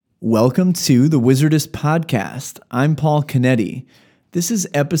Welcome to the Wizardist Podcast. I'm Paul Canetti. This is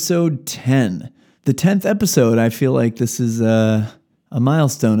episode 10. The 10th episode, I feel like this is a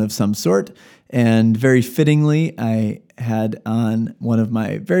milestone of some sort. And very fittingly, I had on one of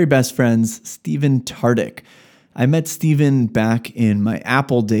my very best friends, Stephen Tardick. I met Stephen back in my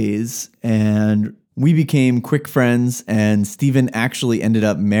Apple days, and we became quick friends, and Stephen actually ended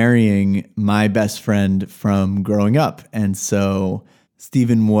up marrying my best friend from growing up. And so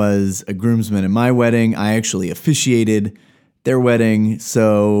Stephen was a groomsman in my wedding. I actually officiated their wedding,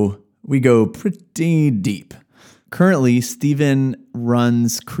 so we go pretty deep. Currently, Stephen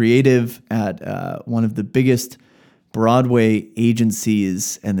runs creative at one of the biggest Broadway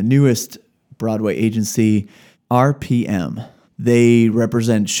agencies and the newest Broadway agency, RPM. They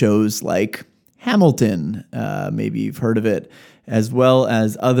represent shows like Hamilton, maybe you've heard of it, as well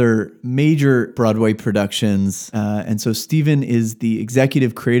as other major Broadway productions. And so Stephen is the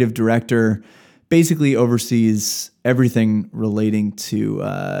executive creative director, basically oversees everything relating to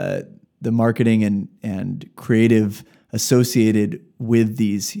the marketing and creative associated with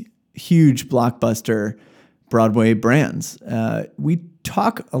these huge blockbuster Broadway brands. We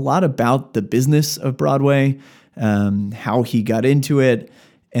talk a lot about the business of Broadway, how he got into it.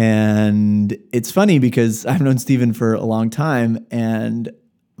 And it's funny because I've known Stephen for a long time, and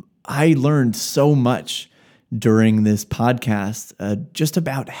I learned so much during this podcast just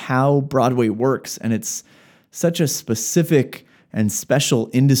about how Broadway works. And it's such a specific and special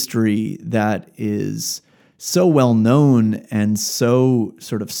industry that is so well known and so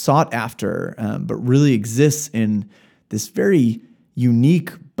sort of sought after, but really exists in this very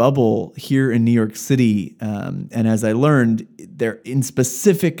unique bubble here in New York City. And as I learned, they're in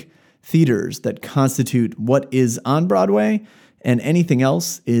specific theaters that constitute what is on Broadway, and anything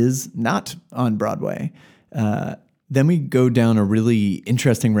else is not on Broadway. Then we go down a really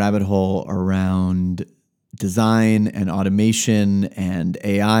interesting rabbit hole around design and automation and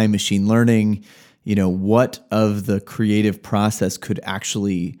AI, machine learning. You know, what of the creative process could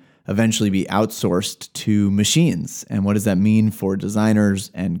actually eventually be outsourced to machines? And what does that mean for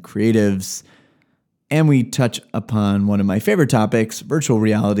designers and creatives? And we touch upon one of my favorite topics, virtual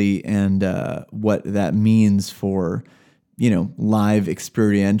reality, and what that means for, live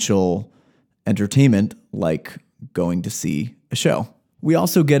experiential entertainment, like going to see a show. We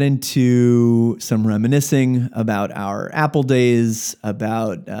also get into some reminiscing about our Apple days,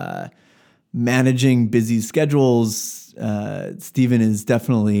 about managing busy schedules. Stephen is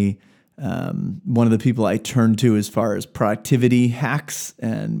definitely one of the people I turn to as far as productivity hacks,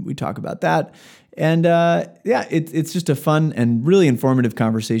 and we talk about that. And it's just a fun and really informative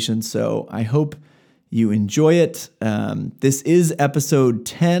conversation, so I hope you enjoy it. This is episode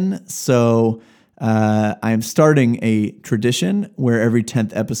 10, so I'm starting a tradition where every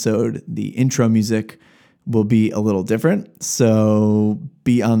 10th episode, the intro music will be a little different, so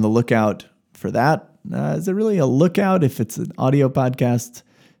be on the lookout for that. Is it really a lookout if it's an audio podcast?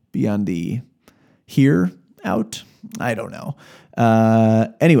 Be on the hear out? I don't know.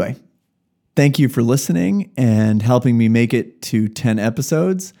 Anyway, thank you for listening and helping me make it to 10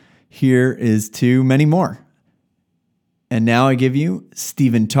 episodes. Here is to many more. And now I give you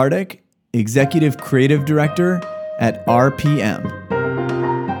Stephen Tardick, Executive Creative Director at RPM.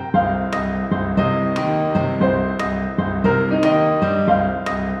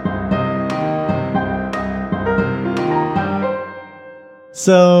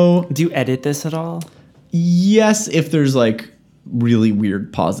 So, do you edit this at all? Yes, if there's like really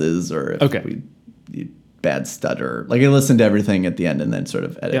weird pauses or if we bad stutter. Like I listen to everything at the end and then sort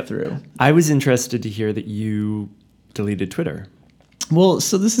of edit through. I was interested to hear that you deleted Twitter. Well,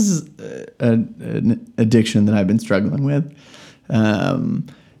 so this is an addiction that I've been struggling with.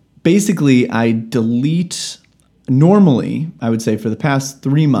 Basically, I delete. Normally, I would say for the past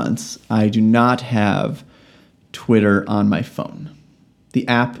 3 months, I do not have Twitter on my phone. The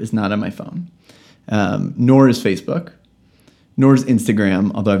app is not on my phone, nor is Facebook, nor is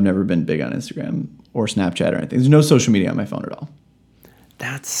Instagram, although I've never been big on Instagram or Snapchat or anything. There's no social media on my phone at all.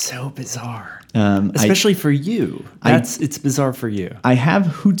 That's so bizarre, especially for you. It's bizarre for you. I have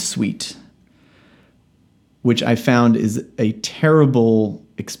Hootsuite, which I found is a terrible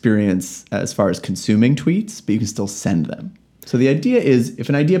experience as far as consuming tweets, but you can still send them. So the idea is, if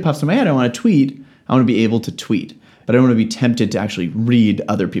an idea pops in my head, I want to tweet, I want to be able to tweet, but I don't want to be tempted to actually read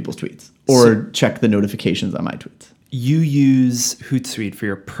other people's tweets or check the notifications on my tweets. You use Hootsuite for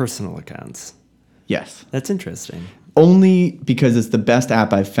your personal accounts. Yes. That's interesting. Only because it's the best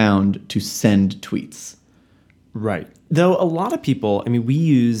app I've found to send tweets. Right. Though a lot of people, we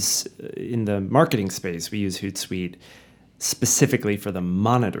use, in the marketing space, we use Hootsuite specifically for the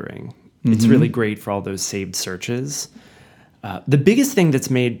monitoring. It's really great for all those saved searches. The biggest thing that's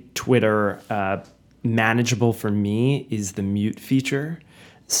made Twitter manageable for me is the mute feature.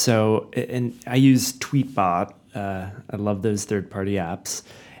 So, and I use Tweetbot. I love those third-party apps.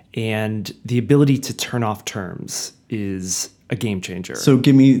 And the ability to turn off terms is a game changer. So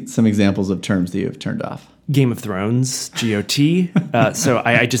give me some examples of terms that you have turned off. Game of Thrones, GOT. So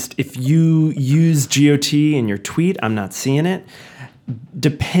I just, if you use GOT in your tweet, I'm not seeing it.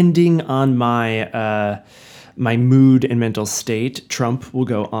 Depending on my my mood and mental state, Trump will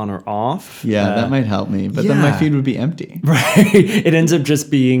go on or off. Yeah, that might help me. But then my feed would be empty. Right. It ends up just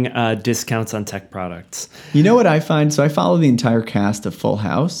being discounts on tech products. You know what I find? So I follow the entire cast of Full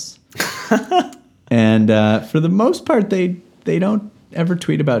House. And for the most part, they don't ever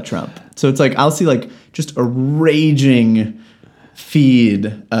tweet about Trump. So it's like I'll see like just a raging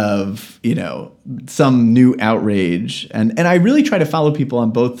feed of, you know, some new outrage. And I really try to follow people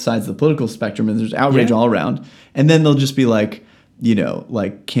on both sides of the political spectrum, and there's outrage all around. And then they'll just be like, you know,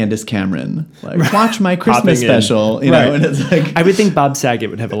 like Candace Cameron, like, watch my Christmas special, you know, and it's like... I would think Bob Saget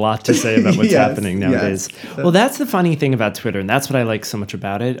would have a lot to say about what's happening nowadays. Yes. Well, that's the funny thing about Twitter, and that's what I like so much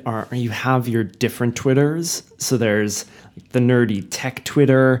about it, are you have your different Twitters. So there's the nerdy tech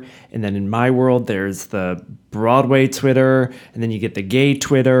Twitter, and then in my world, there's the Broadway Twitter, and then you get the gay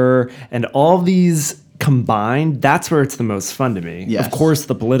Twitter, and all these combined, that's where it's the most fun to me. Yes. Of course,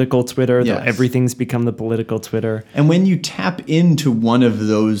 the political Twitter, everything's become the political Twitter. And when you tap into one of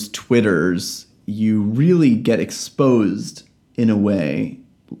those Twitters, you really get exposed in a way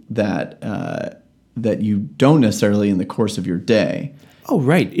that that you don't necessarily in the course of your day. Oh,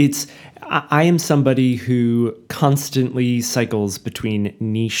 right. I am somebody who constantly cycles between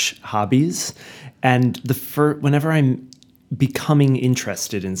niche hobbies, and whenever I'm becoming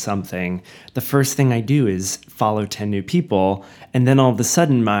interested in something, the first thing I do is follow 10 new people, and then all of a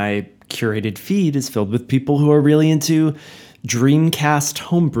sudden my curated feed is filled with people who are really into Dreamcast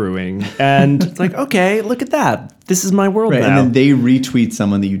homebrewing, and it's like, okay, look at that. This is my world now. And then they retweet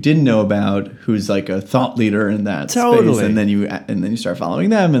someone that you didn't know about who's like a thought leader in that space, and then you start following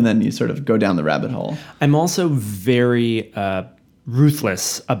them, and then you sort of go down the rabbit hole. I'm also very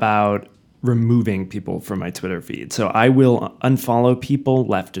ruthless about removing people from my Twitter feed. So I will unfollow people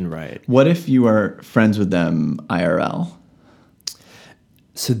left and right. What if you are friends with them IRL?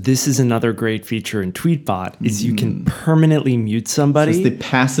 So this is another great feature in Tweetbot, is you can permanently mute somebody. So it's the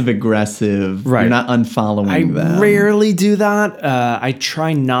passive aggressive, you're not unfollowing them. I rarely do that. I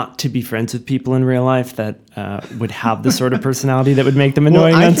try not to be friends with people in real life that would have the sort of personality that would make them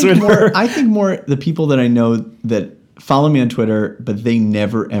annoying on Twitter. I think more the people that I know that follow me on Twitter, but they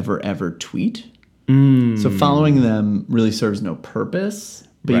never, ever, ever tweet. So following them really serves no purpose,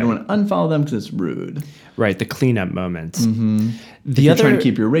 but you don't want to unfollow them because it's rude. Right, the cleanup moments. You're trying to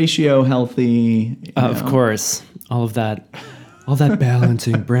keep your ratio healthy. Of course, all that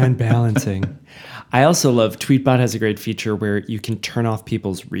balancing, brand balancing. I also love Tweetbot has a great feature where you can turn off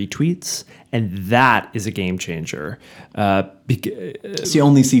people's retweets, and that is a game changer. So you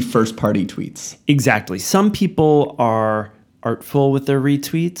only see first-party tweets. Exactly. Some people are artful with their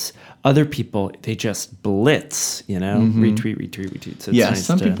retweets. Other people, they just blitz, retweet. So it's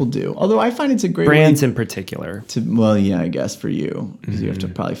some people do. Although I find it's a great brands in particular. I guess for you, because you have to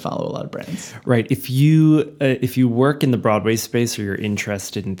probably follow a lot of brands. Right. If you work in the Broadway space or you're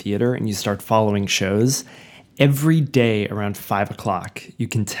interested in theater and you start following shows, every day around 5:00, you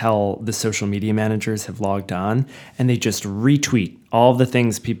can tell the social media managers have logged on, and they just retweet all the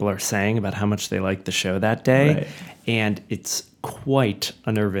things people are saying about how much they like the show that day. Right. And it's quite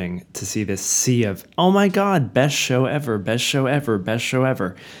unnerving to see this sea of, oh my God, best show ever, best show ever, best show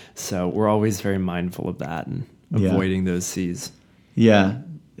ever. So we're always very mindful of that and avoiding those seas. Yeah,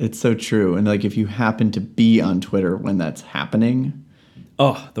 it's so true. And like if you happen to be on Twitter when that's happening,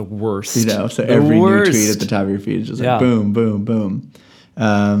 oh, the worst. So every new tweet at the top of your feed is just like boom, boom, boom.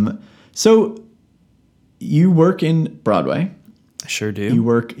 So you work in Broadway. I sure do. You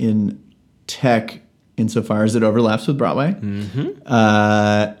work in tech insofar as it overlaps with Broadway.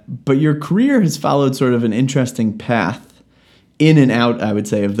 But your career has followed sort of an interesting path in and out, I would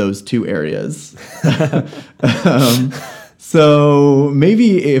say, of those two areas. So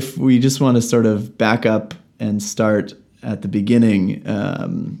maybe if we just want to sort of back up and start at the beginning,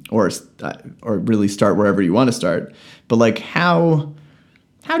 or really start wherever you want to start. But like, how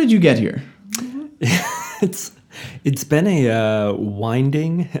did you get here? It's been a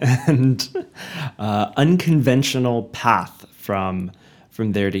winding and unconventional path from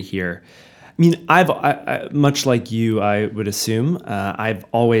there to here. I mean, I much like you, I would assume, I've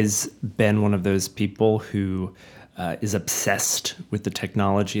always been one of those people who is obsessed with the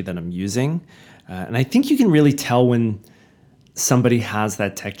technology that I'm using. And I think you can really tell when somebody has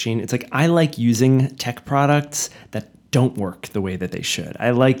that tech gene. It's like, I like using tech products that don't work the way that they should.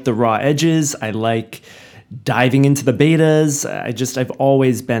 I like the raw edges. I like diving into the betas. I've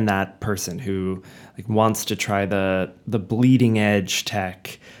always been that person who like wants to try the bleeding edge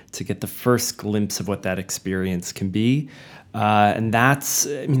tech to get the first glimpse of what that experience can be. And that's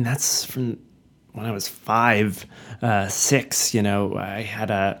from when I was 5, 6, I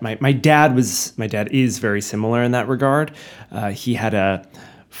had my dad is very similar in that regard. He had a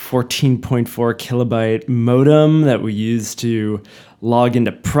 14.4 kilobyte modem that we used to log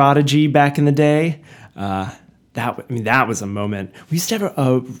into Prodigy back in the day. That was a moment. We used to have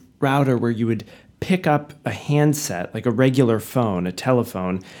a router where you would pick up a handset, like a regular phone, a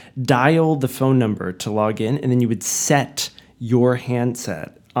telephone, dial the phone number to log in, and then you would set your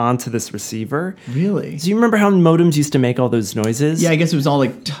handset onto this receiver. Really? Do you remember how modems used to make all those noises? Yeah, I guess it was all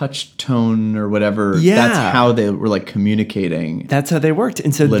like touch tone or whatever. Yeah. That's how they were like communicating. That's how they worked.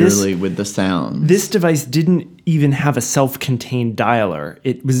 And so literally with the sound. This device didn't even have a self-contained dialer.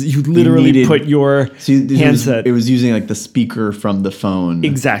 It was, you literally put your handset. It was using like the speaker from the phone.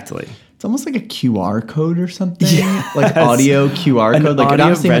 Exactly. It's almost like a QR code or something. Yes. Like audio QR code. Like it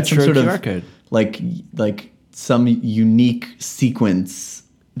obviously had some sort QR of code. like some unique sequence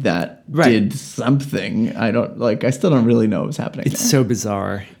that did something. I still don't really know what was happening. It's so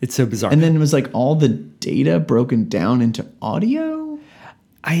bizarre. And then it was like all the data broken down into audio?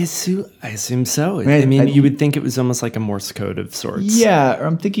 I assume so. You would think it was almost like a Morse code of sorts. Yeah, or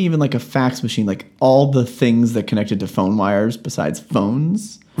I'm thinking even like a fax machine, like all the things that connected to phone wires besides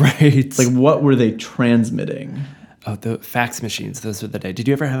phones. Right. Like what were they transmitting? Oh, the fax machines. Those were the day. Did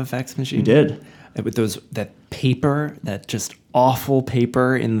you ever have a fax machine? We did. With that paper, that just awful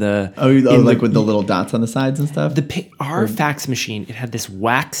paper in the... with the little dots on the sides and stuff? Our fax machine, it had this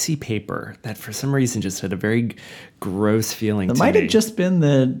waxy paper that for some reason just had a very gross feeling to me. It might have just been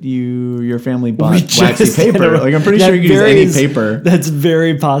that your family bought waxy paper. Like I'm pretty sure you could use any paper. That's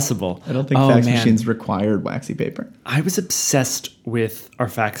very possible. I don't think fax machines required waxy paper. I was obsessed with our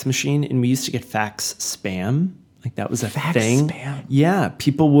fax machine, and we used to get fax spam. Like that was a thing. Spam. Yeah,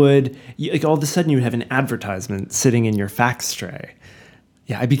 people would like all of a sudden you would have an advertisement sitting in your fax tray.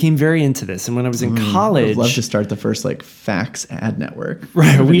 Yeah, I became very into this, and when I was in college, I'd love to start the first like fax ad network.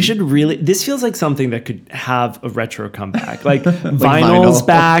 Right, we should really. This feels like something that could have a retro comeback. Like vinyl's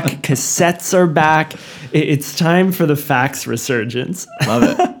back, cassettes are back. It's time for the fax resurgence.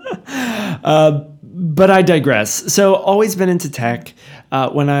 Love it. But I digress. So always been into tech.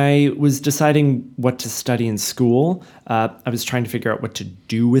 When I was deciding what to study in school, I was trying to figure out what to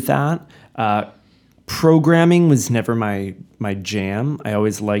do with that. Programming was never my jam. I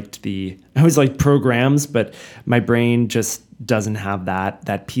always liked programs, but my brain just doesn't have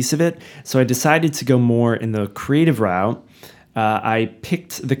that piece of it. So I decided to go more in the creative route. I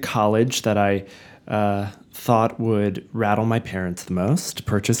picked the college that I thought would rattle my parents the most to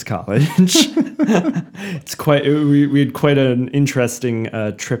purchase college. We had quite an interesting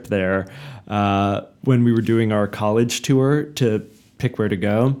trip there when we were doing our college tour to pick where to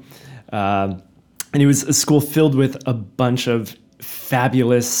go. And it was a school filled with a bunch of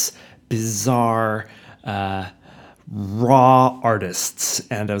fabulous, bizarre, raw artists.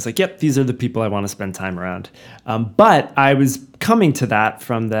 And I was like, yep, these are the people I want to spend time around. But I was coming to that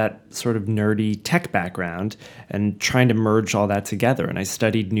from that sort of nerdy tech background and trying to merge all that together. And I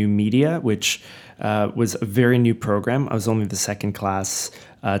studied new media, which was a very new program. I was only the second class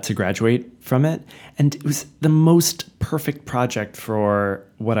to graduate from it. And it was the most perfect project for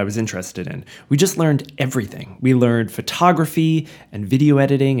what I was interested in. We just learned everything. We learned photography and video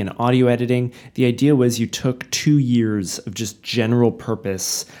editing and audio editing. The idea was you took 2 years of just general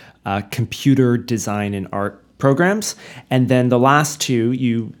purpose computer design and art programs, and then the last 2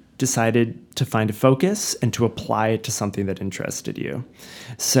 you decided to find a focus and to apply it to something that interested you.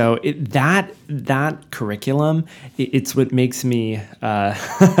 So that curriculum, it's what makes me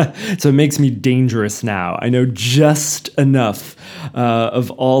dangerous now. I know just enough of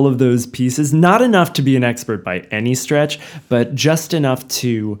all of those pieces, not enough to be an expert by any stretch, but just enough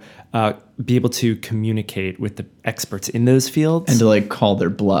to be able to communicate with the experts in those fields. And to like call their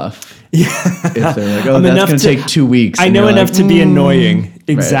bluff. Yeah. If they're like, that's going to take 2 weeks. I know enough to be annoying.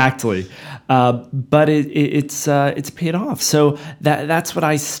 Exactly. Right. But it's paid off. So that's what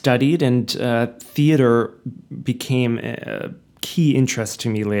I studied, and theater became a key interest to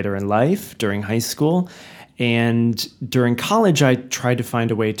me later in life during high school. And during college, I tried to find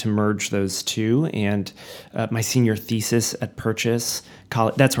a way to merge those two. And my senior thesis at Purchase,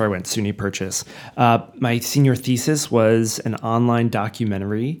 that's where I went, SUNY Purchase. My senior thesis was an online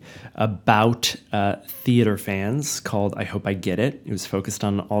documentary about theater fans called I Hope I Get It. It was focused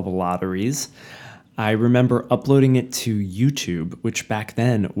on all the lotteries. I remember uploading it to YouTube, which back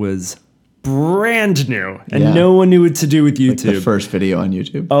then was brand new, and no one knew what to do with YouTube. Like the first video on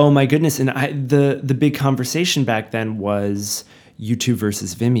YouTube. Oh my goodness! And the big conversation back then was YouTube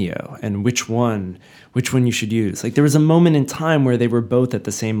versus Vimeo, and which one you should use. Like there was a moment in time where they were both at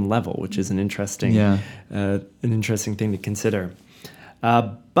the same level, which is an interesting thing to consider.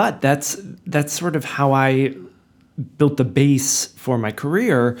 But that's sort of how I built the base for my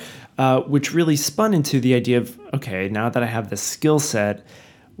career, which really spun into the idea of, okay, now that I have this skill set,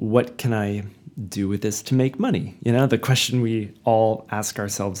 what can I do with this to make money? You know, the question we all ask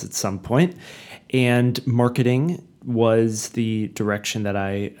ourselves at some point. And marketing was the direction that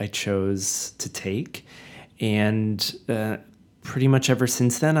I chose to take. And pretty much ever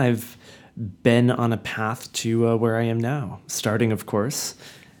since then, I've been on a path to where I am now, starting, of course,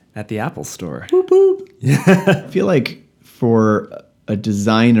 at the Apple Store. Boop, boop. I feel like for a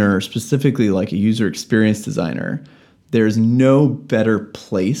designer, specifically like a user experience designer, there's no better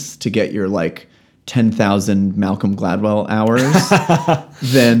place to get your like 10,000 Malcolm Gladwell hours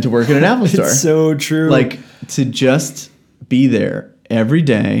than to work at an Apple Store. It's so true. Like to just be there every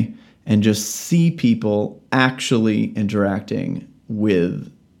day and just see people actually interacting with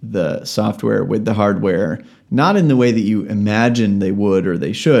the software, with the hardware, not in the way that you imagine they would or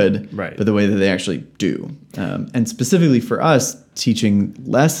they should, right, but the way that they actually do. And specifically for us, teaching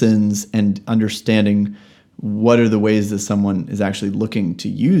lessons and understanding what are the ways that someone is actually looking to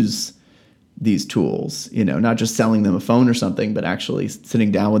use these tools, you know, not just selling them a phone or something, but actually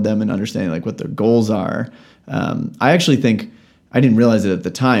sitting down with them and understanding like what their goals are. I actually think, I didn't realize it at the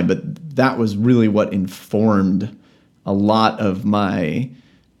time, but that was really what informed a lot of my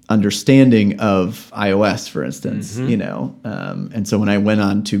understanding of iOS, for instance, you know. And so when I went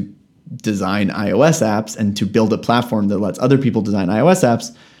on to design iOS apps and to build a platform that lets other people design iOS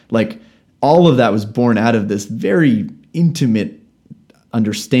apps, like all of that was born out of this very intimate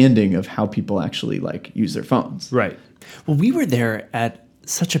understanding of how people actually like use their phones. Right. Well, we were there at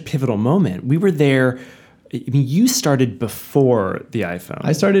such a pivotal moment. We were there. I mean, you started before the iPhone.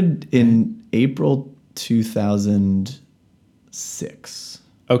 I started in April 2006.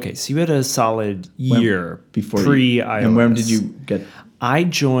 Okay, so you had a solid year before pre-iOS. And when did you get? I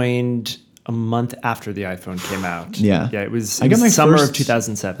joined a month after the iPhone came out. Yeah, it was summer of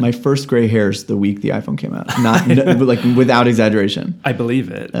 2007. My first gray hairs the week the iPhone came out. Not like without exaggeration. I believe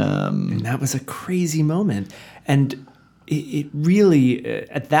it. And that was a crazy moment. And it really,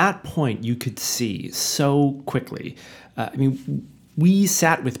 at that point, you could see so quickly. I mean, we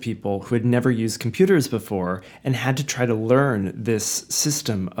sat with people who had never used computers before and had to try to learn this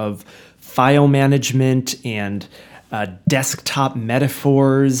system of file management and desktop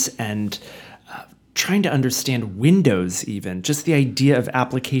metaphors and trying to understand Windows, even just the idea of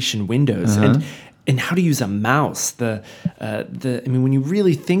application windows and how to use a mouse. I mean, when you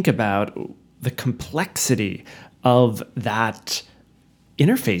really think about the complexity of that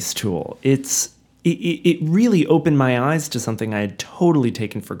interface tool, it really opened my eyes to something I had totally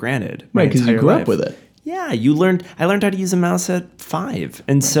taken for granted. Right, because you grew up with it. Yeah, I learned how to use a mouse at 5,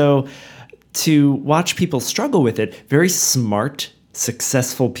 and so to watch people struggle with it, very smart,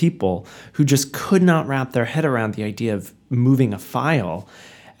 successful people who just could not wrap their head around the idea of moving a file,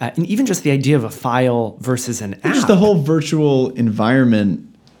 and even just the idea of a file versus an app. Just the whole virtual environment.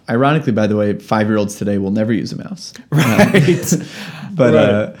 Ironically, by the way, 5-year-olds today will never use a mouse. Right. But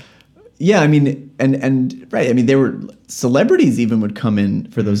right. Yeah, I mean, and right. I mean, they were celebrities even would come in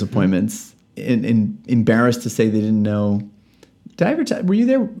for those appointments and embarrassed to say they didn't know. Did I ever were you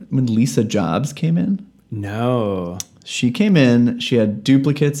there when Lisa Jobs came in? No. She came in. She had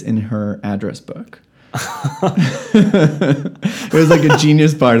duplicates in her address book. It was like a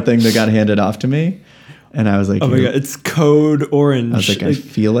Genius Bar thing that got handed off to me. And I was like, oh my God, it's code orange. I was like, I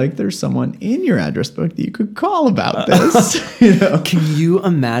feel like there's someone in your address book that you could call about this. You know? Can you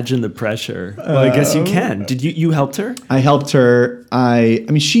imagine the pressure? Well, I guess you can. Did you helped her? I helped her. I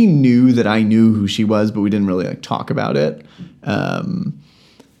mean, she knew that I knew who she was, but we didn't really like talk about it.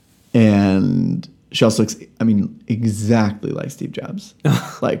 And she also looks, I mean, exactly like Steve Jobs.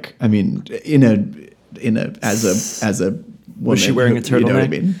 Like, I mean, as a woman, was she wearing a turtleneck? You know what I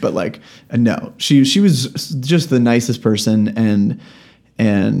mean? But like, no, she was just the nicest person,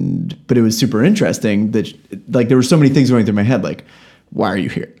 but it was super interesting that like there were so many things going through my head. Like, why are you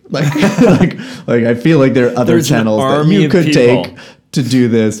here? Like, like I feel like there are other There's an channels that army you of could people. take to do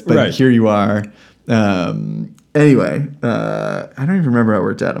this, but Right. here you are. Anyway, I don't even remember how it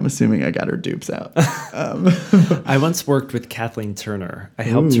worked out. I'm assuming I got her dupes out. I once worked with Kathleen Turner. I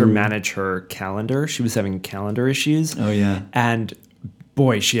helped her Ooh. manage her calendar. She was having calendar issues. Oh, yeah. And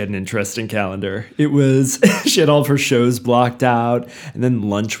boy, she had an interesting calendar. It was, she had all of her shows blocked out and then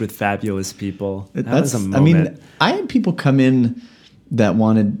lunch with fabulous people. That was a moment. I mean, I had people come in that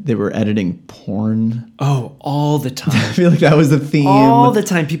they were editing porn. Oh, all the I time. feel like that was the theme. All the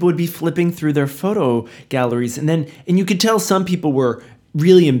time. People would be flipping through their photo galleries. And you could tell some people were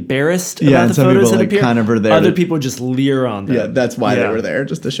really embarrassed about and the some photos people, that like, appeared. kind of were there Other to- people just leer on them. Yeah, that's why they Yeah. were there,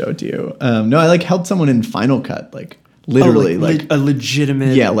 just to show it to you. No, I like helped someone in Final Cut, like literally, like a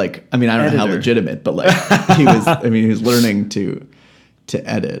legitimate. yeah, like I mean, I don't know how editor. legitimate, but like he was. I mean, he was learning to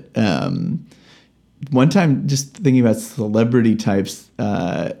edit. One time, just thinking about celebrity types.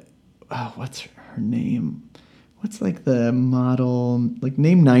 What's her name? What's like the model? Like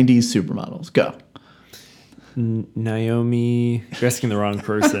name 90s supermodels. Go. Naomi, you're asking the wrong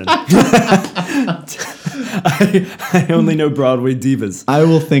person. I only know Broadway divas. I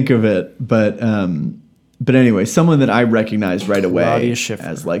will think of it, but anyway, someone that I recognized right away Claudia Schiffer.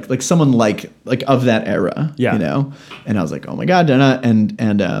 as like someone like of that era, Yeah. you know. And I was like, oh my god, and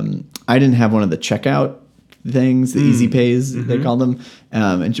I didn't have one of the checkout things, the easy pays they call them,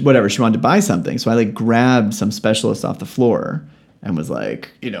 and she wanted to buy something, so I like grabbed some specialist off the floor and was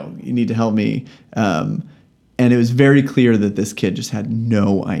like, you need to help me. And it was very clear that this kid just had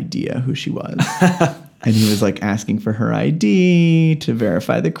no idea who she was. And he was like asking for her ID to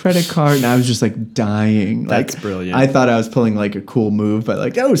verify the credit card. And I was just like dying. That's like, brilliant. I thought I was pulling like a cool move, but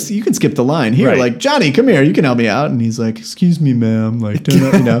like, oh, so you can skip the line here. Right. Like, Johnny, come here. You can help me out. And he's like, excuse me, ma'am. Like,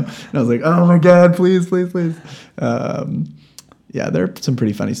 don't know, And I was like, oh my God, please, please, please. Yeah, there are some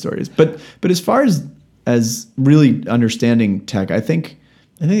pretty funny stories. But as far as really understanding tech, I think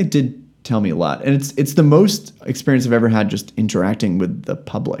it did tell me a lot. And it's the most experience I've ever had just interacting with the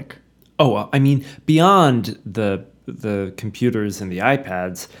public. Oh, well, I mean, beyond the computers and the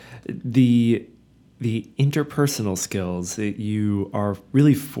iPads, the interpersonal skills that you are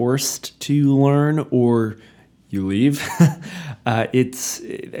really forced to learn or you leave.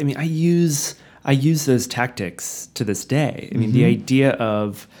 I use those tactics to this day. I mean, the idea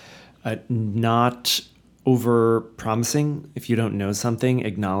of not over promising if you don't know something,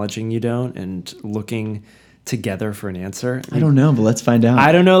 acknowledging you don't, and looking together for an answer. I don't know, but let's find out.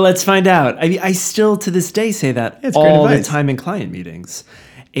 I don't know. Let's find out. I mean, I still to this day say that It's great all the advice. time in client meetings.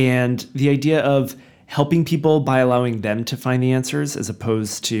 And the idea of helping people by allowing them to find the answers as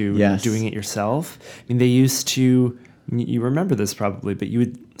opposed to Yes. doing it yourself. I mean, they used to, you remember this probably, but you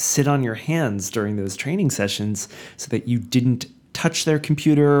would sit on your hands during those training sessions so that you didn't touch their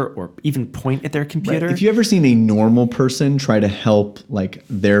computer or even point at their computer. If you ever seen a normal person try to help like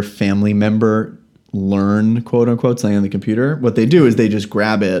their family member learn, quote unquote, something on the computer, what they do is they just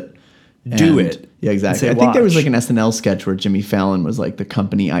grab it. Do and- it. Yeah, exactly. and I say, think there was "Watch." like an SNL sketch where Jimmy Fallon was like the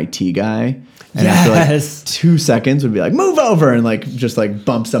company IT guy. And after Yes. like 2 seconds would be like, move over, and like just like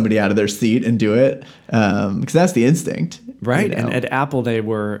bump somebody out of their seat and do it. Because that's the instinct. Right. you know? And at Apple, they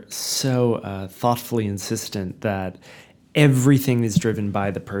were so thoughtfully insistent that everything is driven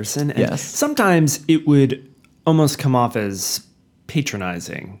by the person. And Yes. sometimes it would almost come off as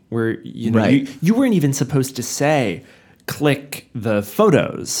patronizing, where Right. you weren't even supposed to say, click the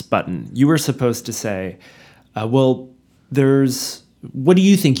photos button. You were supposed to say, what do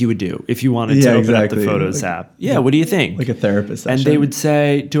you think you would do if you wanted to Yeah, open up exactly. the Photos Like- app? Yeah, what do you think? like a therapist And session. they would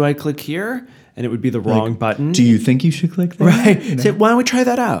say, do I click here? And it would be the wrong button. Do you think you should click that? Right. You know? Say, why don't we try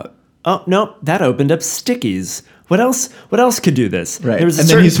that out? Oh, no, that opened up stickies. What else could do this? Right. There was a And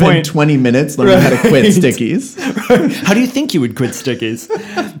then you certain spend point. 20 minutes learning how to quit Right. stickies. How do you think you would quit stickies?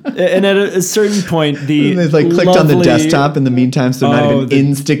 And at a certain point, the And they've like clicked on the lovely- desktop in the meantime, so they're not Oh, even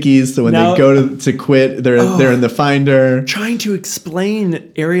in stickies. So when now- they go to quit, they're in the Finder. Trying to explain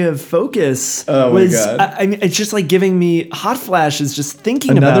area of focus Oh my was, God. I mean, it's just like giving me hot flashes just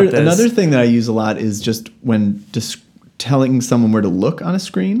thinking Another about this. another thing that I use a lot is just when telling someone where to look on a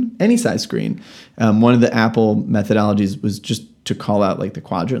screen, any size screen. One of the Apple methodologies was just to call out like the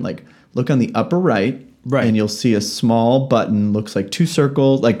quadrant, like look on the upper right, and you'll see a small button, looks like 2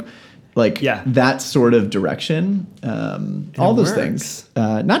 circles, like Yeah. that sort of direction. All those works.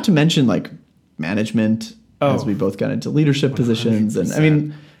 things. Not to mention like management, as Oh. we both got into leadership positions. And I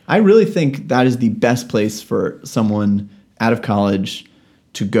mean, I really think that is the best place for someone out of college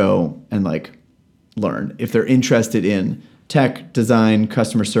to go and like learn if they're interested in tech, design,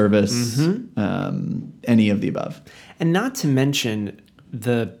 customer service, any of the above. And not to mention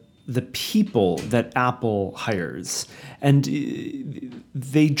the people that Apple hires. And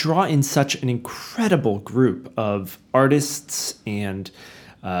they draw in such an incredible group of artists and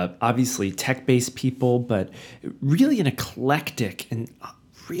obviously tech-based people, but really an eclectic and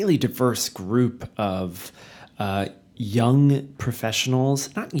really diverse group of young professionals.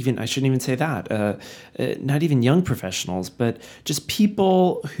 I shouldn't even say that. Not even young professionals, but just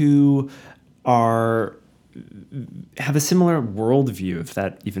people who have a similar worldview, if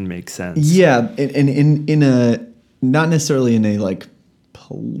that even makes sense. Yeah, and in a, not necessarily in a like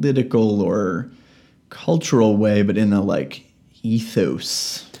political or cultural way, but in a like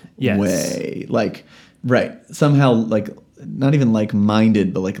ethos way. Like, right, somehow like not even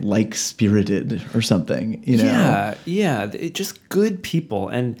like-minded, but like spirited or something, you know? Yeah, just good people.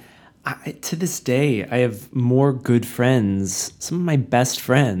 And to this day, I have more good friends. Some of my best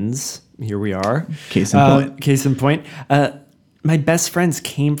friends, here we are. Case in point. My best friends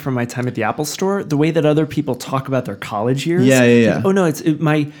came from my time at the Apple Store. The way that other people talk about their college years. Yeah. Like, oh no,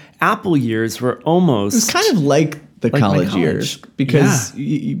 my Apple years were almost. It's kind of like the college years, because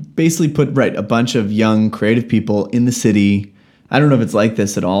you basically put a bunch of young creative people in the city. I don't know if it's like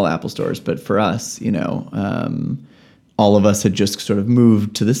this at all Apple stores, but for us, all of us had just sort of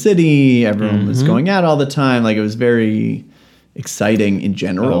moved to the city. Everyone was going out all the time. Like, it was very exciting in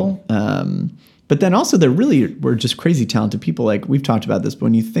general. But then also there really were just crazy talented people. Like, we've talked about this, but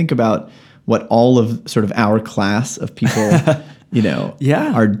when you think about what all of sort of our class of people,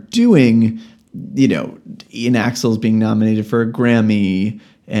 are doing, Ian Axel's being nominated for a Grammy,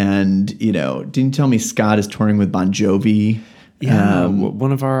 and, didn't you tell me Scott is touring with Bon Jovi? Yeah,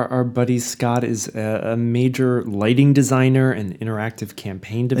 one of our buddies, Scott, is a major lighting designer and interactive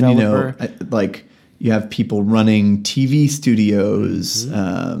campaign developer. And, you have people running TV studios.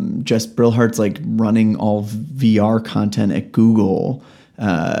 Jess Brillhart's running all VR content at Google.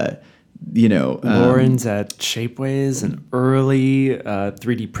 Lauren's at Shapeways, an early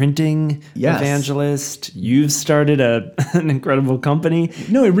 3D printing evangelist. You've started an incredible company.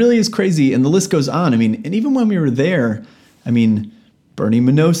 No, it really is crazy, and the list goes on. I mean, and even when we were there, Bernie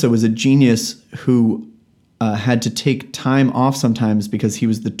Minosa was a genius who had to take time off sometimes because he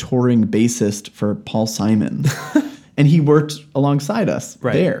was the touring bassist for Paul Simon. And he worked alongside us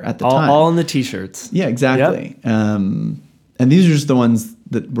there at the time. All in the T-shirts. Yeah, exactly. Yep. And these are just the ones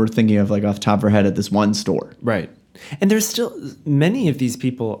that we're thinking of off the top of our head at this one store. Right. And there's still, many of these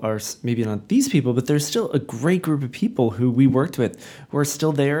people are, maybe not these people, but there's still a great group of people who we worked with who are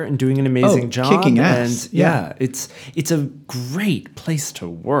still there and doing an amazing job. Kicking ass. And it's a great place to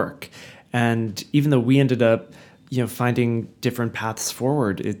work. And even though we ended up, finding different paths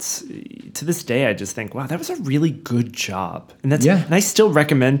forward, it's, to this day, I just think, wow, that was a really good job. And and I still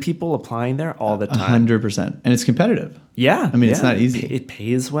recommend people applying there all the time. 100%. And it's competitive. Yeah. It's not easy. It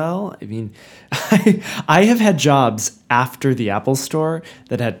pays well. I have had jobs after the Apple Store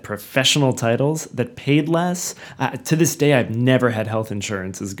that had professional titles that paid less. To this day, I've never had health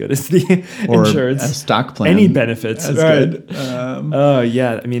insurance as good as the insurance. Or a stock plan. Any benefits. That's good.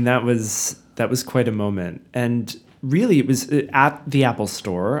 That was quite a moment. And really, it was at the Apple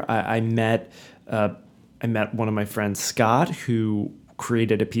Store. I met one of my friends, Scott, who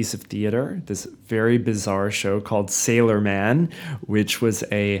created a piece of theater, this very bizarre show called Sailor Man, which was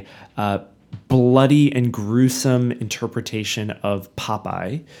a bloody and gruesome interpretation of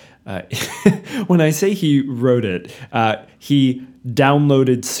Popeye. When I say he wrote it, he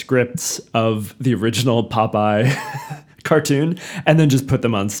downloaded scripts of the original Popeye cartoon and then just put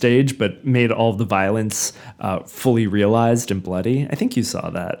them on stage, but made all of the violence fully realized and bloody. I think you saw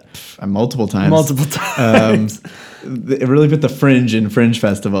that. Multiple times. It really put the Fringe in Fringe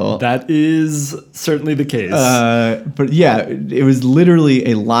Festival. That is certainly the case. But yeah, it was literally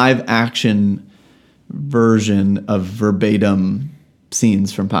a live action version of verbatim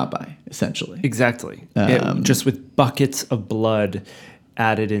scenes from Popeye, essentially. Exactly. Just with buckets of blood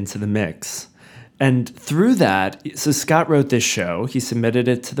added into the mix. And through that, so Scott wrote this show. He submitted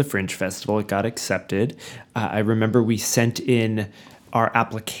it to the Fringe Festival. It got accepted. I remember we sent in our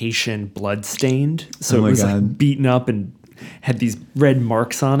application blood-stained. So it was beaten up and had these red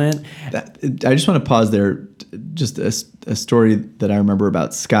marks on it. I just want to pause there. Just a story that I remember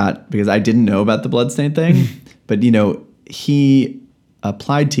about Scott, because I didn't know about the blood-stained thing. But, he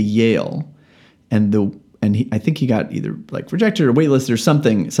applied to Yale, and I think he got either rejected or waitlisted or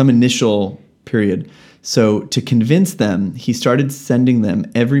something, some initial period. So to convince them, he started sending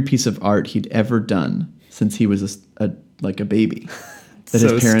them every piece of art he'd ever done since he was a baby. that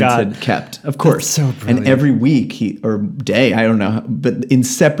So his parents Scott- had kept, of course. so and brilliant. every week or day, I don't know, but in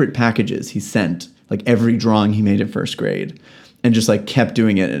separate packages, he sent like every drawing he made in first grade, and just like kept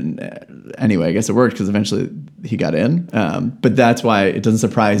doing it. And anyway, I guess it worked because eventually he got in. But that's why it doesn't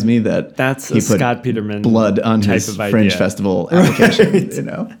surprise me that That's he a Scott Peterman blood on type his of Fringe idea. Festival application. You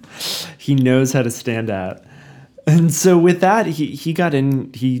know, He knows how to stand out. And so with that, he got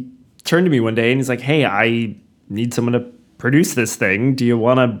in, he turned to me one day and he's like, hey, I need someone to produce this thing. Do you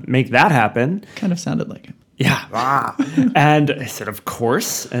want to make that happen? kind of sounded like him. Yeah. And I said, of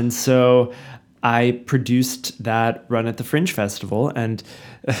course. And so I produced that run at the Fringe Festival, and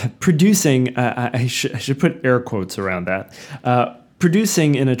producing, I should put air quotes around that.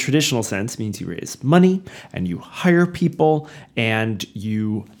 Producing in a traditional sense means you raise money and you hire people and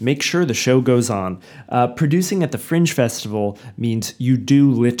you make sure the show goes on. Producing at the Fringe Festival means you do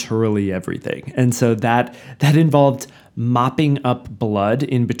literally everything. And so that involved mopping up blood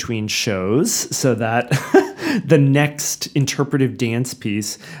in between shows so that the next interpretive dance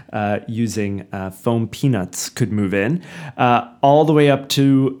piece using foam peanuts could move in, all the way up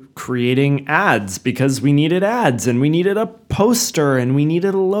to creating ads because we needed ads and we needed a poster and we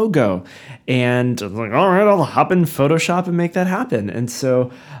needed a logo. And I was like, all right, I'll hop in Photoshop and make that happen. And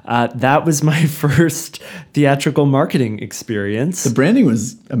so that was my first theatrical marketing experience. The branding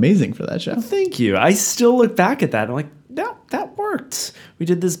was amazing for that show. Thank you. I still look back at that. I'm like, no, that worked. We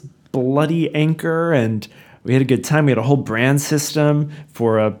did this bloody anchor and we had a good time. We had a whole brand system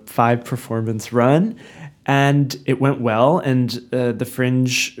for a 5-performance run, and it went well. And the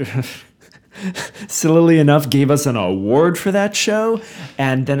Fringe, sillily enough, gave us an award for that show.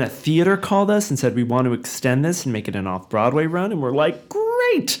 And then a theater called us and said, we want to extend this and make it an off-Broadway run. And we're like,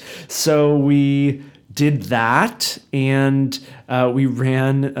 great. So we did that, and we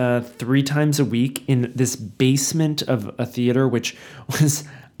ran 3 times a week in this basement of a theater, which was,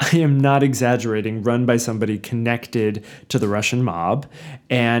 I am not exaggerating, run by somebody connected to the Russian mob.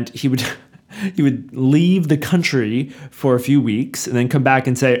 And he would leave the country for a few weeks and then come back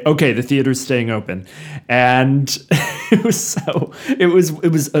and say, okay, the theater's staying open. And it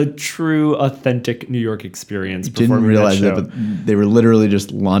was a true, authentic New York experience. Didn't realize that that, but they were literally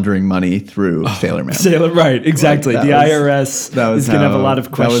just laundering money through Sailor Man. Right, exactly. Like, the IRS is going to have a lot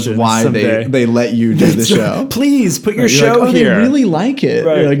of questions. That was why someday. they let you do the show. Please put your You're show like, oh, here. they really like it.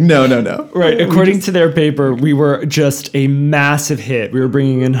 Right. You're like, no. Right. According to their paper, we were just a massive hit. We were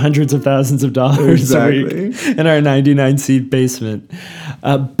bringing in hundreds of thousands of dollars a week in our 99-seat basement.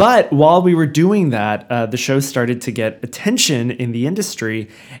 But while we were doing that, the show started to get attention in the industry,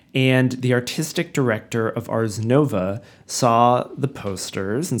 and the artistic director of Ars Nova saw the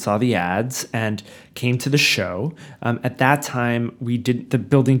posters and saw the ads and came to the show. At that time, the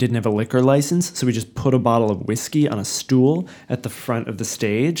building didn't have a liquor license, so we just put a bottle of whiskey on a stool at the front of the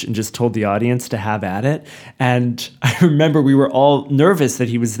stage and just told the audience to have at it. And I remember we were all nervous that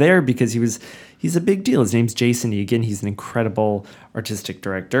he was there because he's a big deal. His name's Jason Egan. He's an incredible artistic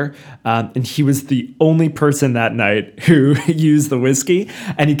director. And he was the only person that night who used the whiskey,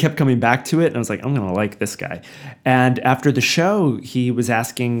 and he kept coming back to it. And I was like, I'm going to like this guy. And after the show, he was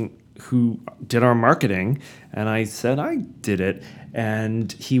asking who did our marketing. And I said, I did it.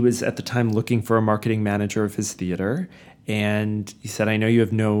 And he was at the time looking for a marketing manager of his theater. And he said, I know you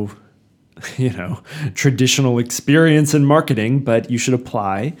have no traditional experience in marketing, but you should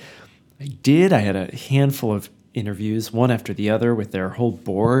apply. I did. I had a handful of interviews, one after the other, with their whole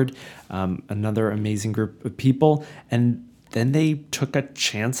board, another amazing group of people. And then they took a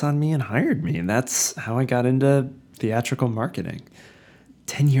chance on me and hired me. And that's how I got into theatrical marketing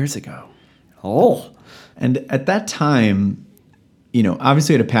 10 years ago. Oh. And at that time,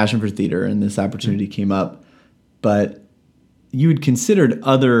 obviously you had a passion for theater and this opportunity came up, but you had considered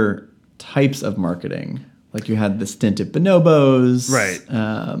other types of marketing. Like you had the stint at Bonobos. Right.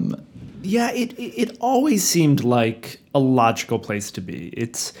 Yeah, it always seemed like a logical place to be.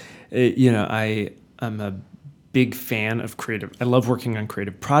 I'm a big fan of creative. I love working on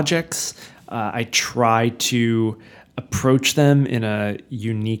creative projects. I try to approach them in a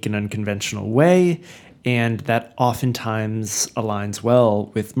unique and unconventional way, and that oftentimes aligns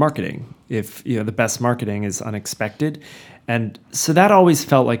well with marketing. If the best marketing is unexpected. And so that always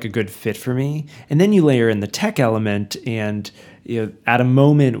felt like a good fit for me. And then you layer in the tech element, and at a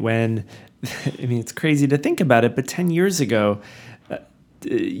moment when, it's crazy to think about it, but 10 years ago,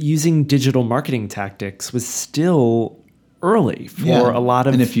 using digital marketing tactics was still early for a lot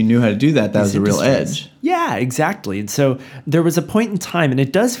of. And if you knew how to do that, that was a real edge. Yeah, exactly. And so there was a point in time, and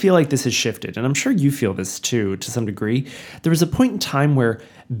it does feel like this has shifted, and I'm sure you feel this too, to some degree. There was a point in time where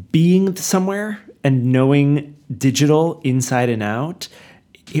being somewhere and knowing digital inside and out,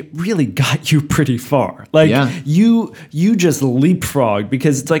 it really got you pretty far. Like you just leapfrogged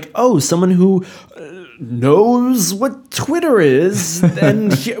because it's like, oh, someone who knows what Twitter is,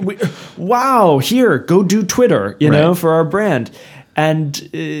 and here, go do Twitter, you know, for our brand.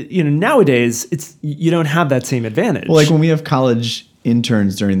 And nowadays you don't have that same advantage. Well, like when we have college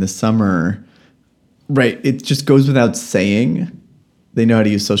interns during the summer, right? It just goes without saying. They know how to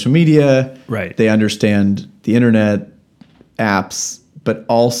use social media. Right. They understand the internet, apps, but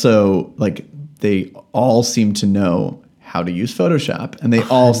also like they all seem to know how to use Photoshop, and they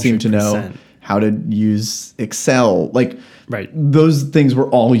all seem to know how to use Excel. Like those things were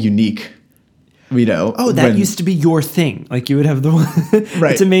all unique. Oh, that used to be your thing. Like you would have the one.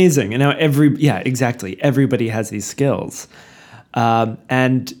 Right. It's amazing. And now exactly. Everybody has these skills.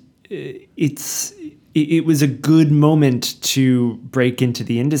 And it was a good moment to break into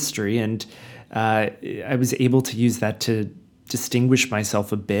the industry. And I was able to use that to distinguish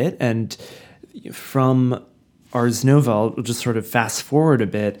myself a bit. And from Ars Nova, I'll just sort of fast forward a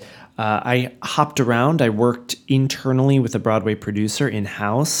bit. I hopped around. I worked internally with a Broadway producer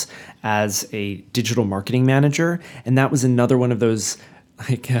in-house as a digital marketing manager. And that was another one of those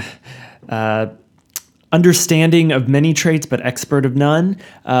understanding of many traits, but expert of none,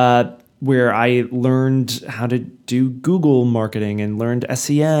 where I learned how to do Google marketing and learned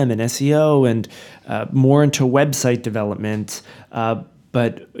SEM and SEO and more into website development,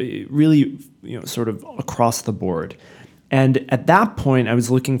 but really, sort of across the board. And at that point, I was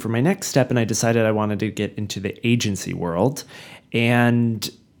looking for my next step, and I decided I wanted to get into the agency world. And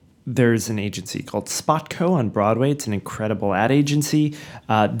there's an agency called Spotco on Broadway. It's an incredible ad agency.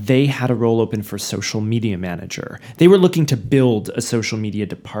 They had a role open for social media manager. They were looking to build a social media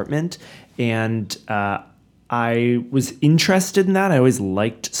department, and I was interested in that. I always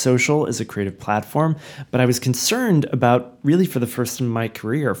liked social as a creative platform, but I was concerned about, really for the first time in my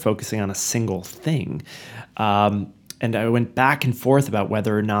career, focusing on a single thing. And I went back and forth about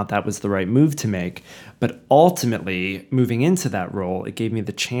whether or not that was the right move to make. But ultimately, moving into that role, it gave me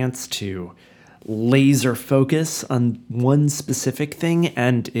the chance to laser focus on one specific thing.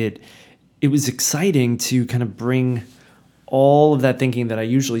 And it was exciting to kind of bring all of that thinking that I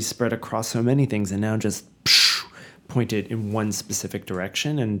usually spread across so many things and now just point it in one specific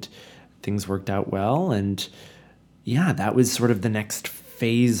direction. And things worked out well. And yeah, that was sort of the next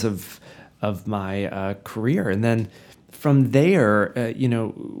phase of my career. And then from there,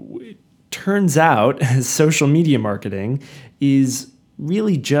 it turns out social media marketing is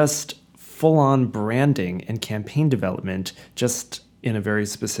really just full-on branding and campaign development, just in a very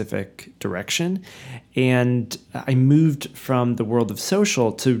specific direction. And I moved from the world of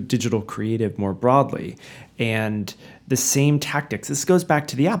social to digital creative more broadly. And the same tactics, this goes back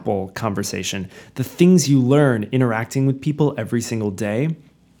to the Apple conversation, the things you learn interacting with people every single day,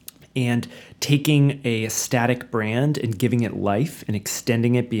 and taking a static brand and giving it life and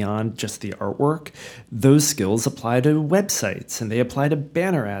extending it beyond just the artwork, those skills apply to websites, and they apply to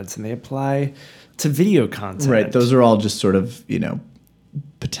banner ads, and they apply to video content. Right. Those are all just sort of,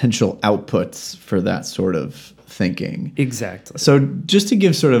 potential outputs for that sort of thinking. Exactly. So just to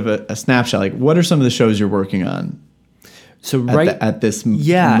give sort of a snapshot, like what are some of the shows you're working on? So at this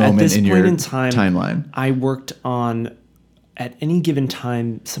moment in your timeline? I worked on, at any given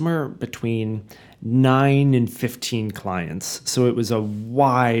time, somewhere between 9 and 15 clients. So it was a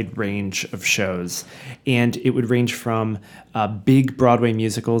wide range of shows. And it would range from big Broadway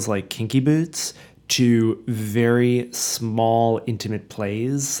musicals like Kinky Boots to very small, intimate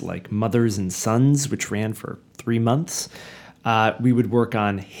plays like Mothers and Sons, which ran for 3 months. We would work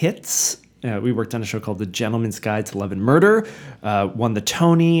on hits. We worked on a show called The Gentleman's Guide to Love and Murder, won the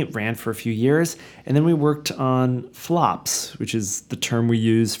Tony, ran for a few years. And then we worked on flops, which is the term we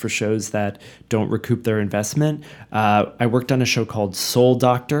use for shows that don't recoup their investment. I worked on a show called Soul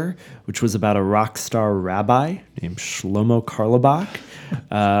Doctor, which was about a rock star rabbi named Shlomo Karlebach.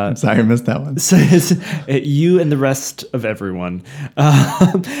 I'm sorry, I missed that one. So it's you and the rest of everyone.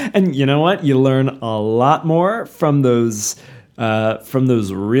 And you know what? You learn a lot more from those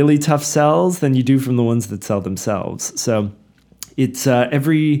really tough sells than you do from the ones that sell themselves. So it's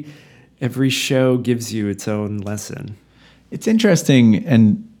every show gives you its own lesson. It's interesting,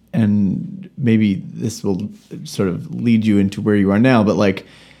 and maybe this will sort of lead you into where you are now, but like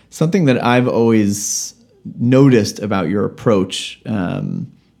something that I've always noticed about your approach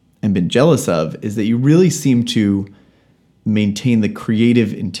and been jealous of is that you really seem to maintain the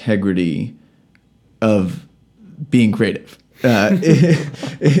creative integrity of being creative.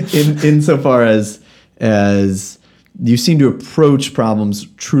 Insofar as you seem to approach problems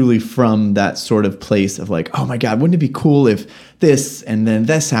truly from that sort of place of like, oh my God, wouldn't it be cool if this and then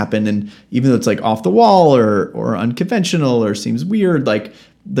this happened? And even though it's like off the wall or unconventional or seems weird, like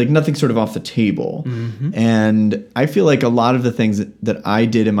nothing sort of off the table. And I feel like a lot of the things that I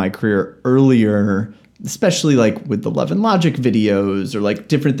did in my career earlier, especially like with the Love and Logic videos or like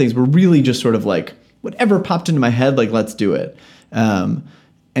different things, were really just sort of like whatever popped into my head, like let's do it.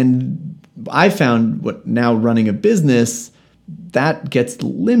 And I found what now running a business, that gets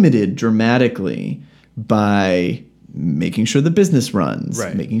limited dramatically by making sure the business runs,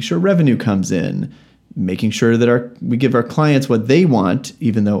 Right. making sure revenue comes in, making sure that we give our clients what they want,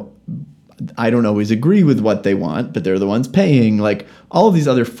 even though I don't always agree with what they want, but they're the ones paying. Like all of these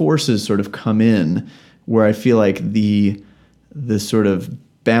other forces sort of come in where I feel like the sort of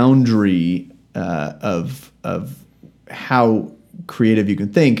boundary of how creative you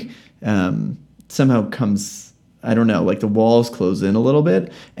can think somehow comes, I don't know, like the walls close in a little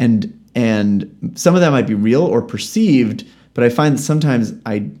bit, and some of that might be real or perceived, but I find that sometimes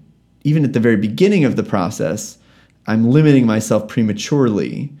even at the very beginning of the process, I'm limiting myself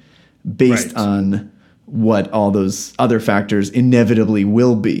prematurely based Right. on what all those other factors inevitably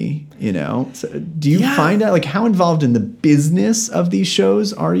will be, you know? So do you Yeah. find out, like, how involved in the business of these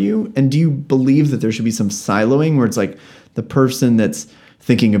shows are you? And do you believe that there should be some siloing where it's like the person that's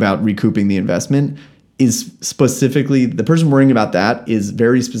thinking about recouping the investment is specifically, the person worrying about that is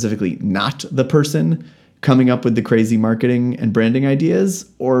very specifically not the person coming up with the crazy marketing and branding ideas?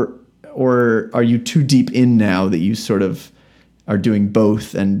 Or are you too deep in now that you sort of are doing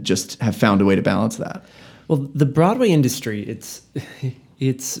both and just have found a way to balance that? Well, the Broadway industry,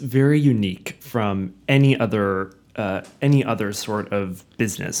 it's very unique from any other sort of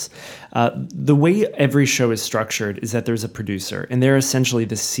business. The way every show is structured is that there's a producer, and they're essentially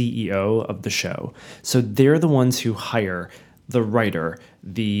the CEO of the show. So they're the ones who hire the writer,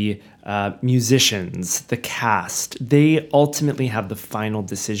 the musicians, the cast. They ultimately have the final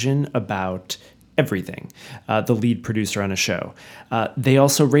decision about everything, the lead producer on a show. They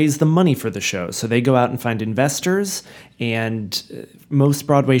also raise the money for the show. So they go out and find investors, and most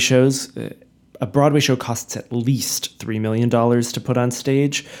Broadway shows, a Broadway show costs at least $3 million to put on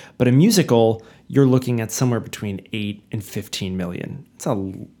stage, but a musical, you're looking at somewhere between 8 and 15 million. It's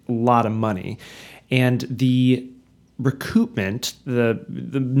a lot of money. And the recoupment,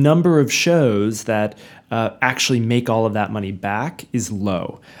 the number of shows that actually make all of that money back is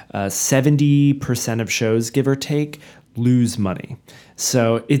low. 70% of shows, give or take, lose money.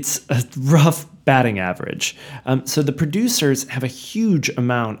 So it's a rough batting average. So the producers have a huge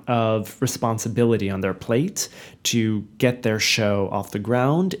amount of responsibility on their plate to get their show off the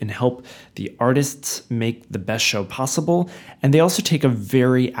ground and help the artists make the best show possible. And they also take a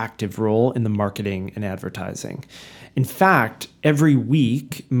very active role in the marketing and advertising. In fact, every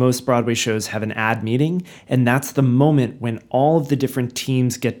week, most Broadway shows have an ad meeting, and that's the moment when all of the different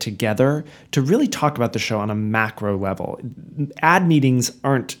teams get together to really talk about the show on a macro level. Ad meetings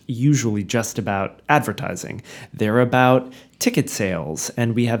aren't usually just about advertising. They're about ticket sales,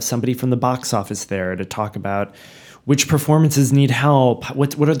 and we have somebody from the box office there to talk about which performances need help,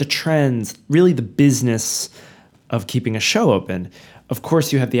 what are the trends, really the business of keeping a show open. Of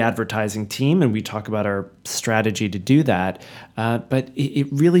course, you have the advertising team, and we talk about our strategy to do that. But it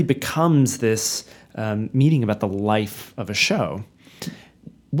really becomes this meeting about the life of a show.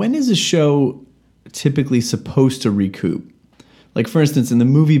 When is a show typically supposed to recoup? Like, for instance, in the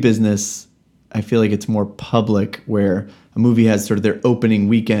movie business, I feel like it's more public, where a movie has sort of their opening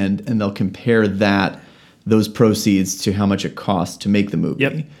weekend, and they'll compare those proceeds to how much it costs to make the movie.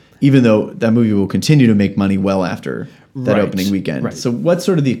 Yep. Even though that movie will continue to make money well after that Right, opening weekend. right. So what's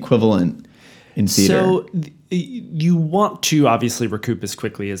sort of the equivalent in theater? So you want to obviously recoup as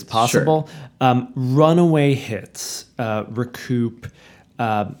quickly as possible. Runaway hits recoup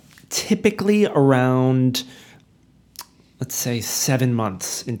typically around, let's say, 7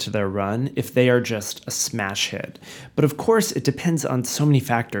 months into their run if they are just a smash hit. But of course, it depends on so many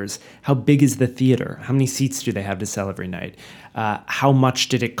factors. How big is the theater? How many seats do they have to sell every night? How much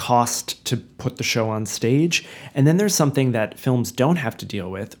did it cost to put the show on stage? And then there's something that films don't have to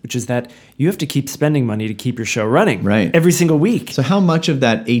deal with, which is that you have to keep spending money to keep your show running every single week. So how much of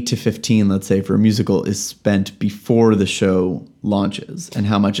that 8 to 15, let's say, for a musical is spent before the show launches, and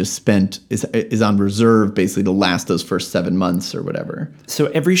how much is spent is on reserve basically to last those first 7 months or whatever? So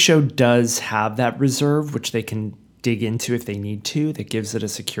every show does have that reserve, which they can dig into if they need to. That gives it a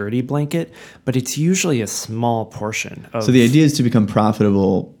security blanket, but it's usually a small portion of. So the idea is to become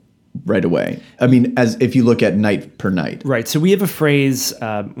profitable right away? I mean, as if you look at night per night. Right. So we have a phrase,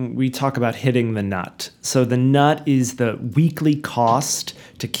 we talk about hitting the nut. So the nut is the weekly cost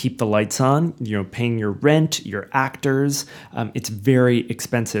to keep the lights on, paying your rent, your actors. It's very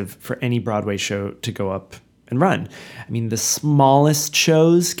expensive for any Broadway show to go up and run. I mean, the smallest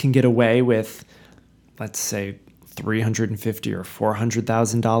shows can get away with, let's say, $350,000 or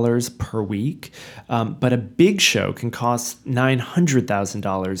 $400,000 per week, but a big show can cost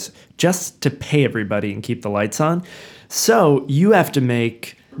 $900,000 just to pay everybody and keep the lights on. So you have to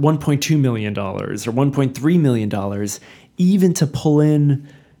make $1.2 million or $1.3 million even to pull in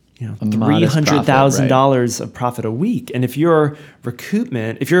 $300,000 of profit a week. And if your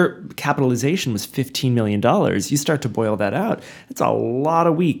capitalization was $15 million, you start to boil that out. It's a lot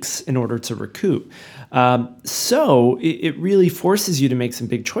of weeks in order to recoup. So it really forces you to make some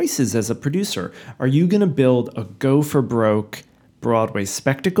big choices as a producer. Are you going to build a go for broke Broadway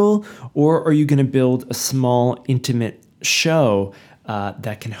spectacle, or are you going to build a small, intimate show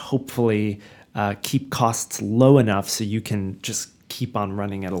that can hopefully keep costs low enough so you can just keep on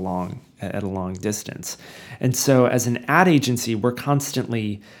running at a long distance? And so as an ad agency, we're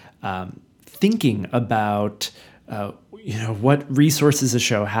constantly thinking about what resources a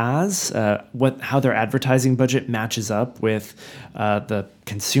show has, how their advertising budget matches up with the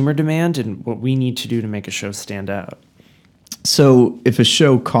consumer demand, and what we need to do to make a show stand out. So if a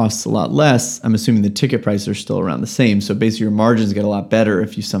show costs a lot less, I'm assuming the ticket prices are still around the same. So basically your margins get a lot better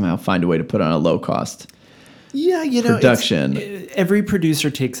if you somehow find a way to put on a low cost production. Every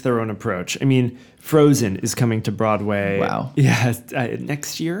producer takes their own approach. I mean, Frozen is coming to Broadway. Wow. Yeah,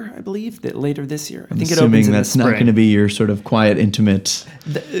 next year, I believe, later this year. I think it opens assuming in that's the spring. not going to be your sort of quiet, intimate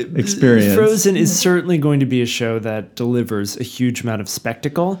experience. Frozen is certainly going to be a show that delivers a huge amount of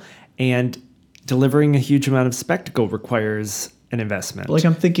spectacle, and delivering a huge amount of spectacle requires an investment. Like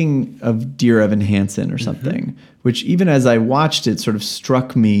I'm thinking of Dear Evan Hansen or something, which even as I watched it sort of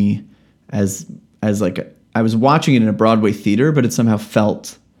struck me as like I was watching it in a Broadway theater, but it somehow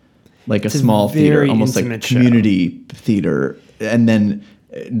felt like a small theater, almost like a community theater. And then,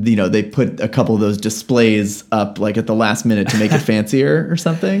 they put a couple of those displays up like at the last minute to make it fancier or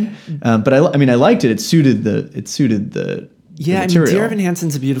something. But I liked it. It suited the Yeah, I mean, Dear Evan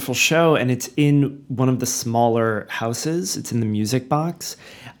Hansen's a beautiful show, and it's in one of the smaller houses. It's in the Music Box.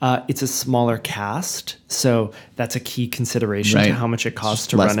 It's a smaller cast, so that's a key consideration to how much it costs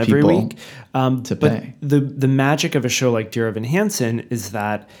to run every week. To pay. But the magic of a show like Dear Evan Hansen is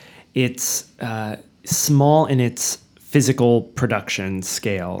that it's small in its physical production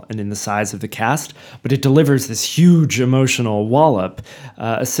scale and in the size of the cast, but it delivers this huge emotional wallop.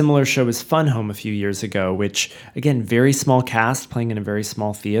 A similar show was Fun Home a few years ago, which, again, very small cast playing in a very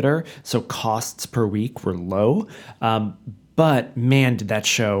small theater, so costs per week were low. But man, did that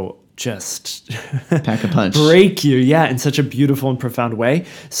show just pack a punch, break you, in such a beautiful and profound way.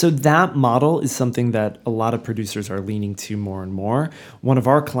 So that model is something that a lot of producers are leaning to more and more. One of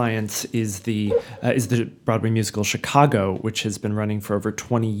our clients is the Broadway musical Chicago, which has been running for over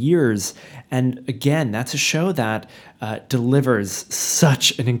 20 years. And again, that's a show that delivers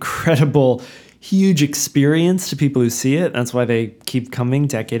such an incredible, huge experience to people who see it. That's why they keep coming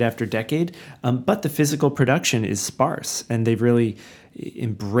decade after decade. But the physical production is sparse, and they've really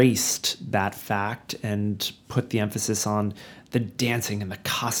embraced that fact and put the emphasis on the dancing and the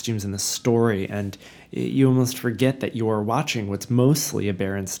costumes and the story. And you almost forget that you're watching what's mostly a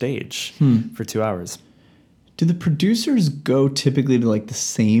barren stage for 2 hours. Do the producers go typically to like the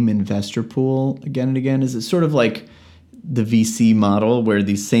same investor pool again and again? Is it sort of like the VC model where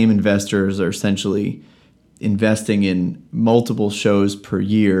these same investors are essentially investing in multiple shows per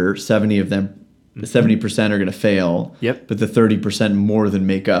year? 70% are going to fail. Yep. But the 30% more than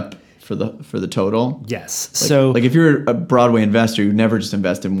make up for the total. Yes. Like if you're a Broadway investor, you never just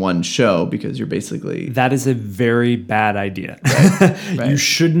invest in one show because you're basically... That is a very bad idea. Right. You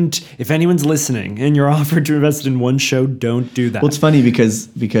shouldn't, if anyone's listening and you're offered to invest in one show, don't do that. Well, it's funny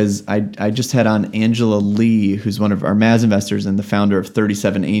because I just had on Angela Lee, who's one of our Maz investors and the founder of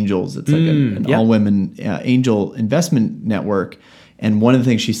 37 Angels. It's like an all-women angel investment network. And one of the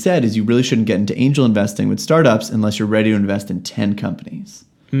things she said is you really shouldn't get into angel investing with startups unless you're ready to invest in 10 companies.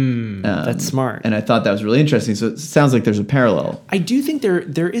 That's smart. And I thought that was really interesting. So it sounds like there's a parallel. I do think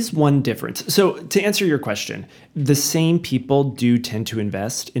there is one difference. So to answer your question, the same people do tend to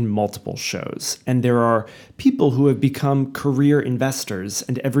invest in multiple shows. And there are people who have become career investors.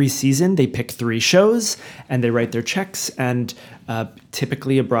 And every season they pick 3 shows and they write their checks. And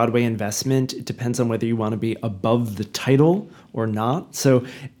typically a Broadway investment, it depends on whether you want to be above the title or not. So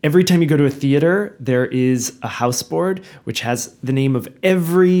every time you go to a theater, there is a house board which has the name of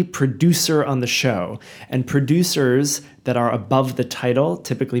every producer on the show. And producers that are above the title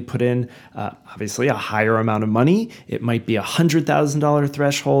typically put in, obviously, a higher amount of money. It might be $100,000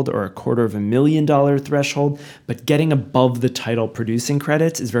 threshold or $250,000 threshold, but getting above the title producing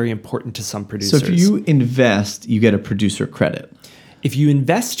credits is very important to some producers. So if you invest, you get a producer credit. If you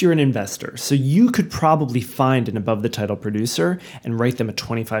invest, you're an investor. So you could probably find an above the title producer and write them a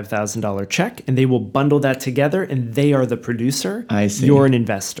 $25,000 check, and they will bundle that together, and they are the producer. I see. You're an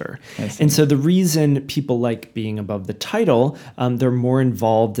investor. I see. And so the reason people like being above the title, they're more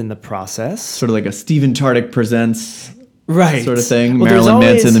involved in the process. Sort of like a Stephen Tardick presents Right. sort of thing. Well, there's Marilyn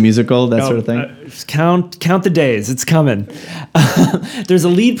always- Manson, the musical, that sort of thing. Just count the days. It's coming. There's a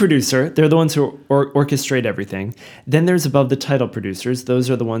lead producer. They're the ones who orchestrate everything. Then there's above the title producers. Those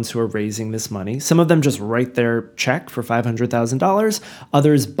are the ones who are raising this money. Some of them just write their check for $500,000.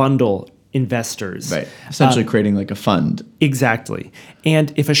 Others bundle investors. Right. Essentially creating like a fund. Exactly.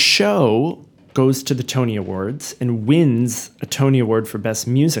 And if a show goes to the Tony Awards and wins a Tony Award for Best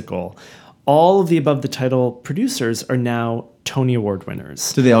Musical, all of the above the title producers are now Tony Award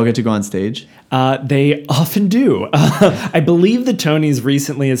winners. Do they all get to go on stage? They often do. I believe the Tonys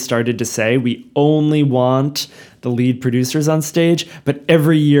recently has started to say we only want the lead producers on stage, but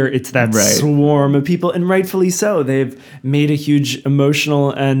every year it's that Right. swarm of people, and rightfully so. They've made a huge emotional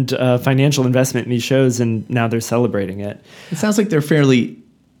and financial investment in these shows, and now they're celebrating it. It sounds like they're fairly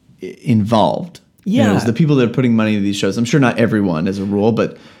involved. You know, Yeah. it's the people that are putting money into these shows. I'm sure not everyone as a rule,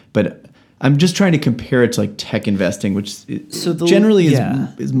 but I'm just trying to compare it to like tech investing, which generally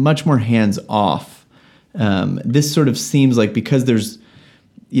is much more hands off. This sort of seems like, because there's,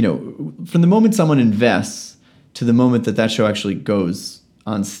 you know, from the moment someone invests to the moment that show actually goes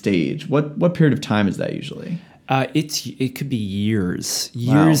on stage, what period of time is that usually? It could be years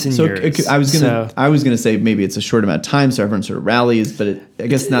Wow. and So years. I was gonna say maybe it's a short amount of time, so everyone sort of rallies, but I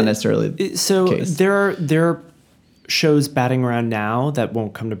guess not necessarily the So case. there are shows batting around now that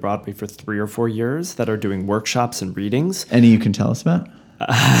won't come to Broadway for 3 or 4 years that are doing workshops and readings. Any you can tell us about?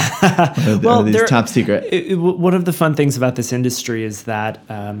 Are these top secret? One of the fun things about this industry is that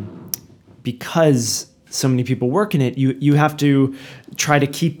because so many people work in it, you have to try to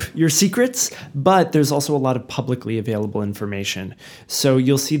keep your secrets, but there's also a lot of publicly available information. So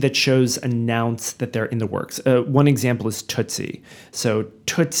you'll see that shows announce that they're in the works. One example is Tootsie. So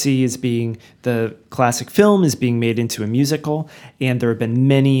Tootsie the classic film is being made into a musical, and there have been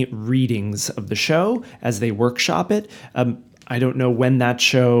many readings of the show as they workshop it. I don't know when that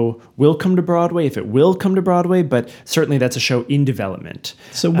show will come to Broadway, if it will come to Broadway, but certainly that's a show in development.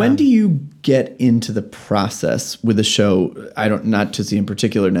 So when do you get into the process with a show? Not Tootsie in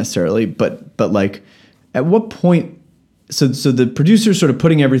particular necessarily, but like at what point? So the producer's sort of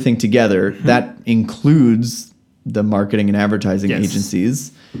putting everything together. Mm-hmm. That includes the marketing and advertising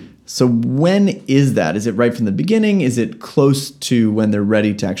agencies. So when is that? Is it right from the beginning? Is it close to when they're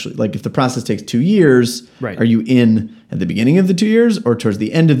ready to actually, like if the process takes 2 years, right. Are you in at the beginning of the 2 years or towards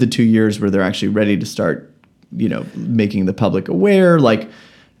the end of the 2 years where they're actually ready to start, you know, making the public aware? Like,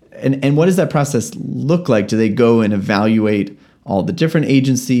 and what does that process look like? Do they go and evaluate all the different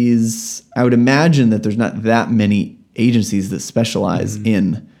agencies? I would imagine that there's not that many agencies that specialize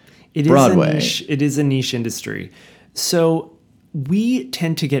in Broadway. It is a niche industry. So we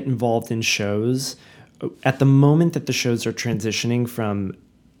tend to get involved in shows at the moment that the shows are transitioning from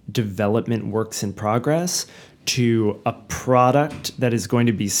development works in progress to a product that is going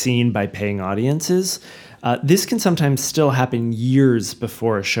to be seen by paying audiences. This can sometimes still happen years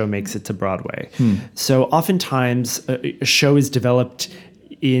before a show makes it to Broadway. So oftentimes a show is developed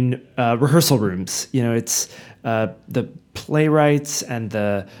in rehearsal rooms. You know, it's the playwrights and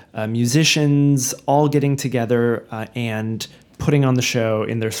the musicians all getting together and putting on the show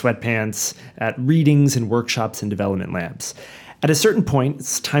in their sweatpants at readings and workshops and development labs. At a certain point,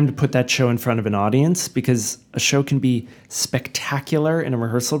 it's time to put that show in front of an audience, because a show can be spectacular in a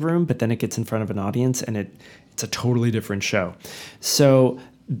rehearsal room, but then it gets in front of an audience and it's a totally different show. So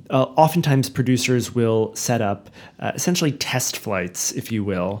oftentimes producers will set up essentially test flights, if you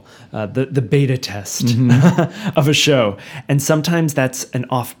will, the beta test of a show. And sometimes that's an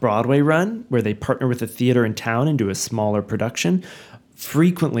off-Broadway run where they partner with a theater in town and do a smaller production.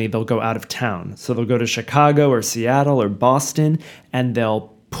 Frequently, they'll go out of town. So they'll go to Chicago or Seattle or Boston, and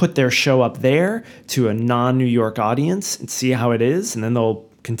they'll put their show up there to a non-New York audience and see how it is. And then they'll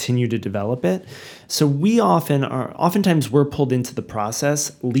continue to develop it. So oftentimes we're pulled into the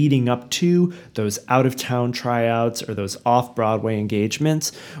process leading up to those out of town tryouts or those off Broadway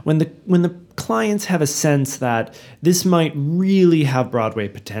engagements when the clients have a sense that this might really have Broadway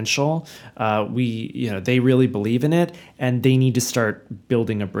potential. They really believe in it and they need to start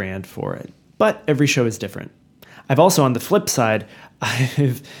building a brand for it. But every show is different. I've also, on the flip side,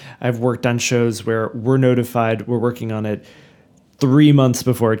 I've worked on shows where we're notified we're working on it 3 months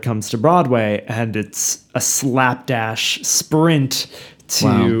before it comes to Broadway, and it's a slapdash sprint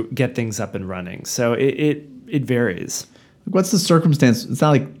to get things up and running. So it varies. What's the circumstance? It's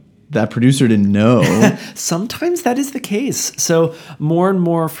not like that producer didn't know. Sometimes that is the case. So more and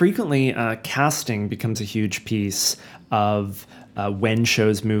more frequently, casting becomes a huge piece of when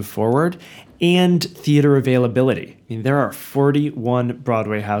shows move forward, and theater availability. I mean, there are 41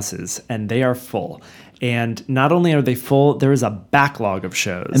 Broadway houses, and they are full. And not only are they full, there is a backlog of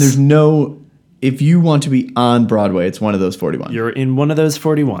shows. And there's if you want to be on Broadway, it's one of those 41. You're in one of those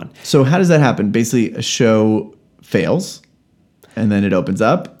 41. So how does that happen? Basically, a show fails, and then it opens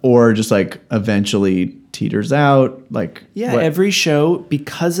up, or just like eventually teeters out? Every show,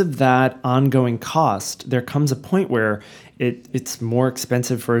 because of that ongoing cost, there comes a point where it's more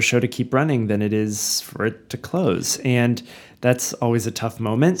expensive for a show to keep running than it is for it to close. And that's always a tough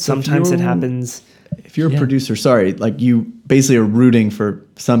moment. So sometimes it happens. If you're a producer, you basically are rooting for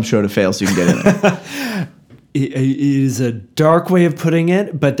some show to fail so you can get in it. It is a dark way of putting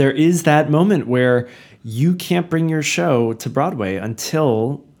it, but there is that moment where you can't bring your show to Broadway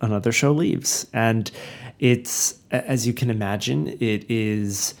until another show leaves. And it's, as you can imagine, it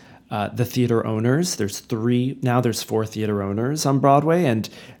is the theater owners. There's 4 theater owners on Broadway, and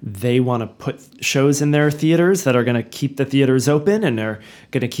they want to put shows in their theaters that are going to keep the theaters open and are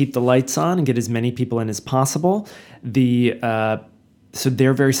going to keep the lights on and get as many people in as possible. So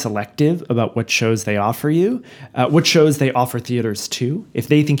they're very selective about what shows they offer you, what shows they offer theaters to. If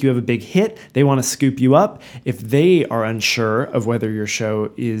they think you have a big hit, they want to scoop you up. If they are unsure of whether your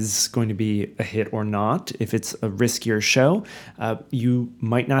show is going to be a hit or not, if it's a riskier show, you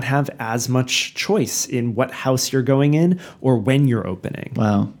might not have as much choice in what house you're going in or when you're opening.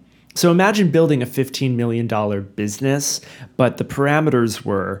 Wow. So imagine building a $15 million business, but the parameters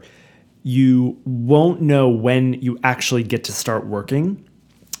were you won't know when you actually get to start working.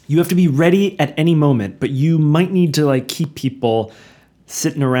 You have to be ready at any moment, but you might need to keep people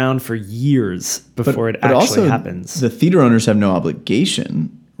sitting around for years before it actually also happens. The theater owners have no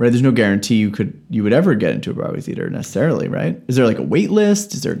obligation, right? There's no guarantee you would ever get into a Broadway theater necessarily, right? Is there a wait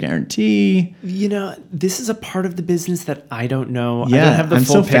list? Is there a guarantee? This is a part of the business that I don't know. Yeah, I don't have the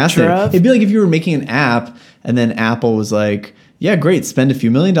full picture of. It'd be like if you were making an app and then Apple was like, yeah, great, spend a few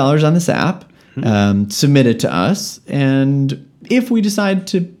 $1 million on this app, submit it to us, and if we decide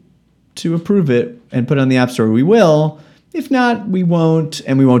to approve it and put it on the App Store, we will. If not, we won't,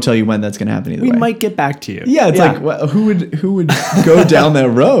 and we won't tell you when that's going to happen either way. We might get back to you. Yeah, it's who would go down that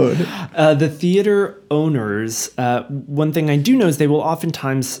road? The theater owners, one thing I do know is they will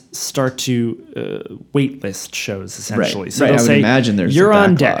oftentimes start to wait list shows, essentially. Right. So they'll say, I would imagine there's you're a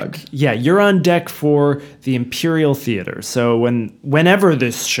on backlog. deck. Yeah, you're on deck for the Imperial Theater. So whenever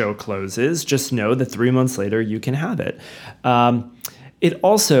this show closes, just know that 3 months later you can have it. It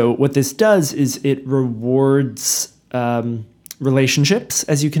also, what this does is it rewards relationships,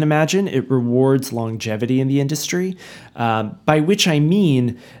 as you can imagine. It rewards longevity in the industry, by which I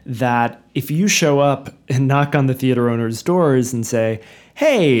mean that if you show up and knock on the theater owner's doors and say,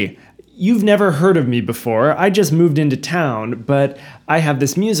 hey, you've never heard of me before, I just moved into town, but I have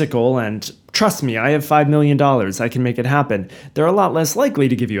this musical and trust me, I have $5 million. I can make it happen. They're a lot less likely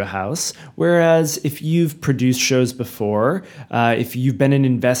to give you a house. Whereas if you've produced shows before, if you've been an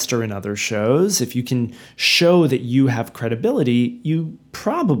investor in other shows, if you can show that you have credibility, you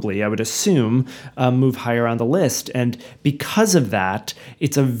probably, I would assume, move higher on the list. And because of that,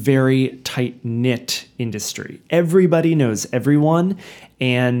 it's a very tight-knit industry. Everybody knows everyone.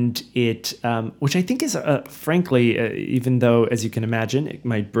 And it, which I think is, frankly, even though, as you can imagine, it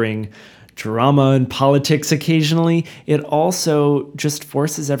might bring drama and politics occasionally, it also just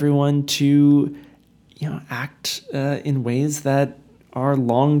forces everyone to, act in ways that are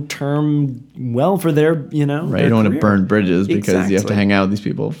long-term well for their, Right, their you don't career. want to burn bridges because Exactly. you have to hang out with these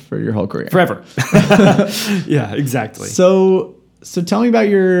people for your whole career. Forever. Yeah, exactly. So tell me about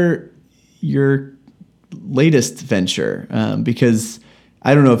your latest venture, because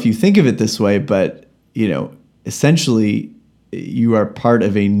I don't know if you think of it this way, but essentially you are part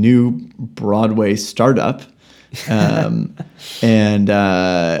of a new Broadway startup, and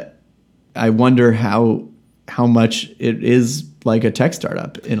I wonder how much it is like a tech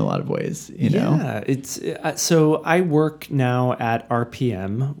startup in a lot of ways, you know? Yeah, it's so I work now at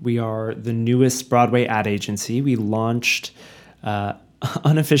RPM. We are the newest Broadway ad agency. We launched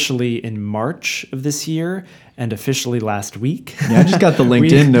unofficially in March of this year and officially last week. Yeah, I just got the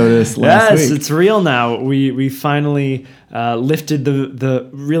LinkedIn notice last week. Yes, it's real now. We finally lifted the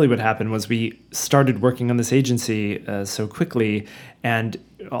really what happened was we started working on this agency so quickly, and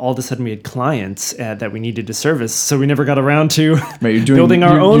all of a sudden we had clients that we needed to service, so we never got around to building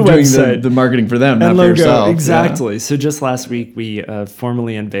our own website. Doing the marketing for them, not and for logo. yourself. Exactly. Yeah. So just last week we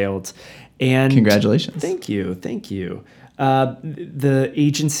formally unveiled. And Congratulations. Thank you. The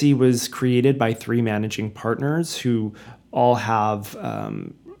agency was created by 3 managing partners who all have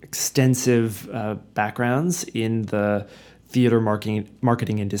extensive backgrounds in the theater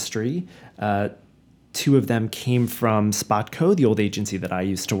marketing industry. 2 of them came from Spotco, the old agency that I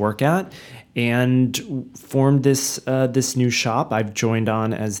used to work at, and formed this new shop. I've joined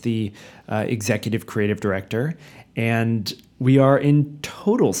on as the executive creative director, and we are in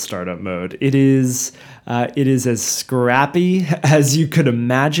total startup mode. It is as scrappy as you could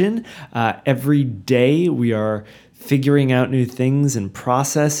imagine. Every day we are figuring out new things and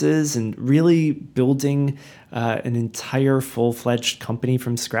processes and really building an entire full-fledged company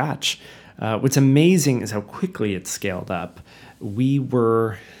from scratch. What's amazing is how quickly it's scaled up. There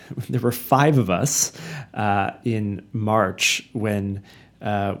were 5 of us in March when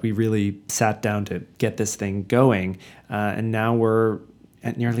we really sat down to get this thing going, and now we're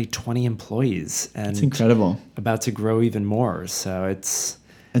at nearly 20 employees, and it's incredible. About to grow even more. So it's.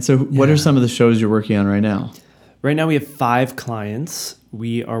 And so, what are some of the shows you're working on right now? Right now, we have 5 clients.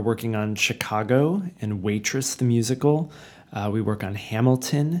 We are working on Chicago and Waitress the musical. We work on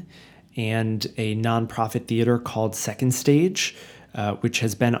Hamilton and a nonprofit theater called Second Stage, which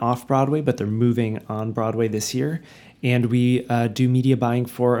has been off Broadway, but they're moving on Broadway this year. And we do media buying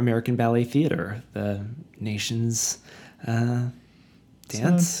for American Ballet Theater, the nation's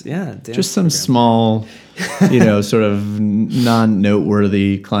dance. Dance just some program. Small, sort of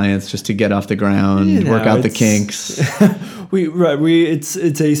non-noteworthy clients just to get off the ground, work out the kinks.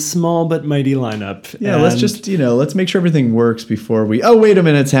 It's a small but mighty lineup. Yeah, let's make sure everything works before we. Oh, wait a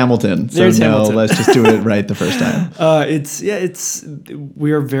minute, it's Hamilton. Hamilton. Let's just do it right the first time.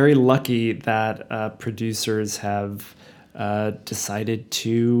 We are very lucky that producers have decided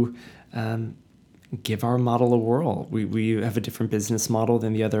to give our model a whirl. We have a different business model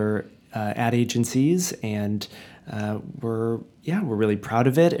than the other ad agencies, and we're really proud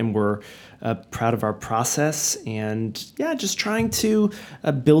of it, and we're proud of our process, and just trying to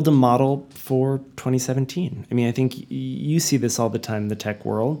build a model for 2017. I mean, I think you see this all the time in the tech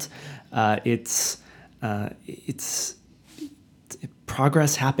world.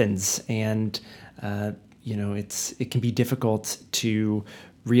 Progress happens, and it can be difficult to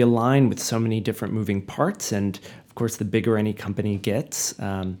realign with so many different moving parts, and of course, the bigger any company gets,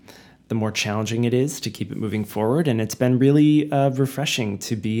 the more challenging it is to keep it moving forward. And it's been really refreshing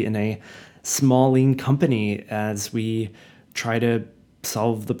to be in a small, lean company as we try to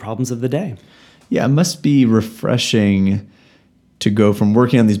solve the problems of the day. Yeah, it must be refreshing to go from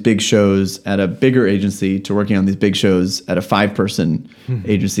working on these big shows at a bigger agency to working on these big shows at a 5-person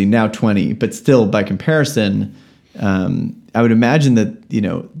agency, now 20. But still, by comparison, I would imagine that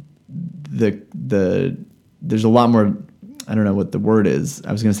there's a lot more. I don't know what the word is.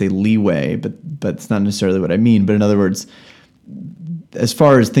 I was going to say leeway, but it's not necessarily what I mean. But in other words, as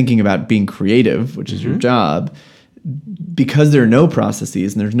far as thinking about being creative, which is your job, because there are no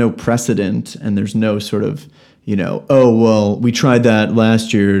processes and there's no precedent and there's no sort of, oh, well, we tried that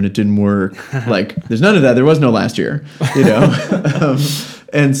last year and it didn't work. Like, there's none of that. There was no last year,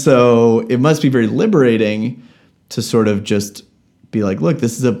 and so it must be very liberating to sort of just be like, look,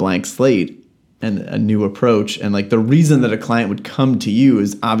 this is a blank slate and a new approach. And like the reason that a client would come to you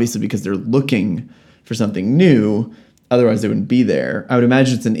is obviously because they're looking for something new. Otherwise, they wouldn't be there. I would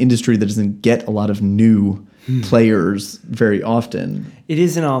imagine it's an industry that doesn't get a lot of new players very often. It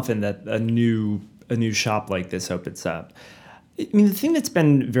isn't often that a new shop like this opens up. I mean, the thing that's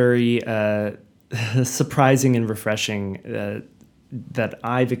been very surprising and refreshing that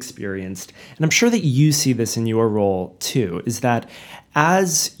I've experienced, and I'm sure that you see this in your role too, is that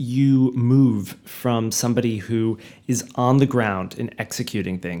as you move from somebody who is on the ground and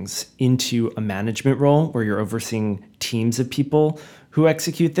executing things into a management role where you're overseeing teams of people who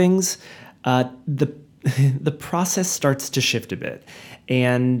execute things, the process starts to shift a bit.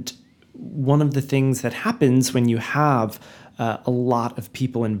 And one of the things that happens when you have a lot of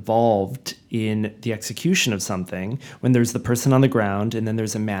people involved in the execution of something, when there's the person on the ground and then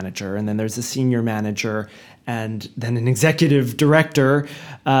there's a manager and then there's a senior manager and then an executive director,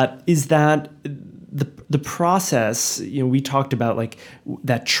 is that the process, we talked about like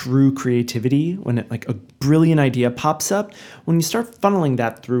that true creativity when like a brilliant idea pops up. When you start funneling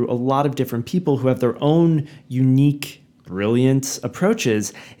that through a lot of different people who have their own unique, brilliant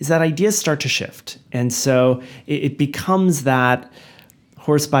approaches, is that ideas start to shift. And so it becomes that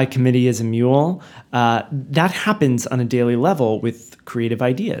horse by committee is a mule. That happens on a daily level with creative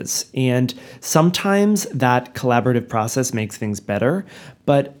ideas. And sometimes that collaborative process makes things better,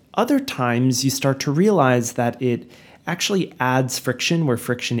 but other times you start to realize that it actually adds friction where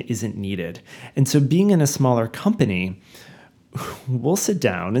friction isn't needed. And so being in a smaller company, we'll sit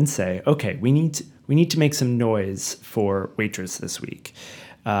down and say, okay, we need to make some noise for Waitress this week.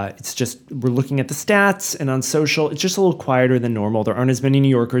 It's just, we're looking at the stats, and on social, it's just a little quieter than normal. There aren't as many New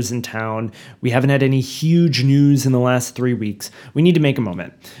Yorkers in town. We haven't had any huge news in the last 3 weeks. We need to make a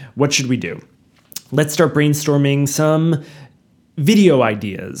moment. What should we do? Let's start brainstorming some video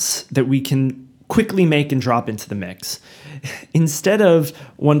ideas that we can quickly make and drop into the mix. Instead of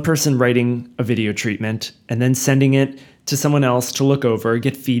one person writing a video treatment and then sending it to someone else to look over,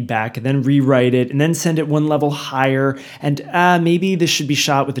 get feedback, and then rewrite it, and then send it one level higher, and maybe this should be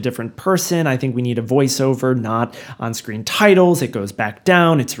shot with a different person. I think we need a voiceover, not on-screen titles. It goes back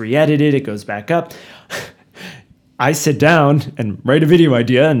down, it's re-edited, it goes back up. I sit down and write a video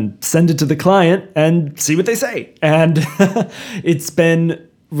idea and send it to the client and see what they say. And it's been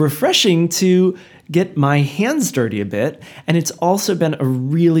refreshing to get my hands dirty a bit. And it's also been a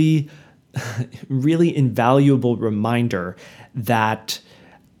really, really invaluable reminder that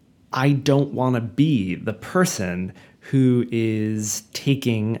I don't want to be the person who is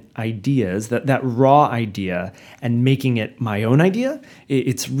taking ideas, that raw idea, and making it my own idea.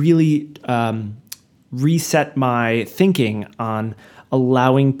 It's really reset my thinking on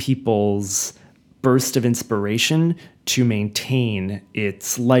allowing people's burst of inspiration to maintain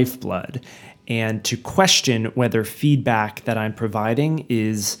its lifeblood, and to question whether feedback that I'm providing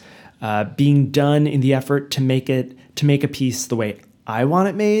is being done in the effort to make a piece the way I want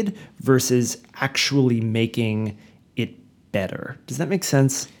it made versus actually making it better. Does that make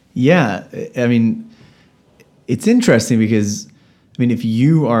sense? Yeah. I mean, it's interesting because, if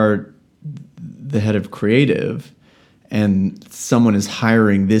you are the head of creative and someone is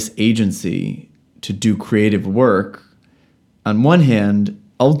hiring this agency to do creative work, on one hand,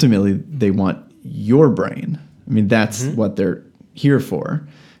 ultimately they want your brain. That's what they're here for.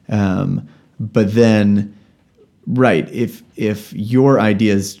 But then, right, if your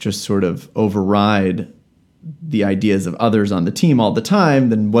ideas just sort of override the ideas of others on the team all the time,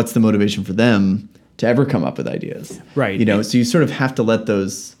 then what's the motivation for them to ever come up with ideas? Right. So you sort of have to let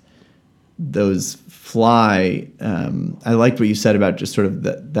those fly. I liked what you said about just sort of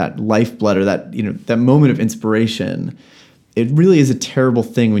that lifeblood, or that moment of inspiration. It really is a terrible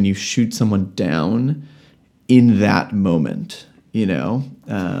thing when you shoot someone down in that moment,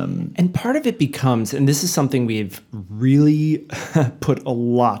 And part of it becomes, and this is something we've really put a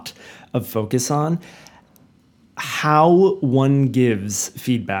lot of focus on, how one gives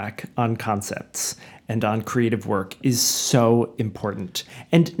feedback on concepts and on creative work is so important.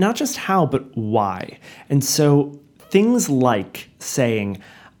 And not just how, but why. And so things like saying,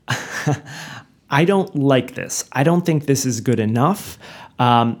 I don't like this. I don't think this is good enough.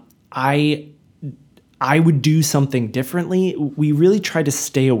 I would do something differently. We really try to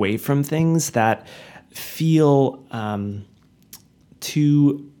stay away from things that feel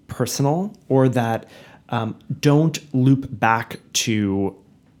too personal, or that don't loop back to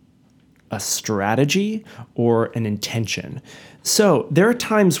a strategy or an intention. So there are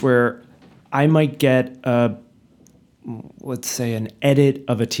times where I might get let's say an edit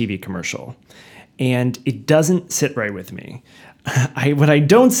of a TV commercial, and it doesn't sit right with me. What I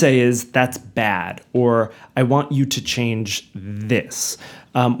don't say is that's bad, or I want you to change this.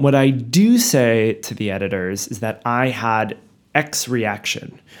 What I do say to the editors is that I had X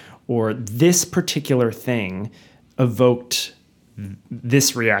reaction, or this particular thing evoked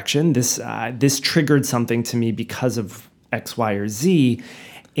this reaction. This triggered something to me because of X, Y, or Z.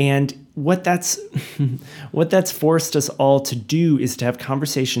 And what that's forced us all to do is to have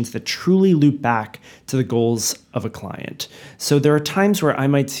conversations that truly loop back to the goals of a client. So there are times where I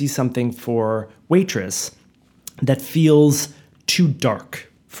might see something for Waitress that feels too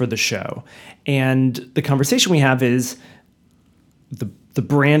dark for the show. And the conversation we have is the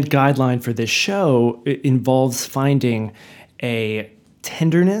brand guideline for this show involves finding a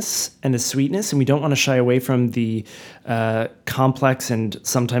tenderness and a sweetness, and we don't want to shy away from the complex and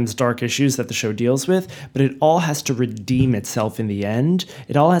sometimes dark issues that the show deals with, but it all has to redeem itself in the end.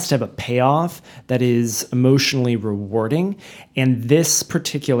 It all has to have a payoff that is emotionally rewarding, and this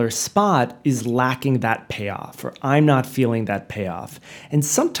particular spot is lacking that payoff, or I'm not feeling that payoff. And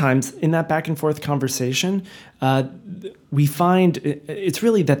sometimes in that back and forth conversation, we find it's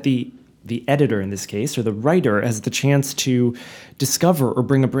really that the editor in this case, or the writer, has the chance to discover or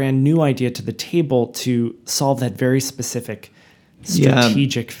bring a brand new idea to the table to solve that very specific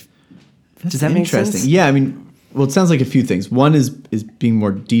strategic. Does that make sense? Yeah, I mean, well, it sounds like a few things. One is being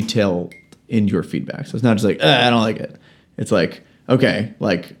more detailed in your feedback. So it's not just like, I don't like it. It's like, okay,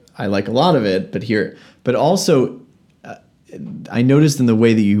 like I like a lot of it, but also I noticed in the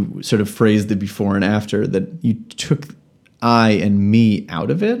way that you sort of phrased the before and after that you took I and me out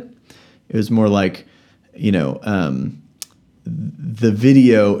of it. It was more like, the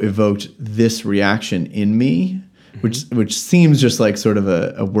video evoked this reaction in me, which seems just like sort of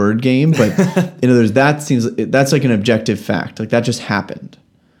a word game, but that's like an objective fact. Like that just happened.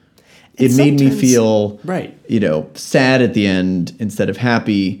 It made me feel right. Sad at the end instead of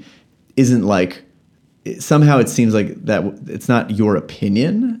happy. Isn't like somehow it seems like that it's not your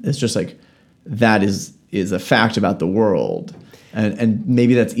opinion. It's just like that is a fact about the world, and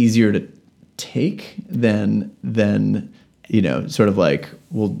maybe that's easier to take than sort of like,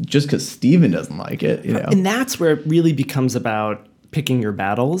 well, just because Steven doesn't like it, And that's where it really becomes about picking your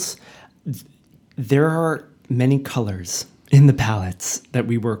battles. There are many colors in the palettes that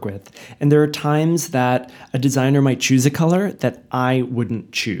we work with, and there are times that a designer might choose a color that I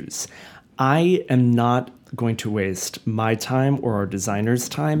wouldn't choose. I am not going to waste my time or our designer's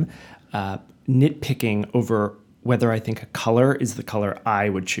time nitpicking over whether I think a color is the color I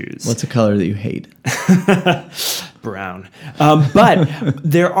would choose. What's a color that you hate? Brown. But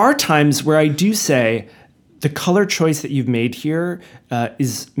there are times where I do say, the color choice that you've made here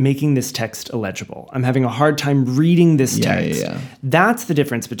is making this text illegible. I'm having a hard time reading this text. Yeah. That's the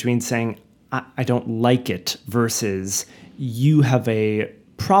difference between saying, I don't like it versus you have a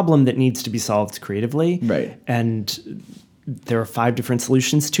problem that needs to be solved creatively. Right. And there are 5 different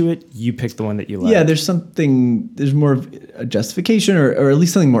solutions to it. You pick the one that you like. Yeah, there's more of a justification or at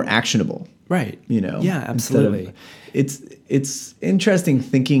least something more actionable. Right. Yeah, absolutely. It's interesting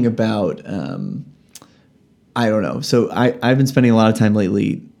thinking about, I don't know. So I've been spending a lot of time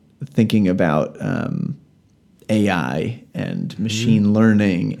lately thinking about AI and machine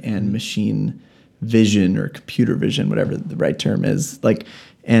learning and machine vision or computer vision, whatever the right term is,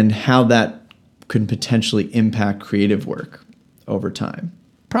 and how that could potentially impact creative work over time.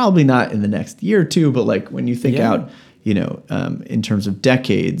 Probably not in the next year or two, but like when you think out, in terms of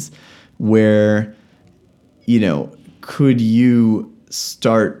decades, where, could you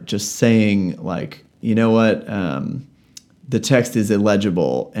start just saying like, what, the text is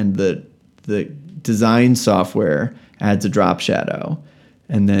illegible and the design software adds a drop shadow,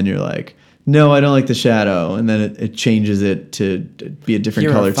 and then you're like, no, I don't like the shadow, and then it changes it to be a different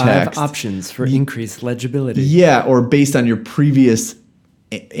color text. Here are 5 options for increased legibility. Yeah, or based on your previous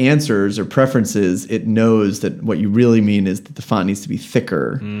answers or preferences, it knows that what you really mean is that the font needs to be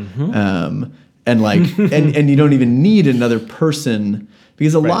thicker, and you don't even need another person,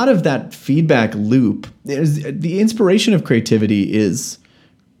 because a lot of that feedback loop the inspiration of creativity is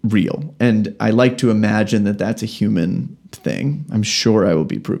real, and I like to imagine that that's a human thing. I'm sure I will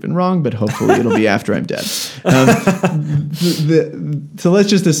be proven wrong, but hopefully it'll be after I'm dead. So let's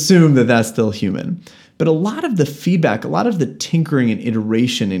just assume that that's still human. But a lot of the feedback, a lot of the tinkering and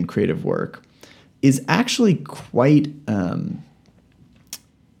iteration in creative work is actually quite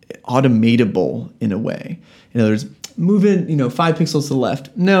automatable in a way. In other words, move in, 5 pixels to the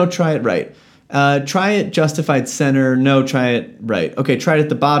left. No, try it right. Try it justified center. No, try it right. Okay, try it at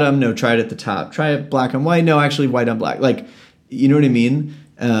the bottom. No, try it at the top. Try it black on white. No, actually white on black. Like, you know what I mean?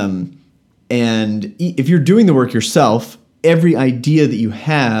 And if you're doing the work yourself, every idea that you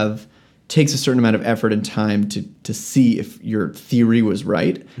have takes a certain amount of effort and time to see if your theory was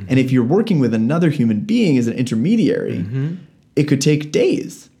right. And if you're working with another human being as an intermediary, it could take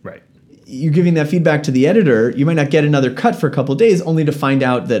days. Right. You're giving that feedback to the editor. You might not get another cut for a couple of days, only to find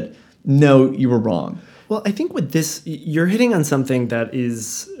out that, no, you were wrong. Well, I think with this, you're hitting on something that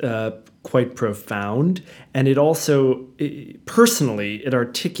is quite profound. And it also, personally, it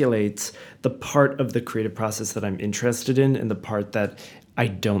articulates the part of the creative process that I'm interested in and the part that I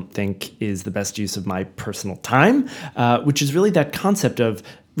don't think is the best use of my personal time, which is really that concept of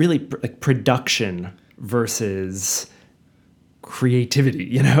really like production versus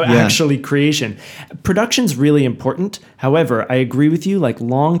creativity, actually creation. Production's really important. However, I agree with you, like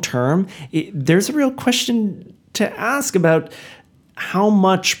long term, there's a real question to ask about how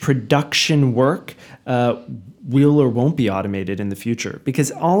much production work will or won't be automated in the future.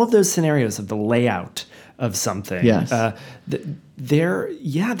 Because all of those scenarios of the layout of something, yes. there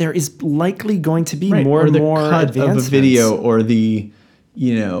is likely going to be right. more or and the more cut advancements. of a video, or the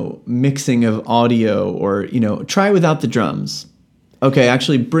mixing of audio, or try without the drums. Okay,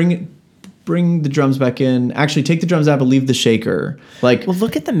 actually bring the drums back in. Actually take the drums out, but leave the shaker. Like, well,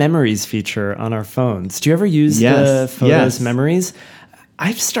 look at the memories feature on our phones. Do you ever use yes, the Photos yes. memories?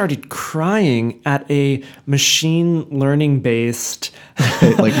 I've started crying at a machine learning based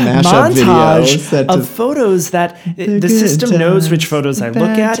like mashup montage of photos that the system knows which photos I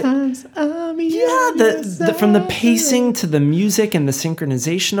look at. From the pacing to the music and the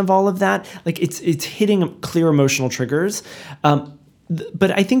synchronization of all of that, like it's hitting clear emotional triggers.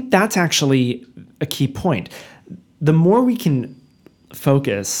 But I think that's actually a key point. The more we can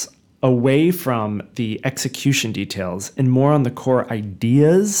focus away from the execution details and more on the core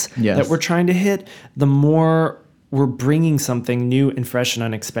ideas that we're trying to hit, the more we're bringing something new and fresh and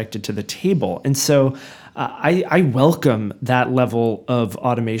unexpected to the table. And so I welcome that level of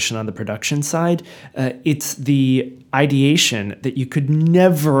automation on the production side. It's the ideation that you could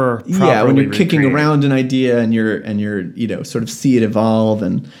never properly when you're kicking recreate. around an idea and you're sort of see it evolve.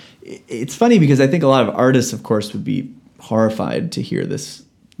 And it's funny because I think a lot of artists, of course, would be horrified to hear this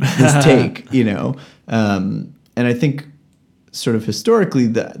take, and I think sort of historically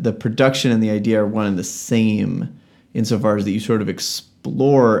the production and the idea are one and the same insofar as that you sort of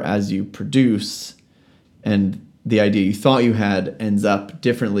explore as you produce, and the idea you thought you had ends up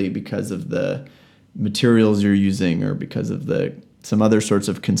differently because of the materials you're using or because of some other sorts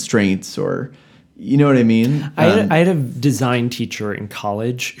of constraints, or you know what I mean? I had a design teacher in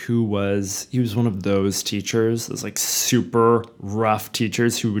college he was one of those teachers, those like super rough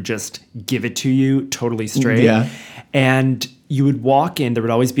teachers who would just give it to you totally straight. Yeah. And you would walk in, there would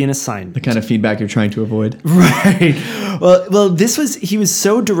always be an assignment. The kind of feedback you're trying to avoid. Right. Well, he was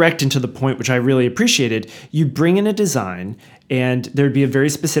so direct and to the point, which I really appreciated. You bring in a design and there'd be a very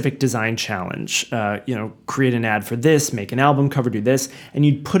specific design challenge. Create an ad for this, make an album cover, do this, and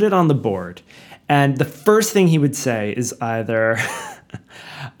you'd put it on the board. And the first thing he would say is either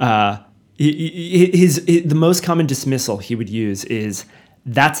the most common dismissal he would use is,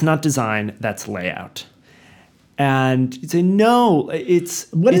 "That's not design, that's layout." And he'd say, "No, it's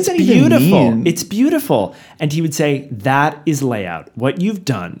that even beautiful. mean? It's beautiful." And he would say, "That is layout. What you've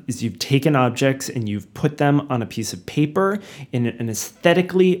done is you've taken objects and you've put them on a piece of paper in an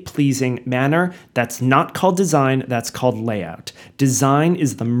aesthetically pleasing manner. That's not called design, that's called layout. Design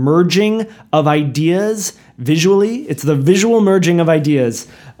is the merging of ideas visually. It's the visual merging of ideas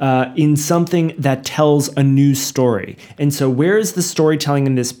in something that tells a new story. And so where is the storytelling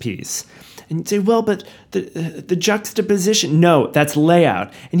in this piece?" And you'd say, "Well, but the juxtaposition," no, that's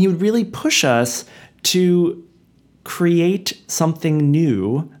layout. And he would really push us to create something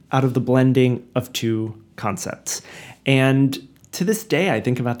new out of the blending of two concepts. And to this day, I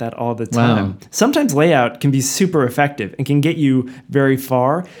think about that all the time. Wow. Sometimes layout can be super effective and can get you very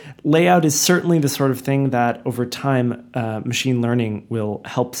far. Layout is certainly the sort of thing that over time, machine learning will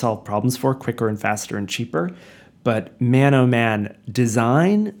help solve problems for quicker and faster and cheaper. But man, oh man,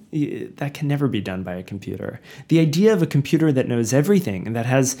 design, that can never be done by a computer. The idea of a computer that knows everything and that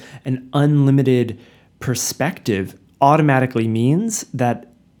has an unlimited perspective automatically means that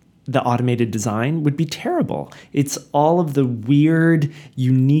the automated design would be terrible. It's all of the weird,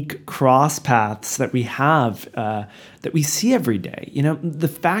 unique cross paths that we have, that we see every day. The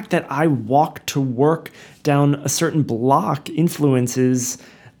fact that I walk to work down a certain block influences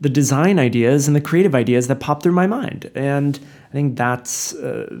the design ideas and the creative ideas that pop through my mind. And I think that's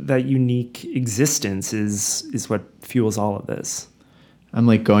that unique existence is what fuels all of this. I'm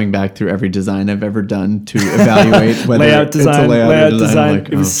like going back through every design I've ever done to evaluate whether layout design, it's a layout design. Like,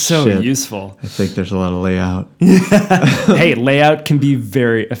 it was so useful. I think there's a lot of layout. Hey, layout can be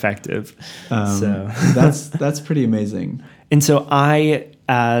very effective. That's pretty amazing. And so I,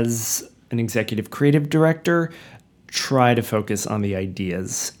 as an executive creative director, try to focus on the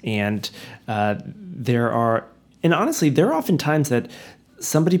ideas. And there are often times that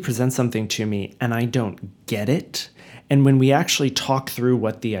somebody presents something to me and I don't get it. And when we actually talk through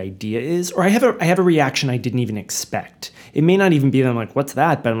what the idea is, or I have a reaction I didn't even expect. It may not even be that I'm like, "What's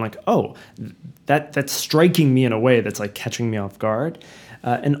that?" But I'm like, "Oh, that's striking me in a way that's like catching me off guard."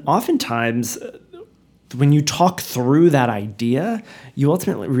 And oftentimes when you talk through that idea, you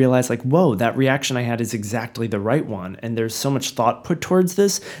ultimately realize like, whoa, that reaction I had is exactly the right one. And there's so much thought put towards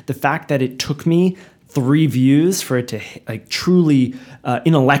this. The fact that it took me 3 views for it to like truly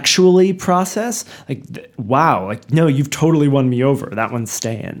intellectually process, like, wow, like, no, you've totally won me over. That one's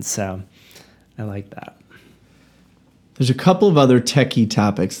staying. So I like that. There's a couple of other techie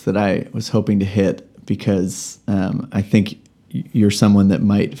topics that I was hoping to hit because I think you're someone that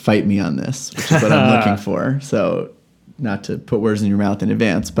might fight me on this, which is what I'm looking for. So not to put words in your mouth in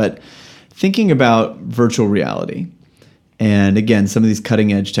advance, but thinking about virtual reality and again, some of these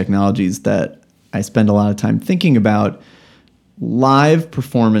cutting edge technologies that I spend a lot of time thinking about, live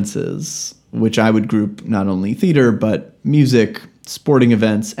performances, which I would group not only theater, but music, sporting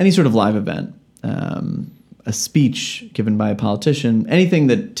events, any sort of live event, a speech given by a politician, anything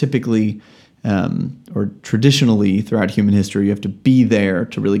that typically or traditionally throughout human history, you have to be there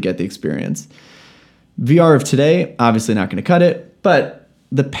to really get the experience. VR of today, obviously not going to cut it, but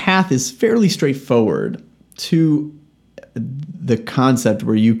the path is fairly straightforward to the concept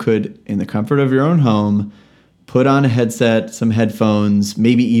where you could, in the comfort of your own home, put on a headset, some headphones,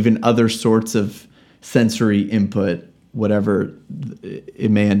 maybe even other sorts of sensory input, whatever it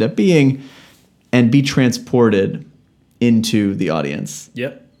may end up being, and be transported into the audience.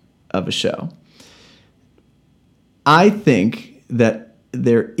 Yep. Of a show. I think that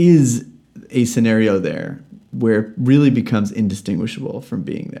there is a scenario there where it really becomes indistinguishable from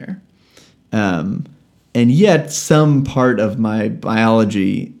being there. And yet some part of my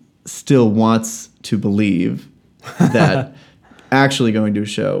biology still wants to believe that actually going to a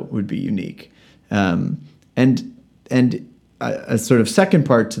show would be unique. And a sort of second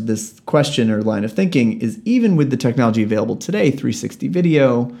part to this question or line of thinking is, even with the technology available today, 360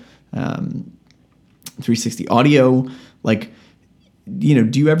 video, 360 audio, like, you know,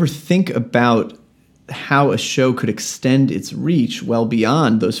 do you ever think about how a show could extend its reach well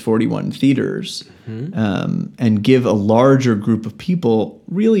beyond those 41 theaters, and give a larger group of people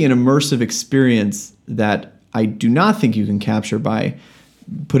really an immersive experience that I do not think you can capture by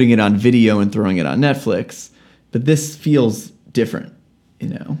putting it on video and throwing it on Netflix? But this feels different, you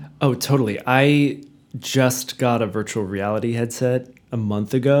know? Oh, totally. I just got a virtual reality headset a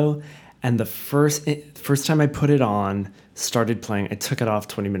month ago, and the first time I put it on, started playing, I took it off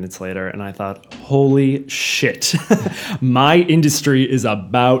 20 minutes later, and I thought, holy shit, my industry is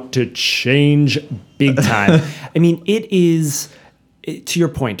about to change big time. I mean, to your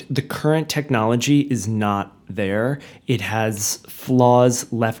point, the current technology is not there. It has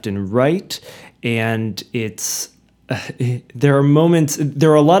flaws left and right, and there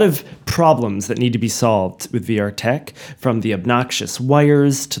are a lot of problems that need to be solved with VR tech, from the obnoxious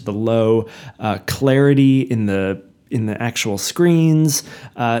wires to the low clarity in the actual screens,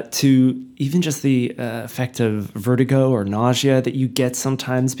 to even just the effect of vertigo or nausea that you get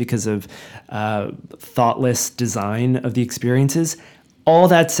sometimes because of thoughtless design of the experiences. All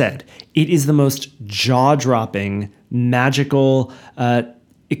that said, it is the most jaw-dropping, magical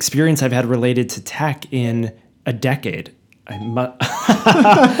experience I've had related to tech in a decade. I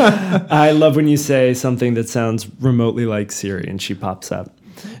love when you say something that sounds remotely like Siri and she pops up.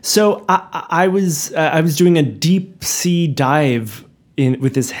 So I was doing a deep sea dive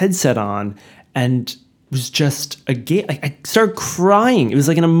with this headset on, and was just I started crying. It was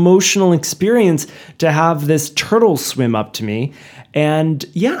like an emotional experience to have this turtle swim up to me. And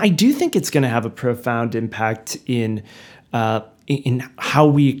yeah, I do think it's going to have a profound impact in how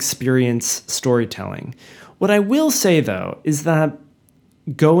we experience storytelling. What I will say, though, is that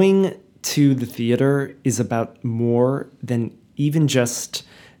going to the theater is about more than even just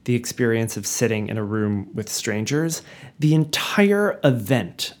the experience of sitting in a room with strangers. The entire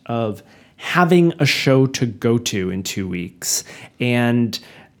event of having a show to go to in 2 weeks and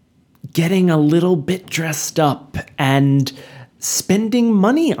getting a little bit dressed up and spending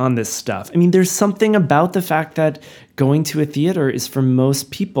money on this stuff. I mean, there's something about the fact that going to a theater is, for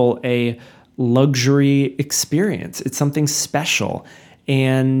most people, a luxury experience. It's something special.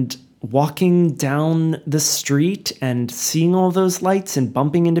 And walking down the street and seeing all those lights and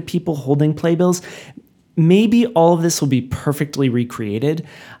bumping into people holding playbills, maybe all of this will be perfectly recreated.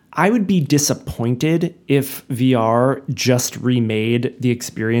 I would be disappointed if VR just remade the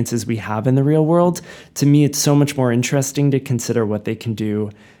experiences we have in the real world. To me, it's so much more interesting to consider what they can do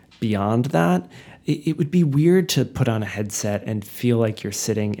beyond that. It would be weird to put on a headset and feel like you're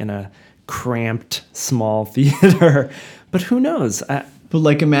sitting in a cramped, small theater. But who knows? But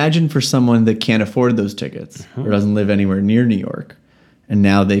like, imagine for someone that can't afford those tickets or doesn't live anywhere near New York, and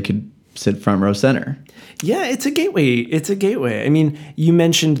now they could sit front row center. Yeah, it's a gateway. It's a gateway. I mean, you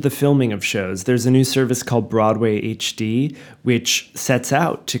mentioned the filming of shows. There's a new service called Broadway HD, which sets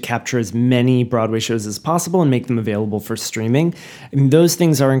out to capture as many Broadway shows as possible and make them available for streaming. I mean, those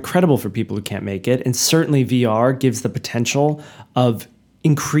things are incredible for people who can't make it. And certainly VR gives the potential of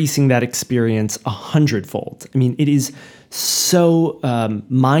increasing that experience 100-fold. I mean, it is so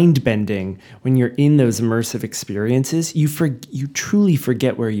mind-bending when you're in those immersive experiences. You truly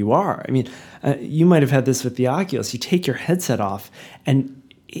forget where you are. I mean, you might have had this with the Oculus. You take your headset off, and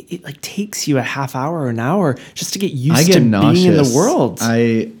it like takes you a half hour or an hour just to get used to being in the world.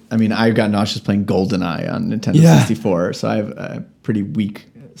 I mean, I got nauseous playing GoldenEye on Nintendo 64, so I have a pretty weak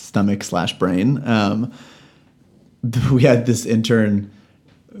stomach/brain. We had this intern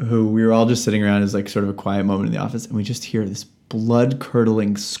who we were all just sitting around as like sort of a quiet moment in the office, and we just hear this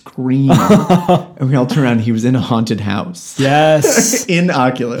blood-curdling scream. And we all turn around, and he was in a haunted house. Yes. In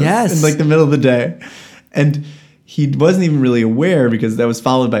Oculus. Yes. In like the middle of the day. And he wasn't even really aware because that was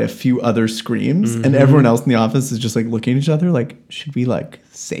followed by a few other screams. Mm-hmm. And everyone else in the office is just like looking at each other like, should we like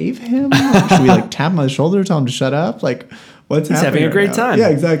save him? Should we like tap him on the shoulder, tell him to shut up? Like, what's happening? He's having a great time. Yeah,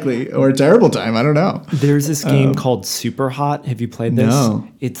 exactly. Or a terrible time. I don't know. There's this game called Super Hot. Have you played this? No.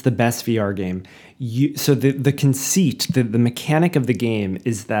 It's the best VR game. So the conceit, the mechanic of the game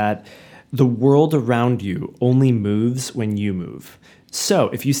is that the world around you only moves when you move. So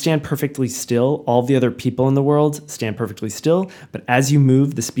if you stand perfectly still, all the other people in the world stand perfectly still. But as you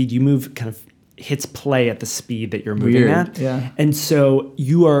move, the speed you move kind of hits play at the speed that you're moving at. Yeah. And so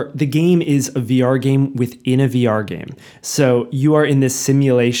the game is a VR game within a VR game. So you are in this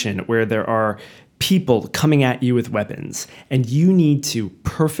simulation where there are people coming at you with weapons, and you need to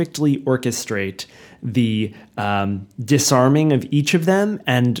perfectly orchestrate the disarming of each of them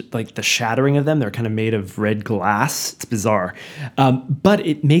and like the shattering of them. They're kind of made of red glass. It's bizarre. But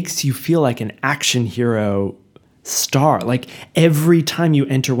it makes you feel like an action hero star. Like every time you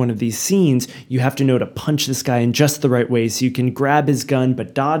enter one of these scenes, you have to know to punch this guy in just the right way so you can grab his gun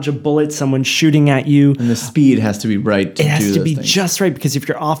but dodge a bullet someone's shooting at you. And the speed has to be right to do It has to be things. just right, because if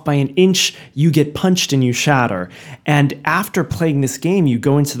you're off by an inch, you get punched and you shatter. And after playing this game, you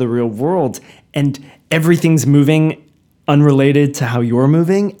go into the real world and everything's moving unrelated to how you're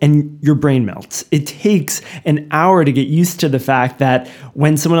moving, and your brain melts. It takes an hour to get used to the fact that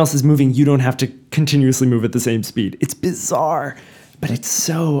when someone else is moving, you don't have to continuously move at the same speed. It's bizarre, but it's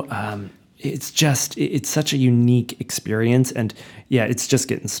so, it's such a unique experience. And yeah, it's just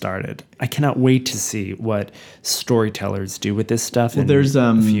getting started. I cannot wait to see what storytellers do with this stuff in there's,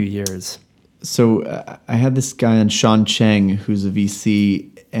 a few years. So I had this guy on, Sean Cheng, who's a VC,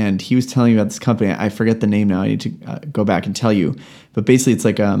 and he was telling me about this company. I forget the name now. I need to go back and tell you. But basically, it's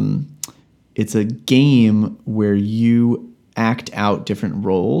like it's a game where you act out different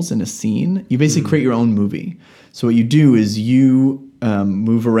roles in a scene. You basically create your own movie. So what you do is you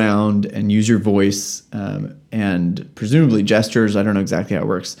move around and use your voice and presumably gestures. I don't know exactly how it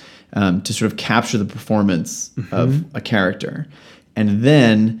works, to sort of capture the performance of a character. And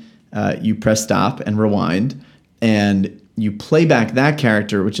then you press stop and rewind, and you play back that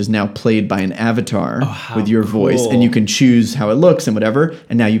character, which is now played by an avatar with your voice, and you can choose how it looks and whatever.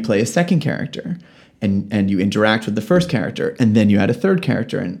 And now you play a second character, and you interact with the first character, and then you add a third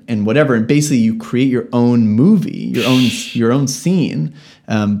character and whatever. And basically, you create your own movie, your own scene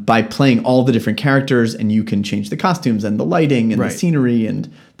by playing all the different characters, and you can change the costumes and the lighting and the scenery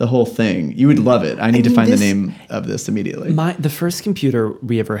and the whole thing. You would love it. I need to find the name of this immediately. The first computer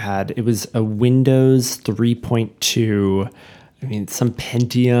we ever had, it was a Windows 3.2. I mean, some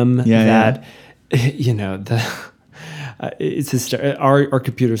Pentium you know, it's hysterical. Our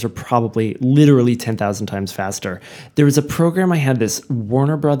computers are probably literally 10,000 times faster. There was a program I had, this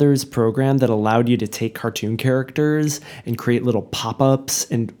Warner Brothers program that allowed you to take cartoon characters and create little pop-ups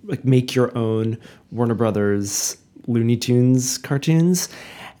and like make your own Warner Brothers Looney Tunes cartoons.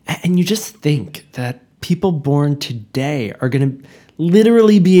 And you just think that people born today are going to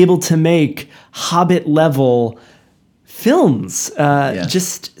literally be able to make Hobbit-level films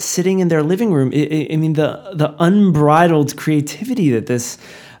just sitting in their living room. I mean, the unbridled creativity that this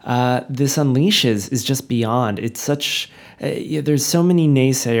unleashes is just beyond. It's such there's so many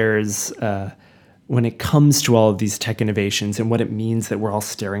naysayers when it comes to all of these tech innovations and what it means that we're all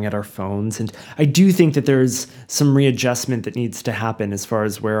staring at our phones. And I do think that there's some readjustment that needs to happen as far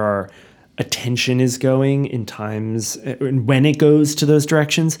as where our attention is going in times and when it goes to those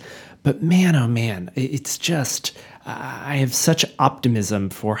directions. But man, oh man, it's just, I have such optimism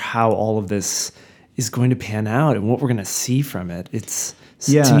for how all of this is going to pan out and what we're going to see from it.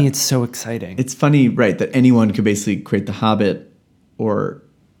 To me, it's so exciting. It's funny, right, that anyone could basically create The Hobbit or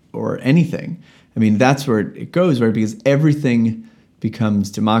or anything. I mean, that's where it goes, right? Because everything becomes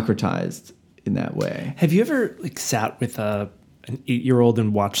democratized in that way. Have you ever like sat with an 8-year-old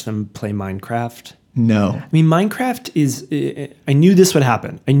and watched them play Minecraft? No. I mean, Minecraft is, I knew this would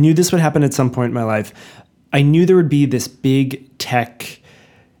happen. I knew this would happen at some point in my life. I knew there would be this big tech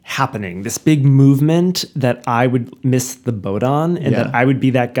happening, this big movement that I would miss the boat on, and that I would be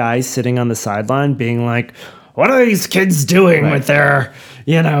that guy sitting on the sideline being like, what are these kids doing with their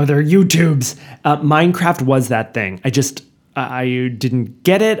YouTubes? Minecraft was that thing. I didn't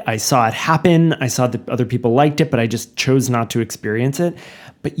get it. I saw it happen. I saw that other people liked it, but I just chose not to experience it.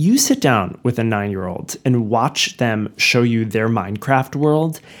 But you sit down with a 9-year-old and watch them show you their Minecraft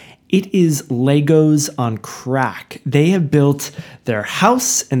world. It is Legos on crack. They have built their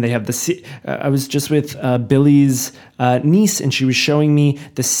house, and they have I was just with Billy's niece, and she was showing me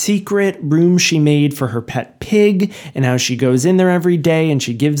the secret room she made for her pet pig, and how she goes in there every day and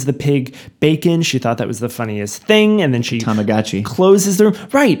she gives the pig bacon. She thought that was the funniest thing, and then she Tamagotchi closes the room.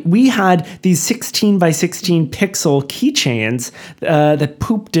 Right. We had these 16 by 16 pixel keychains that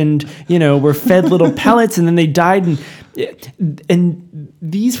pooped and were fed little pellets, and then they died. And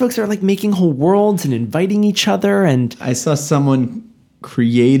these folks are like making whole worlds and inviting each other. And I saw someone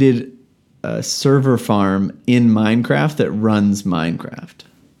created a server farm in Minecraft that runs Minecraft.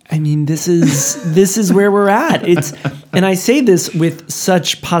 I mean, this is where we're at. And I say this with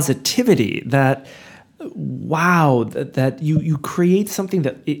such positivity that, wow, that you create something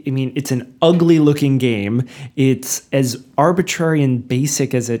that, I mean, it's an ugly looking game. It's as arbitrary and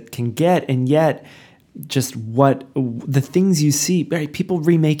basic as it can get. And yet just what the things you see, right? People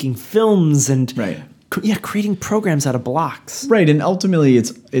remaking films and creating programs out of blocks. Right. And ultimately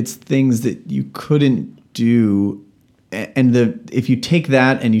it's things that you couldn't do. And if you take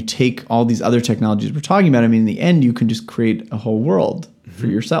that and you take all these other technologies we're talking about, I mean, in the end, you can just create a whole world for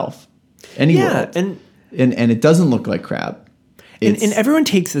yourself. Any world. And it doesn't look like crap. And everyone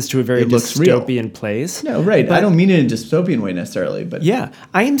takes this to a very dystopian place. No, right. But I don't mean it in a dystopian way necessarily. But yeah,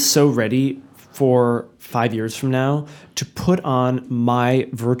 I am so ready for 5 years from now to put on my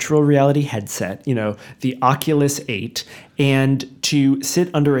virtual reality headset, the Oculus 8, and to sit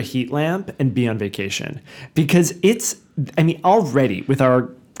under a heat lamp and be on vacation. Because already with our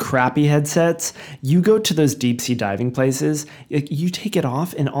crappy headsets, you go to those deep sea diving places, you take it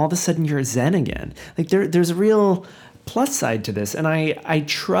off and all of a sudden you're zen again. Like there's a real plus side to this. And I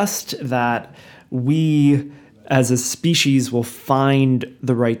trust that we as a species will find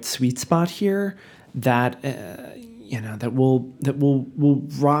the right sweet spot here that that will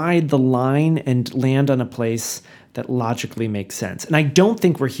ride the line and land on a place that logically makes sense. And I don't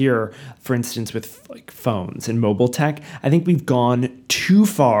think we're here, for instance, with like phones and mobile tech. I think we've gone too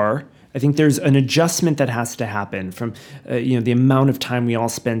far. I think there's an adjustment that has to happen from the amount of time we all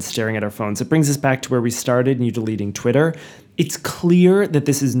spend staring at our phones. It brings us back to where we started and you deleting Twitter. It's clear that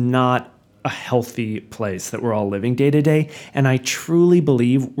this is not a healthy place that we're all living day to day. And I truly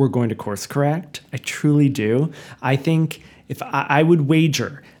believe we're going to course correct. I truly do. I think if I would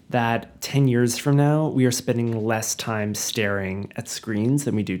wager that 10 years from now, we are spending less time staring at screens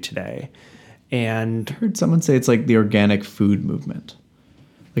than we do today. And I heard someone say it's like the organic food movement.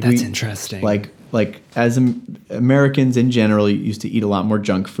 That's interesting. Like as Americans in general used to eat a lot more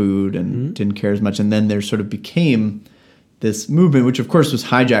junk food and didn't care as much. And then there sort of became this movement, which of course was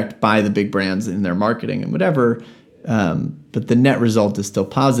hijacked by the big brands in their marketing and whatever, but the net result is still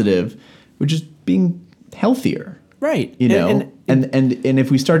positive, which is being healthier, right? And if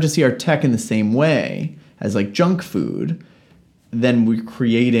we start to see our tech in the same way as like junk food, then we're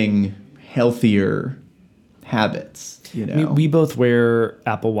creating healthier habits. We both wear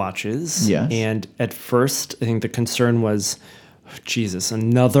Apple Watches, yes. And at first, I think the concern was, Jesus,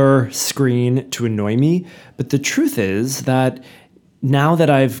 another screen to annoy me. But the truth is that now that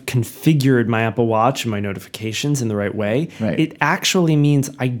I've configured my Apple Watch and my notifications in the right way, It actually means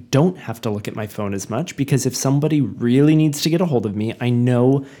I don't have to look at my phone as much, because if somebody really needs to get a hold of me, I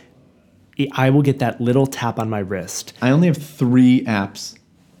know I will get that little tap on my wrist. I only have 3 apps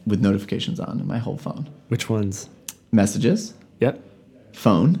with notifications on in my whole phone. Which ones? Messages. Yep.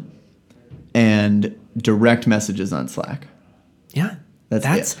 Phone. And direct messages on Slack. Yeah,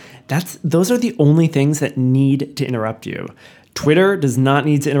 those are the only things that need to interrupt you. Twitter does not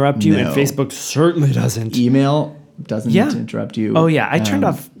need to interrupt you, and Facebook certainly doesn't. Email doesn't need to interrupt you. Oh yeah, I turned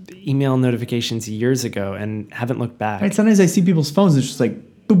off email notifications years ago and haven't looked back. Right, sometimes I see people's phones, it's just like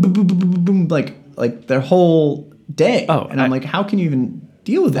boom, boom, boom, boom, boom, boom, like their whole day. Oh, and I'm like, how can you even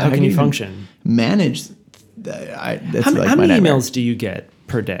deal with that? How can you function? Manage. How many emails do you get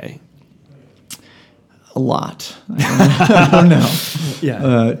per day? A lot. I don't know.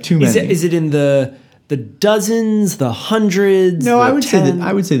 Yeah. Too many. Is it in the dozens, the hundreds? No, the I would say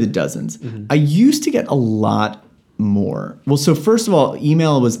 10? the dozens. I used to get a lot more. Well, so first of all,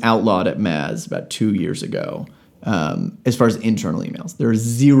 email was outlawed at Maz about 2 years ago. As far as internal emails, there are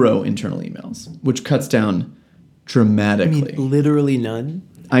 0 internal emails, which cuts down dramatically. Literally none.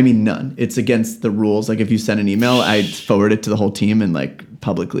 I mean, none. It's against the rules. Like, if you send an email, I'd forward it to the whole team and like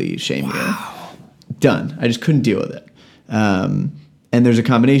publicly shame you. Done. I just couldn't deal with it. And there's a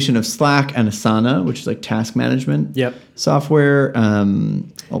combination of Slack and Asana, which is like task management software.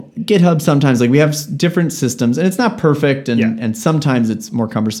 GitHub sometimes, like, we have different systems, and it's not perfect, and sometimes it's more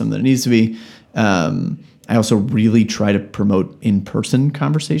cumbersome than it needs to be. I also really try to promote in-person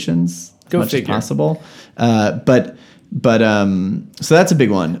conversations as much as possible. But so that's a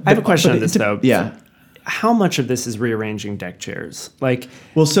big one. I have a question on this, though. Yeah. How much of this is rearranging deck chairs? Like,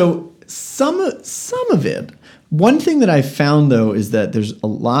 well, so some of it. One thing that I found, though, is that there's a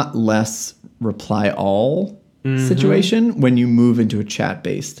lot less reply all situation when you move into a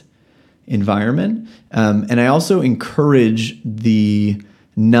chat-based environment. And I also encourage the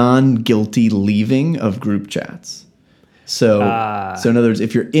non-guilty leaving of group chats. So in other words,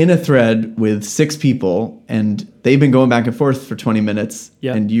 if you're in a thread with 6 people and they've been going back and forth for 20 minutes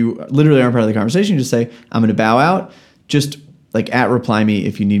and you literally aren't part of the conversation, you just say, I'm going to bow out. Just like @reply me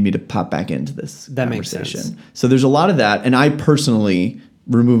if you need me to pop back into this conversation. Makes sense. So there's a lot of that. And I personally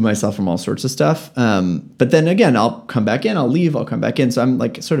remove myself from all sorts of stuff. But then again, I'll come back in, I'll leave, I'll come back in. So I'm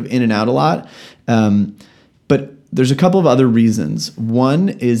like sort of in and out a lot. But there's a couple of other reasons. One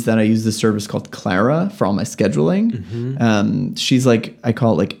is that I use this service called Clara for all my scheduling. She's like, I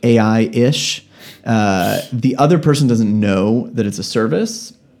call it like AI-ish. The other person doesn't know that it's a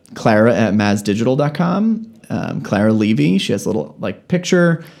service. Clara at mazdigital.com. Clara Levy, she has a little like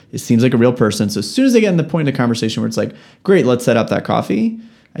picture. It seems like a real person. So as soon as I get in the point of the conversation where it's like, great, let's set up that coffee,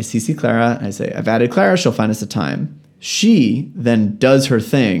 I CC Clara and I say, I've added Clara, she'll find us a time. She then does her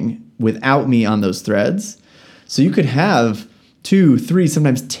thing without me on those threads. So you could have 2, 3,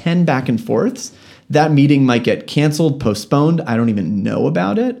 sometimes 10 back and forths. That meeting might get canceled, postponed. I don't even know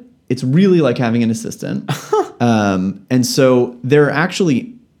about it. It's really like having an assistant. And so there are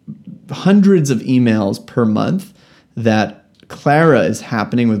actually hundreds of emails per month that Clara is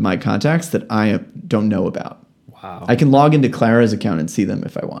happening with my contacts that I don't know about. Wow. I can log into Clara's account and see them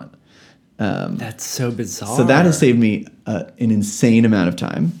if I want. That's so bizarre. So that has saved me an insane amount of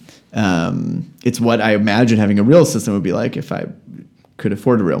time. It's what I imagine having a real assistant would be like if I could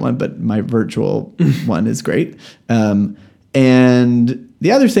afford a real one, but my virtual one is great. And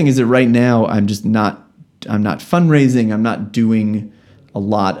the other thing is that right now I'm not fundraising. I'm not doing a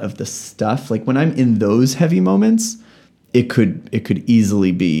lot of the stuff. Like when I'm in those heavy moments, it could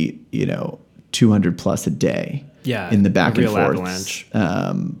easily be, 200 plus a day in the back and forth. Avalanche.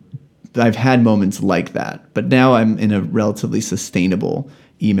 I've had moments like that, but now I'm in a relatively sustainable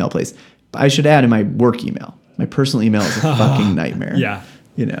email place. But I should add in my work email. My personal email is a fucking nightmare. Yeah.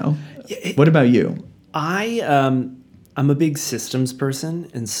 What about you? I'm a big systems person,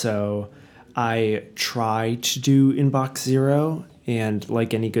 and so I try to do inbox zero, and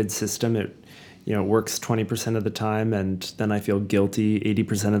like any good system, it works 20% of the time, and then I feel guilty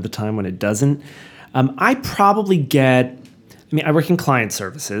 80% of the time when it doesn't. I work in client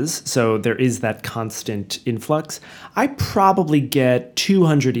services, so there is that constant influx. I probably get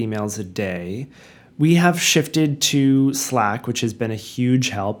 200 emails a day. We have shifted to Slack, which has been a huge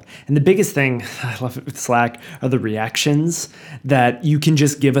help. And the biggest thing I love it with Slack are the reactions that you can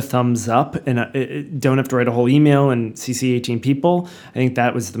just give a thumbs up and don't have to write a whole email and CC 18 people. I think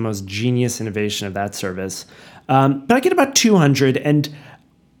that was the most genius innovation of that service. But I get about 200, and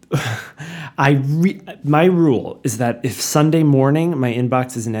my rule is that if Sunday morning my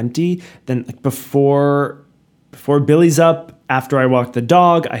inbox isn't empty, then before Billy's up, after I walk the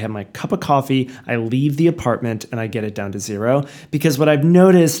dog, I have my cup of coffee, I leave the apartment, and I get it down to zero. Because what I've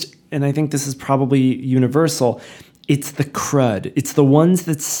noticed, and I think this is probably universal, it's the crud. It's the ones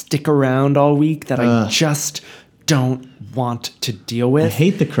that stick around all week that I just don't want to deal with. I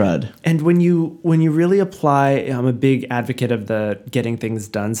hate the crud. And when you really apply, I'm a big advocate of the Getting Things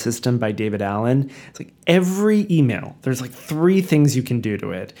Done system by David Allen. It's like every email, there's like 3 things you can do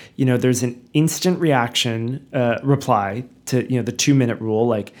to it. There's an instant reaction reply to the 2-minute rule,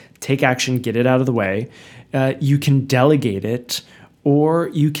 like take action, get it out of the way. You can delegate it, or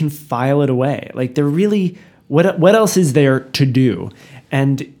you can file it away. Like they're really, what else is there to do?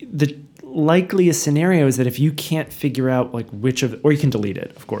 And the likeliest scenario is that if you can't figure out or you can delete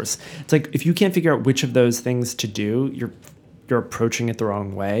it, of course. It's like if you can't figure out which of those things to do, you're you're approaching it the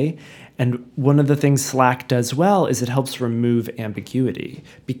wrong way. And one of the things Slack does well is it helps remove ambiguity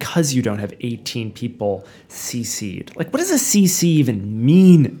because you don't have 18 people CC'd. Like, what does a CC even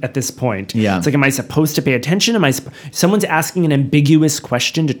mean at this point? Yeah. It's like, am I supposed to pay attention? Someone's asking an ambiguous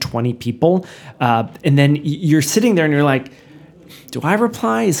question to 20 people, and then you're sitting there and you're like, do I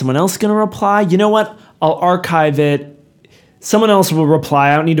reply? Is someone else going to reply? You know what? I'll archive it. Someone else will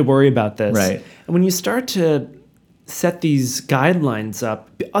reply. I don't need to worry about this. Right. And when you start to set these guidelines up,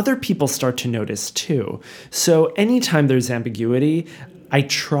 other people start to notice too. So anytime there's ambiguity, I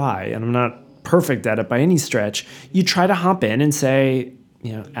try, and I'm not perfect at it by any stretch, you try to hop in and say,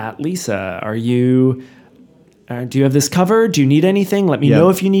 at Lisa, do you have this covered? Do you need anything? Let me know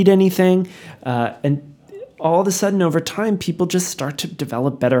if you need anything. And all of a sudden, over time, people just start to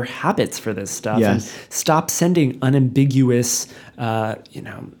develop better habits for this stuff and stop sending unambiguous,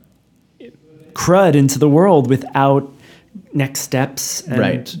 crud into the world without next steps. And,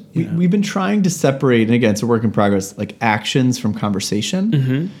 right. We've been trying to separate, and again, it's a work in progress, like actions from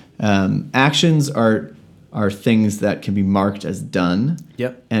conversation. Actions are things that can be marked as done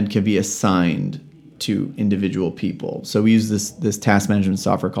and can be assigned to individual people. So we use this task management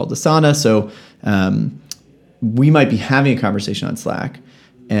software called Asana. So we might be having a conversation on Slack,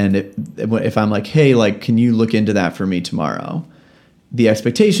 and if I'm like, hey, like, can you look into that for me tomorrow? The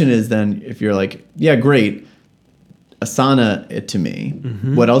expectation is then if you're like, yeah, great, Asana it to me.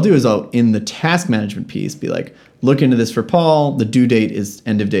 What I'll do is I'll, in the task management piece, be like, look into this for Paul. The due date is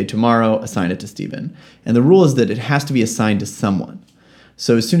end of day tomorrow. Assign it to Stephen. And the rule is that it has to be assigned to someone.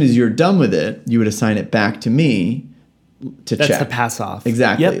 So as soon as you're done with it, you would assign it back to me to check. That's the pass off.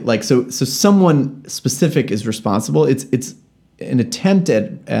 Exactly. Yep. Like so someone specific is responsible. It's an attempt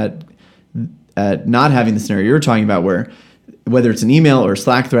at not having the scenario you're talking about where whether it's an email or a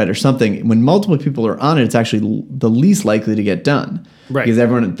Slack thread or something, when multiple people are on it, it's actually the least likely to get done. Right. Because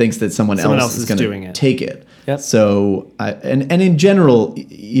everyone thinks that someone else is going to take it. Yep. So, and in general,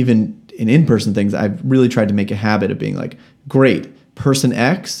 even in in-person things, I've really tried to make a habit of being like, great, person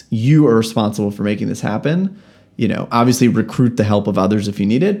X, you are responsible for making this happen. Obviously recruit the help of others if you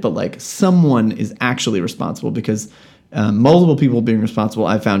need it, but like someone is actually responsible because multiple people being responsible,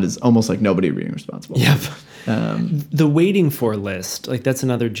 I found is almost like nobody being responsible. Yep. The waiting for list, like that's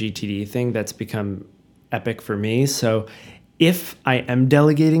another GTD thing that's become epic for me. So if I am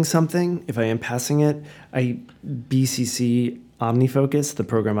delegating something, if I am passing it, I BCC OmniFocus, the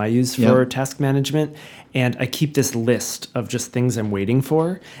program I use for task management, and I keep this list of just things I'm waiting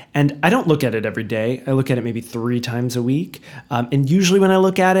for. And I don't look at it every day. I look at it maybe 3 times a week. And usually when I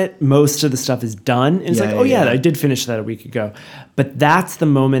look at it, most of the stuff is done. And it's I did finish that a week ago. But that's the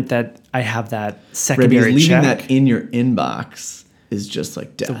moment that I have that secondary leaving check. that in your inbox is just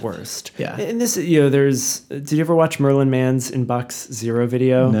like death. The worst. Yeah. And this, did you ever watch Merlin Mann's Inbox Zero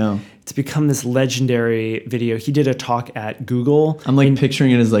video? No. It's become this legendary video. He did a talk at Google. I'm like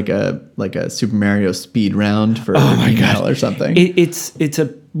picturing it as like a Super Mario speed round for email or something. It's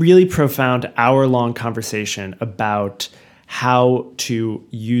a really profound hour-long conversation about how to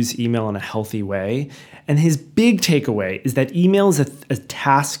use email in a healthy way. And his big takeaway is that email is a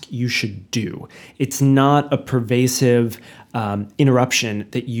task you should do. It's not a pervasive interruption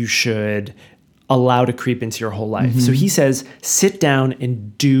that you should allow to creep into your whole life. So he says, sit down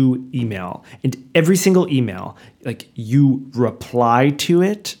and do email. And every single email, like you reply to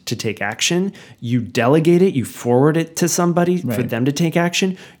it to take action, you delegate it, you forward it to somebody for them to take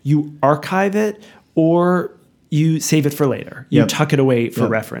action, you archive it, or you save it for later. You tuck it away for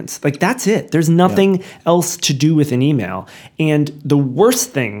reference. Like that's it. There's nothing else to do with an email. And the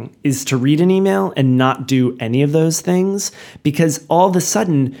worst thing is to read an email and not do any of those things, because all of a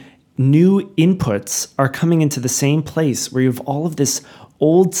sudden new inputs are coming into the same place where you have all of this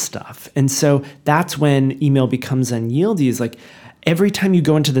old stuff. And so that's when email becomes unyieldy, is like every time you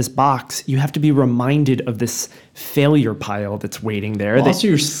go into this box, you have to be reminded of this failure pile that's waiting there. Well, also,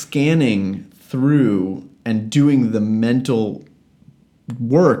 you're scanning through and doing the mental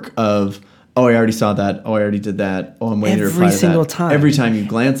work of, oh, I already saw that. Oh, I already did that. Oh, I'm waiting to reply to that. Every single time. Every time you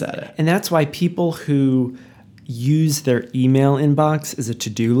glance at it. And that's why people who use their email inbox as a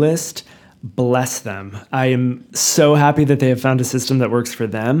to-do list, bless them. I am so happy that they have found a system that works for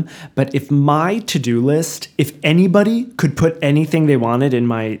them. But if my to-do list, if anybody could put anything they wanted in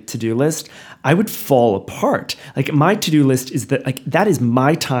my to-do list, I would fall apart. Like my to-do list is that is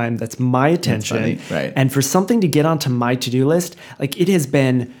my time, that's my attention. That's funny. Right. And for something to get onto my to-do list, like it has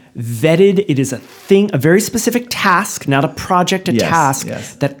been vetted. It is a very specific task, not a project, task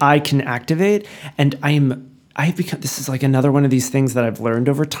that I can activate. And I am I've become, this is like another one of these things that I've learned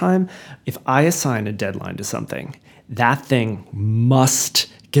over time. If I assign a deadline to something, that thing must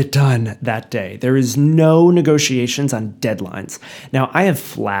get done that day. There is no negotiations on deadlines. Now, I have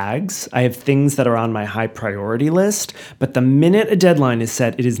flags. I have things that are on my high priority list, but the minute a deadline is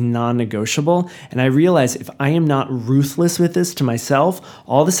set, it is non-negotiable. And I realize if I am not ruthless with this to myself,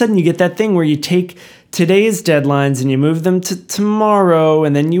 all of a sudden you get that thing where you take today's deadlines and you move them to tomorrow,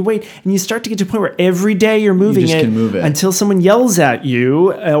 and then you wait, and you start to get to a point where every day you're moving just can move it until someone yells at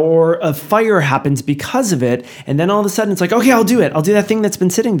you or a fire happens because of it, and then all of a sudden it's like, okay, I'll do it. I'll do that thing that's been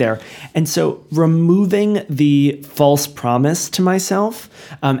sitting there. And so removing the false promise to myself,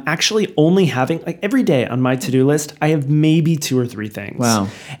 actually only having, like, every day on my to-do list, I have maybe 2 or 3 things. Wow.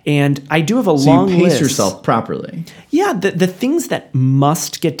 And I do have a So long you pace list. yourself properly. Yeah, the things that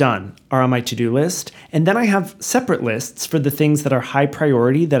must get done are on my to-do list. And then I have separate lists for the things that are high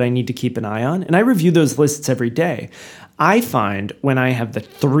priority that I need to keep an eye on. And I review those lists every day. I find when I have the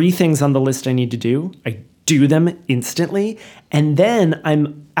 3 things on the list I need to do, I do them instantly. And then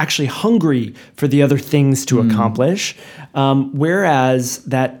I'm actually hungry for the other things to accomplish. Whereas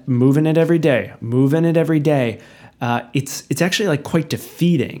that moving it every day, it's actually like quite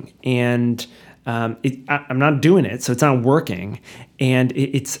defeating. And I'm not doing it, so it's not working. And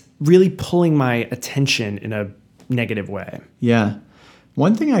it's really pulling my attention in a negative way. Yeah.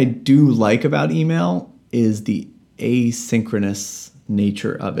 One thing I do like about email is the asynchronous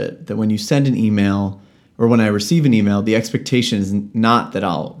nature of it. That when you send an email or when I receive an email, the expectation is not that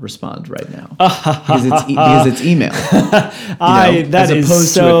I'll respond right now because it's email. That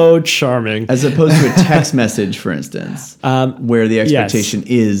is so charming. As opposed to a text message, for instance, where the expectation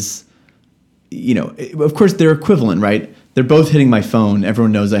is, of course they're equivalent, right? They're both hitting my phone.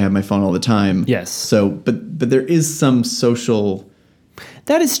 Everyone knows I have my phone all the time. Yes. So, but there is some social.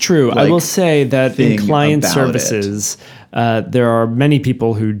 That is true. I will say that in client about services, there are many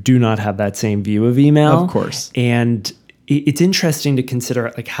people who do not have that same view of email. Of course. And it's interesting to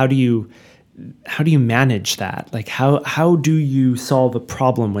consider, like, how do you manage that? Like, how do you solve a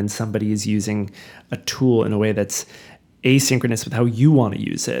problem when somebody is using a tool in a way that's asynchronous with how you want to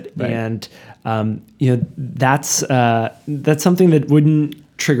use it? Right. And that's something that wouldn't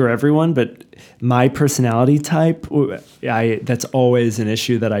trigger everyone, but my personality type, that's always an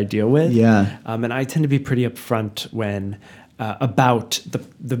issue that I deal with. Yeah. And I tend to be pretty upfront when about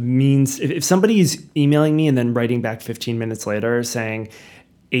the means. If somebody is emailing me and then writing back 15 minutes later saying,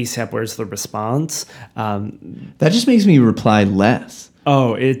 ASAP, where's the response? That just makes me reply less.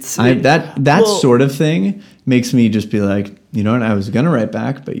 Oh, that sort of thing makes me just be like, you know what, I was going to write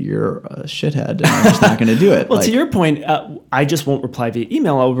back, but you're a shithead and I'm just not going to do it. Well, to your point, I just won't reply via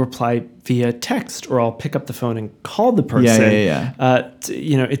email. I'll reply via text, or I'll pick up the phone and call the person. Yeah.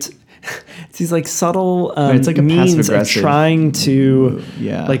 It's these like subtle it's like a means of passive-aggressive trying to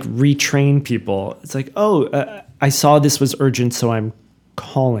yeah. like retrain people. It's like, I saw this was urgent, so I'm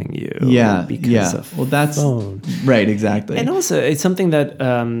calling you. Because of that's phone. Right, exactly. And also, it's something that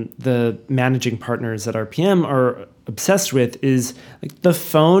the managing partners at RPM are obsessed with, is like the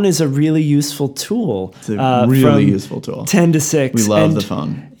phone is a really useful tool. It's a really useful tool. 10 to 6. We love the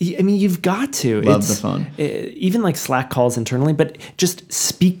phone. I mean, you've got to. Love the phone. Even like Slack calls internally, but just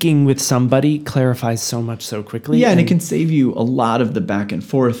speaking with somebody clarifies so much so quickly. Yeah, and it can save you a lot of the back and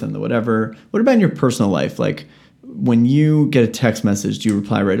forth and the whatever. What about in your personal life? Like, when you get a text message, do you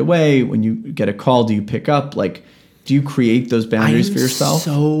reply right away? When you get a call, do you pick up? Like, do you create those boundaries for yourself?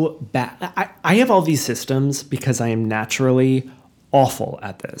 So bad. I have all these systems because I am naturally awful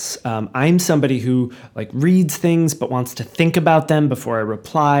at this. I'm somebody who like reads things but wants to think about them before I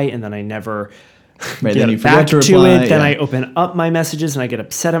reply, and then I never then you back forget to reply, it. Then I open up my messages and I get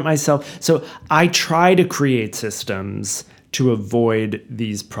upset at myself. So I try to create systems to avoid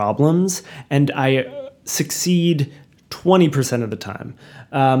these problems, and I succeed 20% of the time.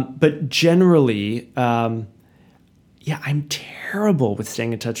 But generally, I'm terrible with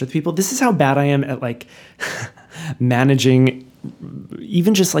staying in touch with people. This is how bad I am at like managing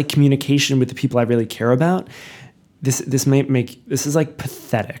even just like communication with the people I really care about. This is like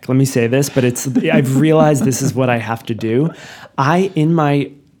pathetic. Let me say this, but I've realized this is what I have to do. In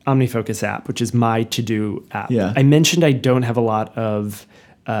my OmniFocus app, which is my to-do app, I mentioned I don't have a lot of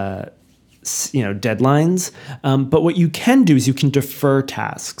deadlines. But what you can do is you can defer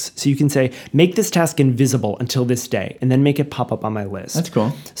tasks. So you can say, make this task invisible until this day, and then make it pop up on my list. That's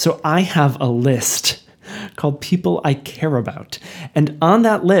cool. So I have a list called People I Care About. And on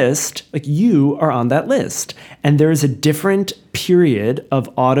that list, like you are on that list. And there is a different period of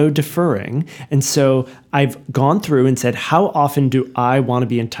auto deferring. And so I've gone through and said, how often do I want to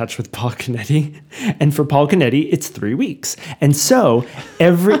be in touch with Paul Canetti? And for Paul Canetti, it's 3 weeks. And so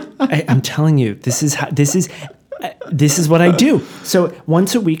I'm telling you, this is what I do. So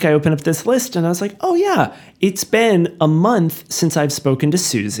once a week, I open up this list and I was like, oh yeah, it's been a month since I've spoken to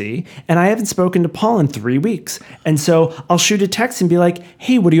Susie and I haven't spoken to Paul in 3 weeks. And so I'll shoot a text and be like,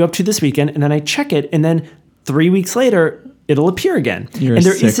 hey, what are you up to this weekend? And then I check it. And then 3 weeks later, it'll appear again. You're and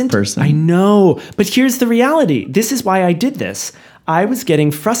a sick person. I know. But here's the reality. This is why I did this. I was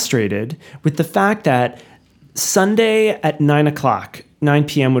getting frustrated with the fact that Sunday at 9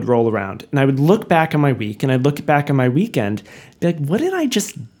 p.m. would roll around and I would look back on my week and I'd look back on my weekend, be like, what did I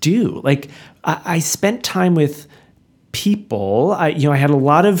just do? Like I spent time with people. I had a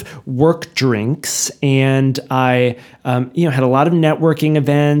lot of work drinks and I had a lot of networking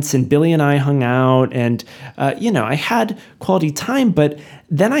events and Billy and I hung out and, I had quality time. But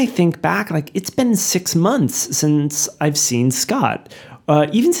then I think back, like it's been 6 months since I've seen Scott.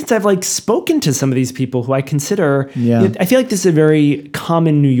 Even since I've spoken to some of these people who I consider, I feel like this is a very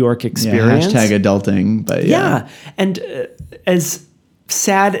common New York experience. Yeah, #adulting, but yeah. And as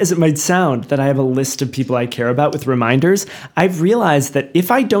sad as it might sound that I have a list of people I care about with reminders, I've realized that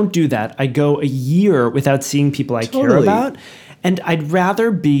if I don't do that, I go a year without seeing people I care about. And I'd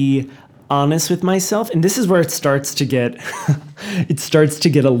rather be honest with myself, and this is where it starts to get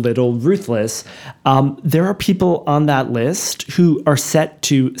a little ruthless. There are people on that list who are set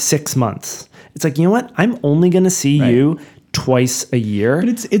to 6 months. It's like, you know what? I'm only going to see you twice a year.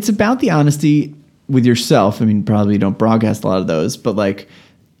 But it's about the honesty with yourself. I mean, probably you don't broadcast a lot of those, but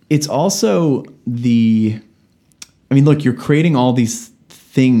it's also look, you're creating all these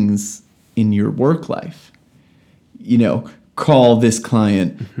things in your work life. Call this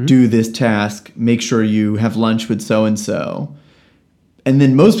client, do this task, make sure you have lunch with so-and-so. And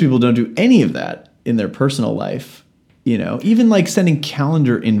then most people don't do any of that in their personal life. Even sending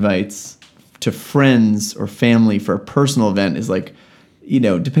calendar invites to friends or family for a personal event is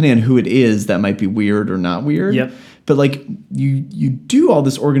depending on who it is, that might be weird or not weird. Yep. But you do all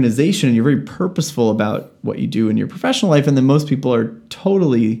this organization and you're very purposeful about what you do in your professional life. And then most people are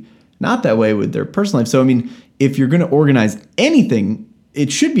totally not that way with their personal life. So, if you're going to organize anything,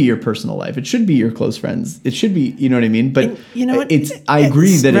 it should be your personal life. It should be your close friends. It should be, you know what I mean? But I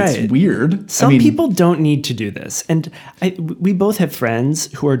agree that it's weird. Some people don't need to do this. And we both have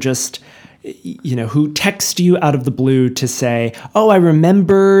friends who are just, who text you out of the blue to say, oh, I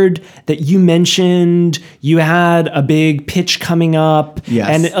remembered that you mentioned you had a big pitch coming up.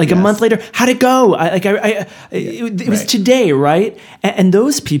 Yes, and a month later, how'd it go? It was today, right? And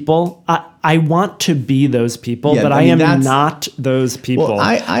those people, I want to be those people, but I am not those people. Well,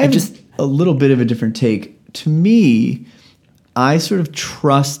 I have just a little bit of a different take. To me, I sort of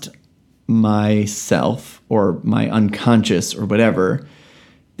trust myself or my unconscious or whatever,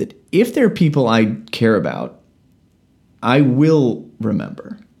 that if there are people I care about, I will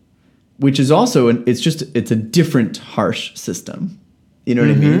remember, which is also, it's a different harsh system. You know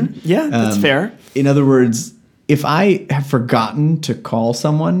what I mean? Yeah, that's fair. In other words, if I have forgotten to call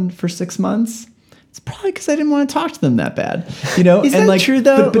someone for 6 months, it's probably because I didn't want to talk to them that bad. Is that true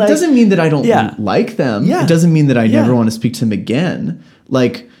though? But it doesn't mean that I don't like them. Yeah. It doesn't mean that I never want to speak to them again.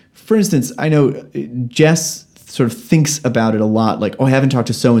 For instance, I know Jess sort of thinks about it a lot. I haven't talked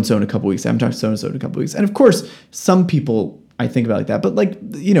to so-and-so in a couple weeks. I haven't talked to so-and-so in a couple weeks. And of course, some people I think about like that. But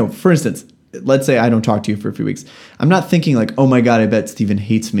for instance, let's say I don't talk to you for a few weeks. I'm not thinking oh my God, I bet Steven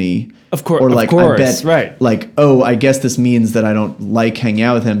hates me. Of course. Or I bet, right. Oh, I guess this means that I don't like hanging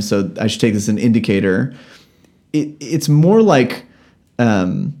out with him, so I should take this as an indicator. It's more I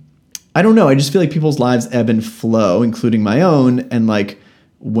don't know. I just feel like people's lives ebb and flow, including my own. And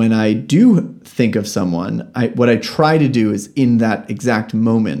when I do think of someone, what I try to do is in that exact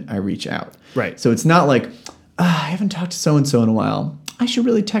moment, I reach out. Right. So it's not I haven't talked to so-and-so in a while. I should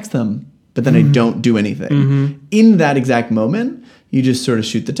really text them. But then I don't do anything. In that exact moment, you just sort of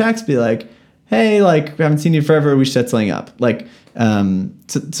shoot the text, be like, hey, we haven't seen you forever. We should set something up.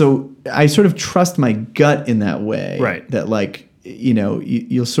 So I sort of trust my gut in that way. Right. That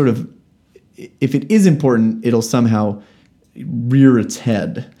you'll sort of, if it is important, it'll somehow rear its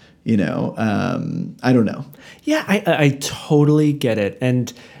head. I don't know. Yeah, I totally get it.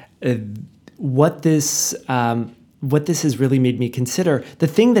 And what this has really made me consider, the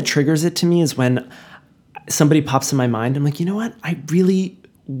thing that triggers it to me is when somebody pops in my mind, I'm like, you know what? I really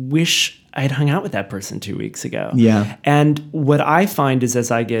wish I had hung out with that person 2 weeks ago. Yeah. And what I find is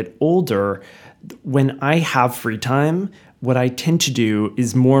as I get older, when I have free time, what I tend to do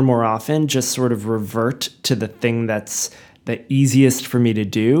is more and more often just sort of revert to the thing that's the easiest for me to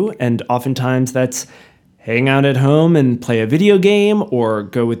do. And oftentimes that's hang out at home and play a video game or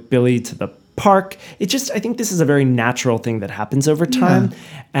go with Billy to the park. I think this is a very natural thing that happens over time.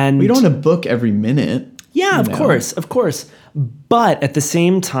 And we don't want to book every minute. Yeah, of course. But at the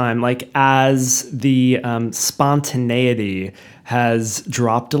same time, like as the spontaneity has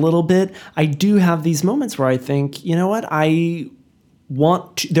dropped a little bit, I do have these moments where I think, you know what,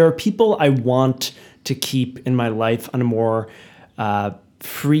 there are people I want to keep in my life on a more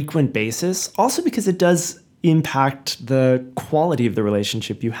frequent basis. Also because it does impact the quality of the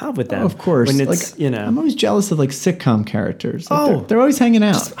relationship you have with them. Oh, of course. When it's, like, I'm always jealous of like sitcom characters. Like they're always hanging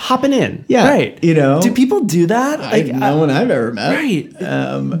out. Just hopping in. Yeah. Right. Do people do that? No one I've ever met. Right.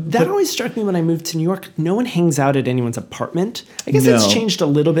 That always struck me when I moved to New York. No one hangs out at anyone's apartment. I guess it's changed a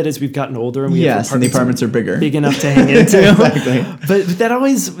little bit as we've gotten older and and the apartments are bigger. Big enough to hang into. Exactly. But that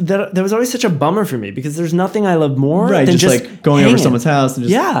was always such a bummer for me because there's nothing I love more than just like going over someone's house and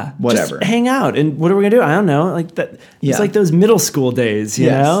just whatever. Just hang out. And what are we gonna do? I don't know. Like that. It's like those middle school days, you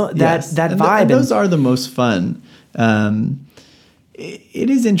know? That vibe. And those are the most fun. It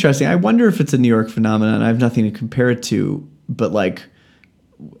is interesting. I wonder if it's a New York phenomenon. I have nothing to compare it to, but like,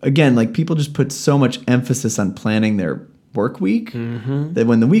 again, like people just put so much emphasis on planning their work week that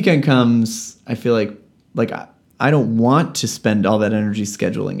when the weekend comes, I feel like I don't want to spend all that energy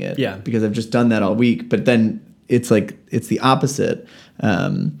scheduling it because I've just done that all week. But then it's the opposite.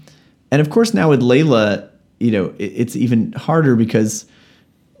 And of course now with Layla, it's even harder because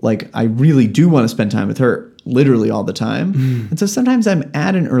like I really do want to spend time with her literally all the time. And so sometimes I'm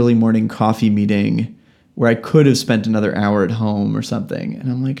at an early morning coffee meeting where I could have spent another hour at home or something.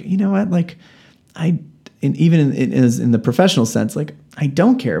 And I'm like, you know what? Like even in the professional sense, like I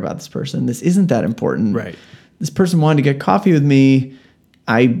don't care about this person. This isn't that important. Right. This person wanted to get coffee with me.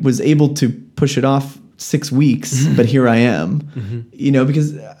 I was able to push it off 6 weeks, but here I am,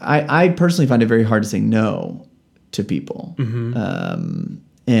 because I personally find it very hard to say no to people. And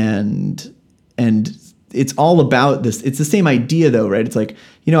it's all about this. It's the same idea though, right? It's like,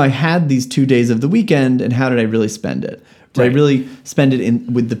 I had these 2 days of the weekend and how did I really spend it? Did I really spend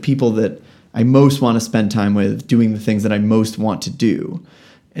it with the people that I most want to spend time with, doing the things that I most want to do?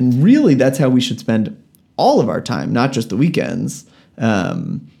 And really that's how we should spend all of our time, not just the weekends.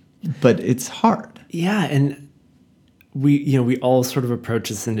 But it's hard. Yeah, and we all sort of approach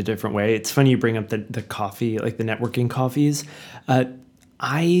this in a different way. It's funny you bring up the coffee, like the networking coffees.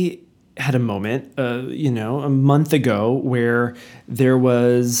 I had a moment, a month ago where there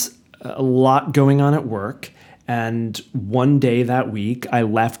was a lot going on at work. And one day that week, I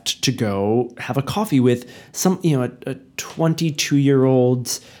left to go have a coffee with a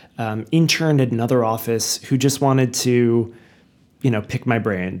 22-year-old intern at another office who just wanted to pick my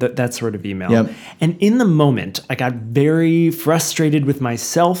brain, that sort of email. Yep. And in the moment, I got very frustrated with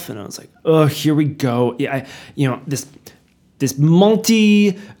myself, and I was like, "Oh, here we go." Yeah, this multi-show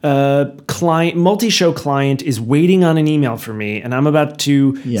client is waiting on an email for me, and I'm about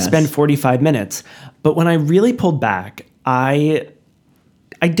to spend 45 minutes. But when I really pulled back, I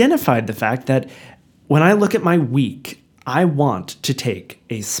identified the fact that when I look at my week, I want to take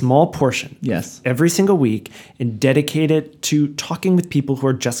a small portion every single week and dedicate it to talking with people who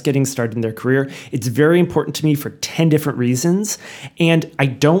are just getting started in their career. It's very important to me for 10 different reasons. And I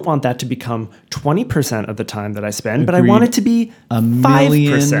don't want that to become 20% of the time that I spend, but I want it to be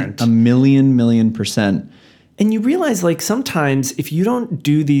 5%. A million percent. And you realize, like, sometimes if you don't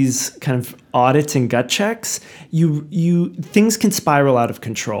do these kind of audits and gut checks, things can spiral out of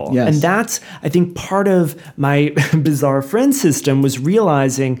control. Yes. And that's, I think, part of my bizarre friend system was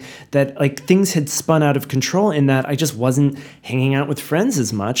realizing that, like, things had spun out of control in that I just wasn't hanging out with friends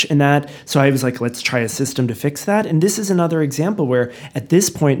as much. So I was like, let's try a system to fix that. And this is another example where at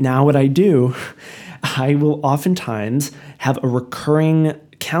this point now what I do, I will oftentimes have a recurring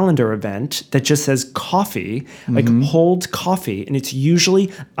calendar event that just says coffee, like hold coffee, and it's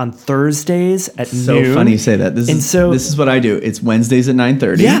usually on Thursdays at noon. So funny you say that. This is what I do. It's Wednesdays at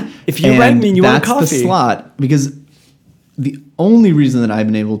 9:30. Yeah, if you write me and you want coffee, that's the slot. Because the only reason that I've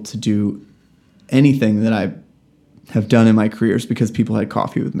been able to do anything that I have done in my career is because people had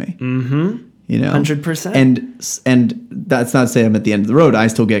coffee with me. 100%. And that's not to say I'm at the end of the road. I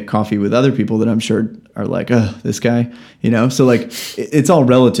still get coffee with other people that I'm sure are like, oh, this guy, So like, it's all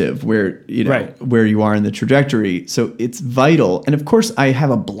relative where where you are in the trajectory. So it's vital. And of course, I have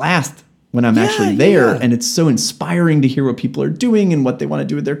a blast when I'm actually there, and it's so inspiring to hear what people are doing and what they want to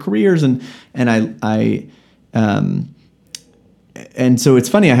do with their careers. And And so it's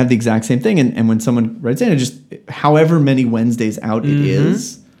funny, I have the exact same thing. And when someone writes in, it just however many Wednesdays out it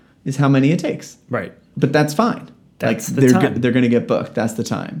is how many it takes. Right. But that's fine. That's like the time. They're going to get booked. That's the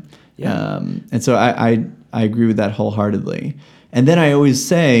time. Yeah. And so I agree with that wholeheartedly. And then I always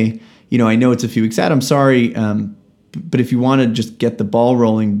say, I know it's a few weeks out. I'm sorry. But if you want to just get the ball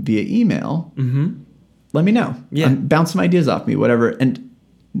rolling via email, let me know. Yeah. Bounce some ideas off me, whatever. And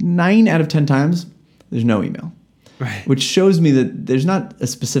 9 out of 10 times, there's no email. Right. Which shows me that there's not a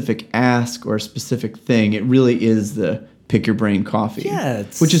specific ask or a specific thing. It really is the pick your brain coffee. Yeah.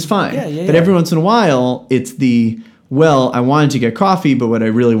 Which is fine. Yeah. But every once in a while, it's I wanted to get coffee, but what I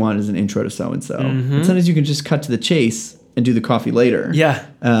really want is an intro to so-and-so. And sometimes you can just cut to the chase and do the coffee later. Yeah.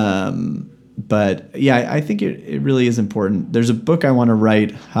 But yeah, I think it really is important. There's a book I want to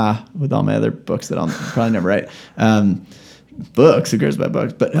write, with all my other books that I'll probably never write. Books, who cares about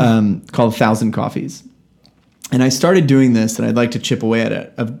books? But called 1,000 Coffees. And I started doing this, and I'd like to chip away at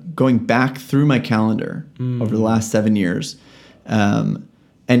it, of going back through my calendar over the last 7 years. And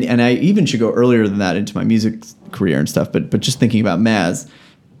I even should go earlier than that into my music career and stuff, but just thinking about Maz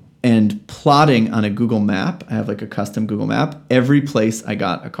and plotting on a Google map. I have like a custom Google map, every place I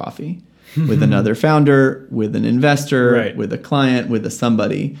got a coffee with another founder, with an investor, right. with a client, with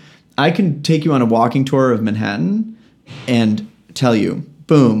somebody. I can take you on a walking tour of Manhattan and tell you,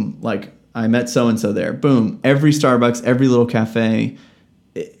 boom, like I met so-and-so there. Boom. Every Starbucks, every little cafe,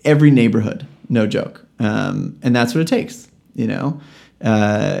 every neighborhood. No joke. And that's what it takes,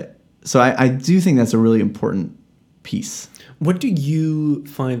 So I do think that's a really important piece. What do you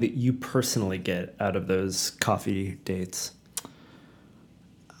find that you personally get out of those coffee dates?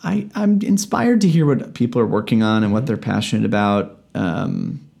 I'm inspired to hear what people are working on and what they're passionate about.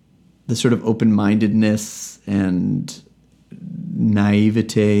 The sort of open-mindedness and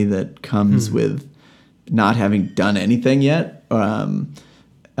naivete that comes with not having done anything yet. And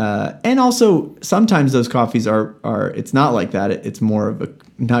also sometimes those coffees are it's not like that. It's more of a,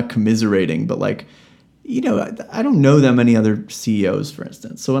 not commiserating, but like, I don't know that many other CEOs, for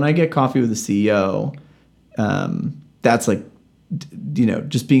instance. So when I get coffee with a CEO, that's like,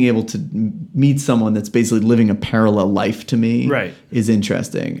 just being able to meet someone that's basically living a parallel life to me right. is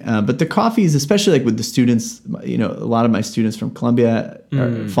interesting. But the coffees, especially like with the students, a lot of my students from Columbia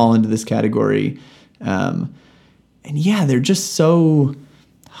fall into this category. And yeah, they're just so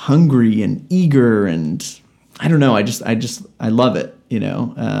hungry and eager, and I don't know. I love it.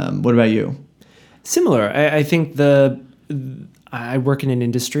 What about you? Similar. I think I work in an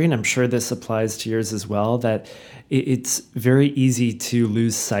industry, and I'm sure this applies to yours as well, that it's very easy to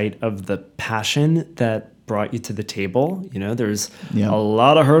lose sight of the passion that brought you to the table. There's a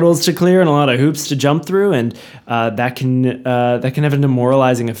lot of hurdles to clear and a lot of hoops to jump through, and that can have a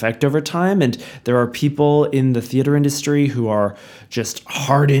demoralizing effect over time. And there are people in the theater industry who are just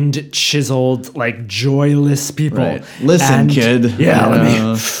hardened, chiseled, like joyless people. Right. Listen, kid.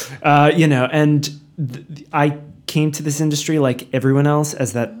 Yeah. I came to this industry like everyone else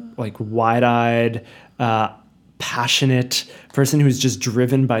as that like wide-eyed, passionate person who's just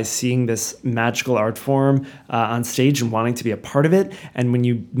driven by seeing this magical art form on stage and wanting to be a part of it. And when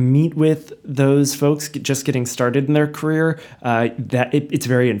you meet with those folks just getting started in their career, it's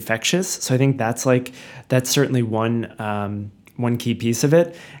very infectious. So I think that's certainly one key piece of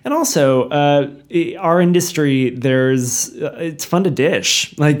it. And also, our industry, it's fun to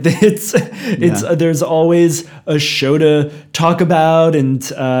dish. Like there's always a show to talk about, and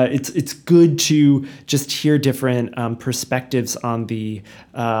it's good to just hear different perspectives on the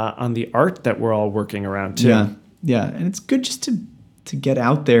art that we're all working around too. Yeah, and it's good just to get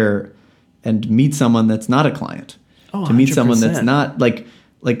out there and meet someone that's not a client. To meet 100%. Someone that's not like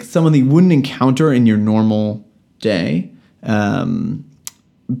someone that you wouldn't encounter in your normal day.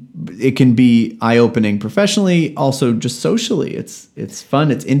 It can be eye-opening professionally, also just socially. It's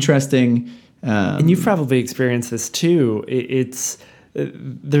fun, it's interesting. And you've probably experienced this too.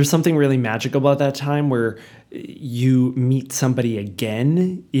 There's something really magical about that time where you meet somebody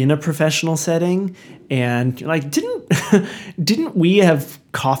again in a professional setting, and you're like, didn't we have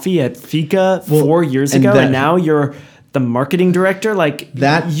coffee at Fika 4 years ago, and now you're the marketing director? Like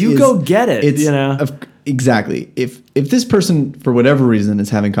that, go get it. Exactly. If this person, for whatever reason, is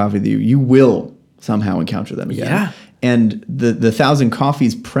having coffee with you, you will somehow encounter them again. Yeah. And the 1,000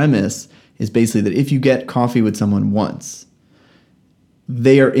 Coffees premise is basically that if you get coffee with someone once,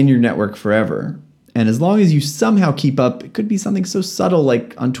 they are in your network forever. And as long as you somehow keep up, it could be something so subtle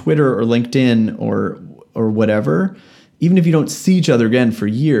like on Twitter or LinkedIn or whatever, even if you don't see each other again for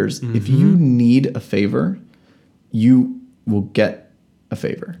years, if you need a favor, you will get a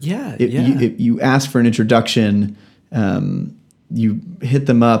favor. Yeah. If you ask for an introduction, you hit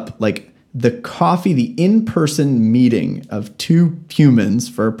them up, like the in-person meeting of two humans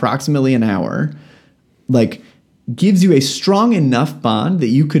for approximately an hour, like gives you a strong enough bond that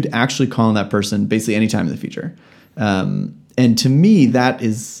you could actually call on that person basically anytime in the future. And to me, that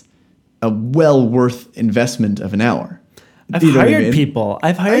is a well worth investment of an hour. I've hired people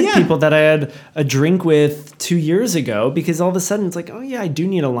that I had a drink with 2 years ago because all of a sudden it's like, oh yeah, I do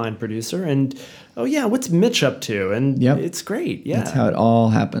need a line producer, and oh yeah, what's Mitch up to? And it's great. Yeah, that's how it all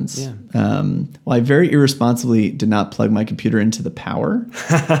happens. Yeah. Well, I very irresponsibly did not plug my computer into the power,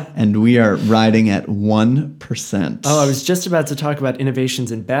 and we are riding at 1%. Oh, I was just about to talk about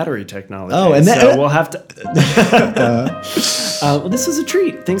innovations in battery technology. Oh, and so we'll have to. Well, this was a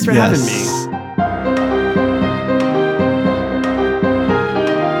treat. Thanks for having me.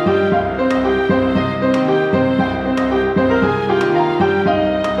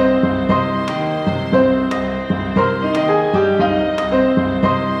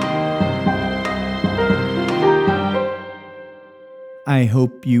 I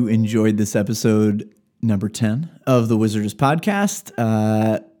hope you enjoyed this episode number 10 of the Wizardist Podcast.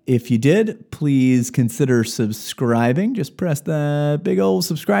 If you did, please consider subscribing. Just press the big old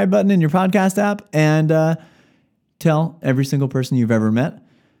subscribe button in your podcast app and tell every single person you've ever met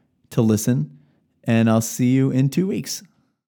to listen. And I'll see you in 2 weeks.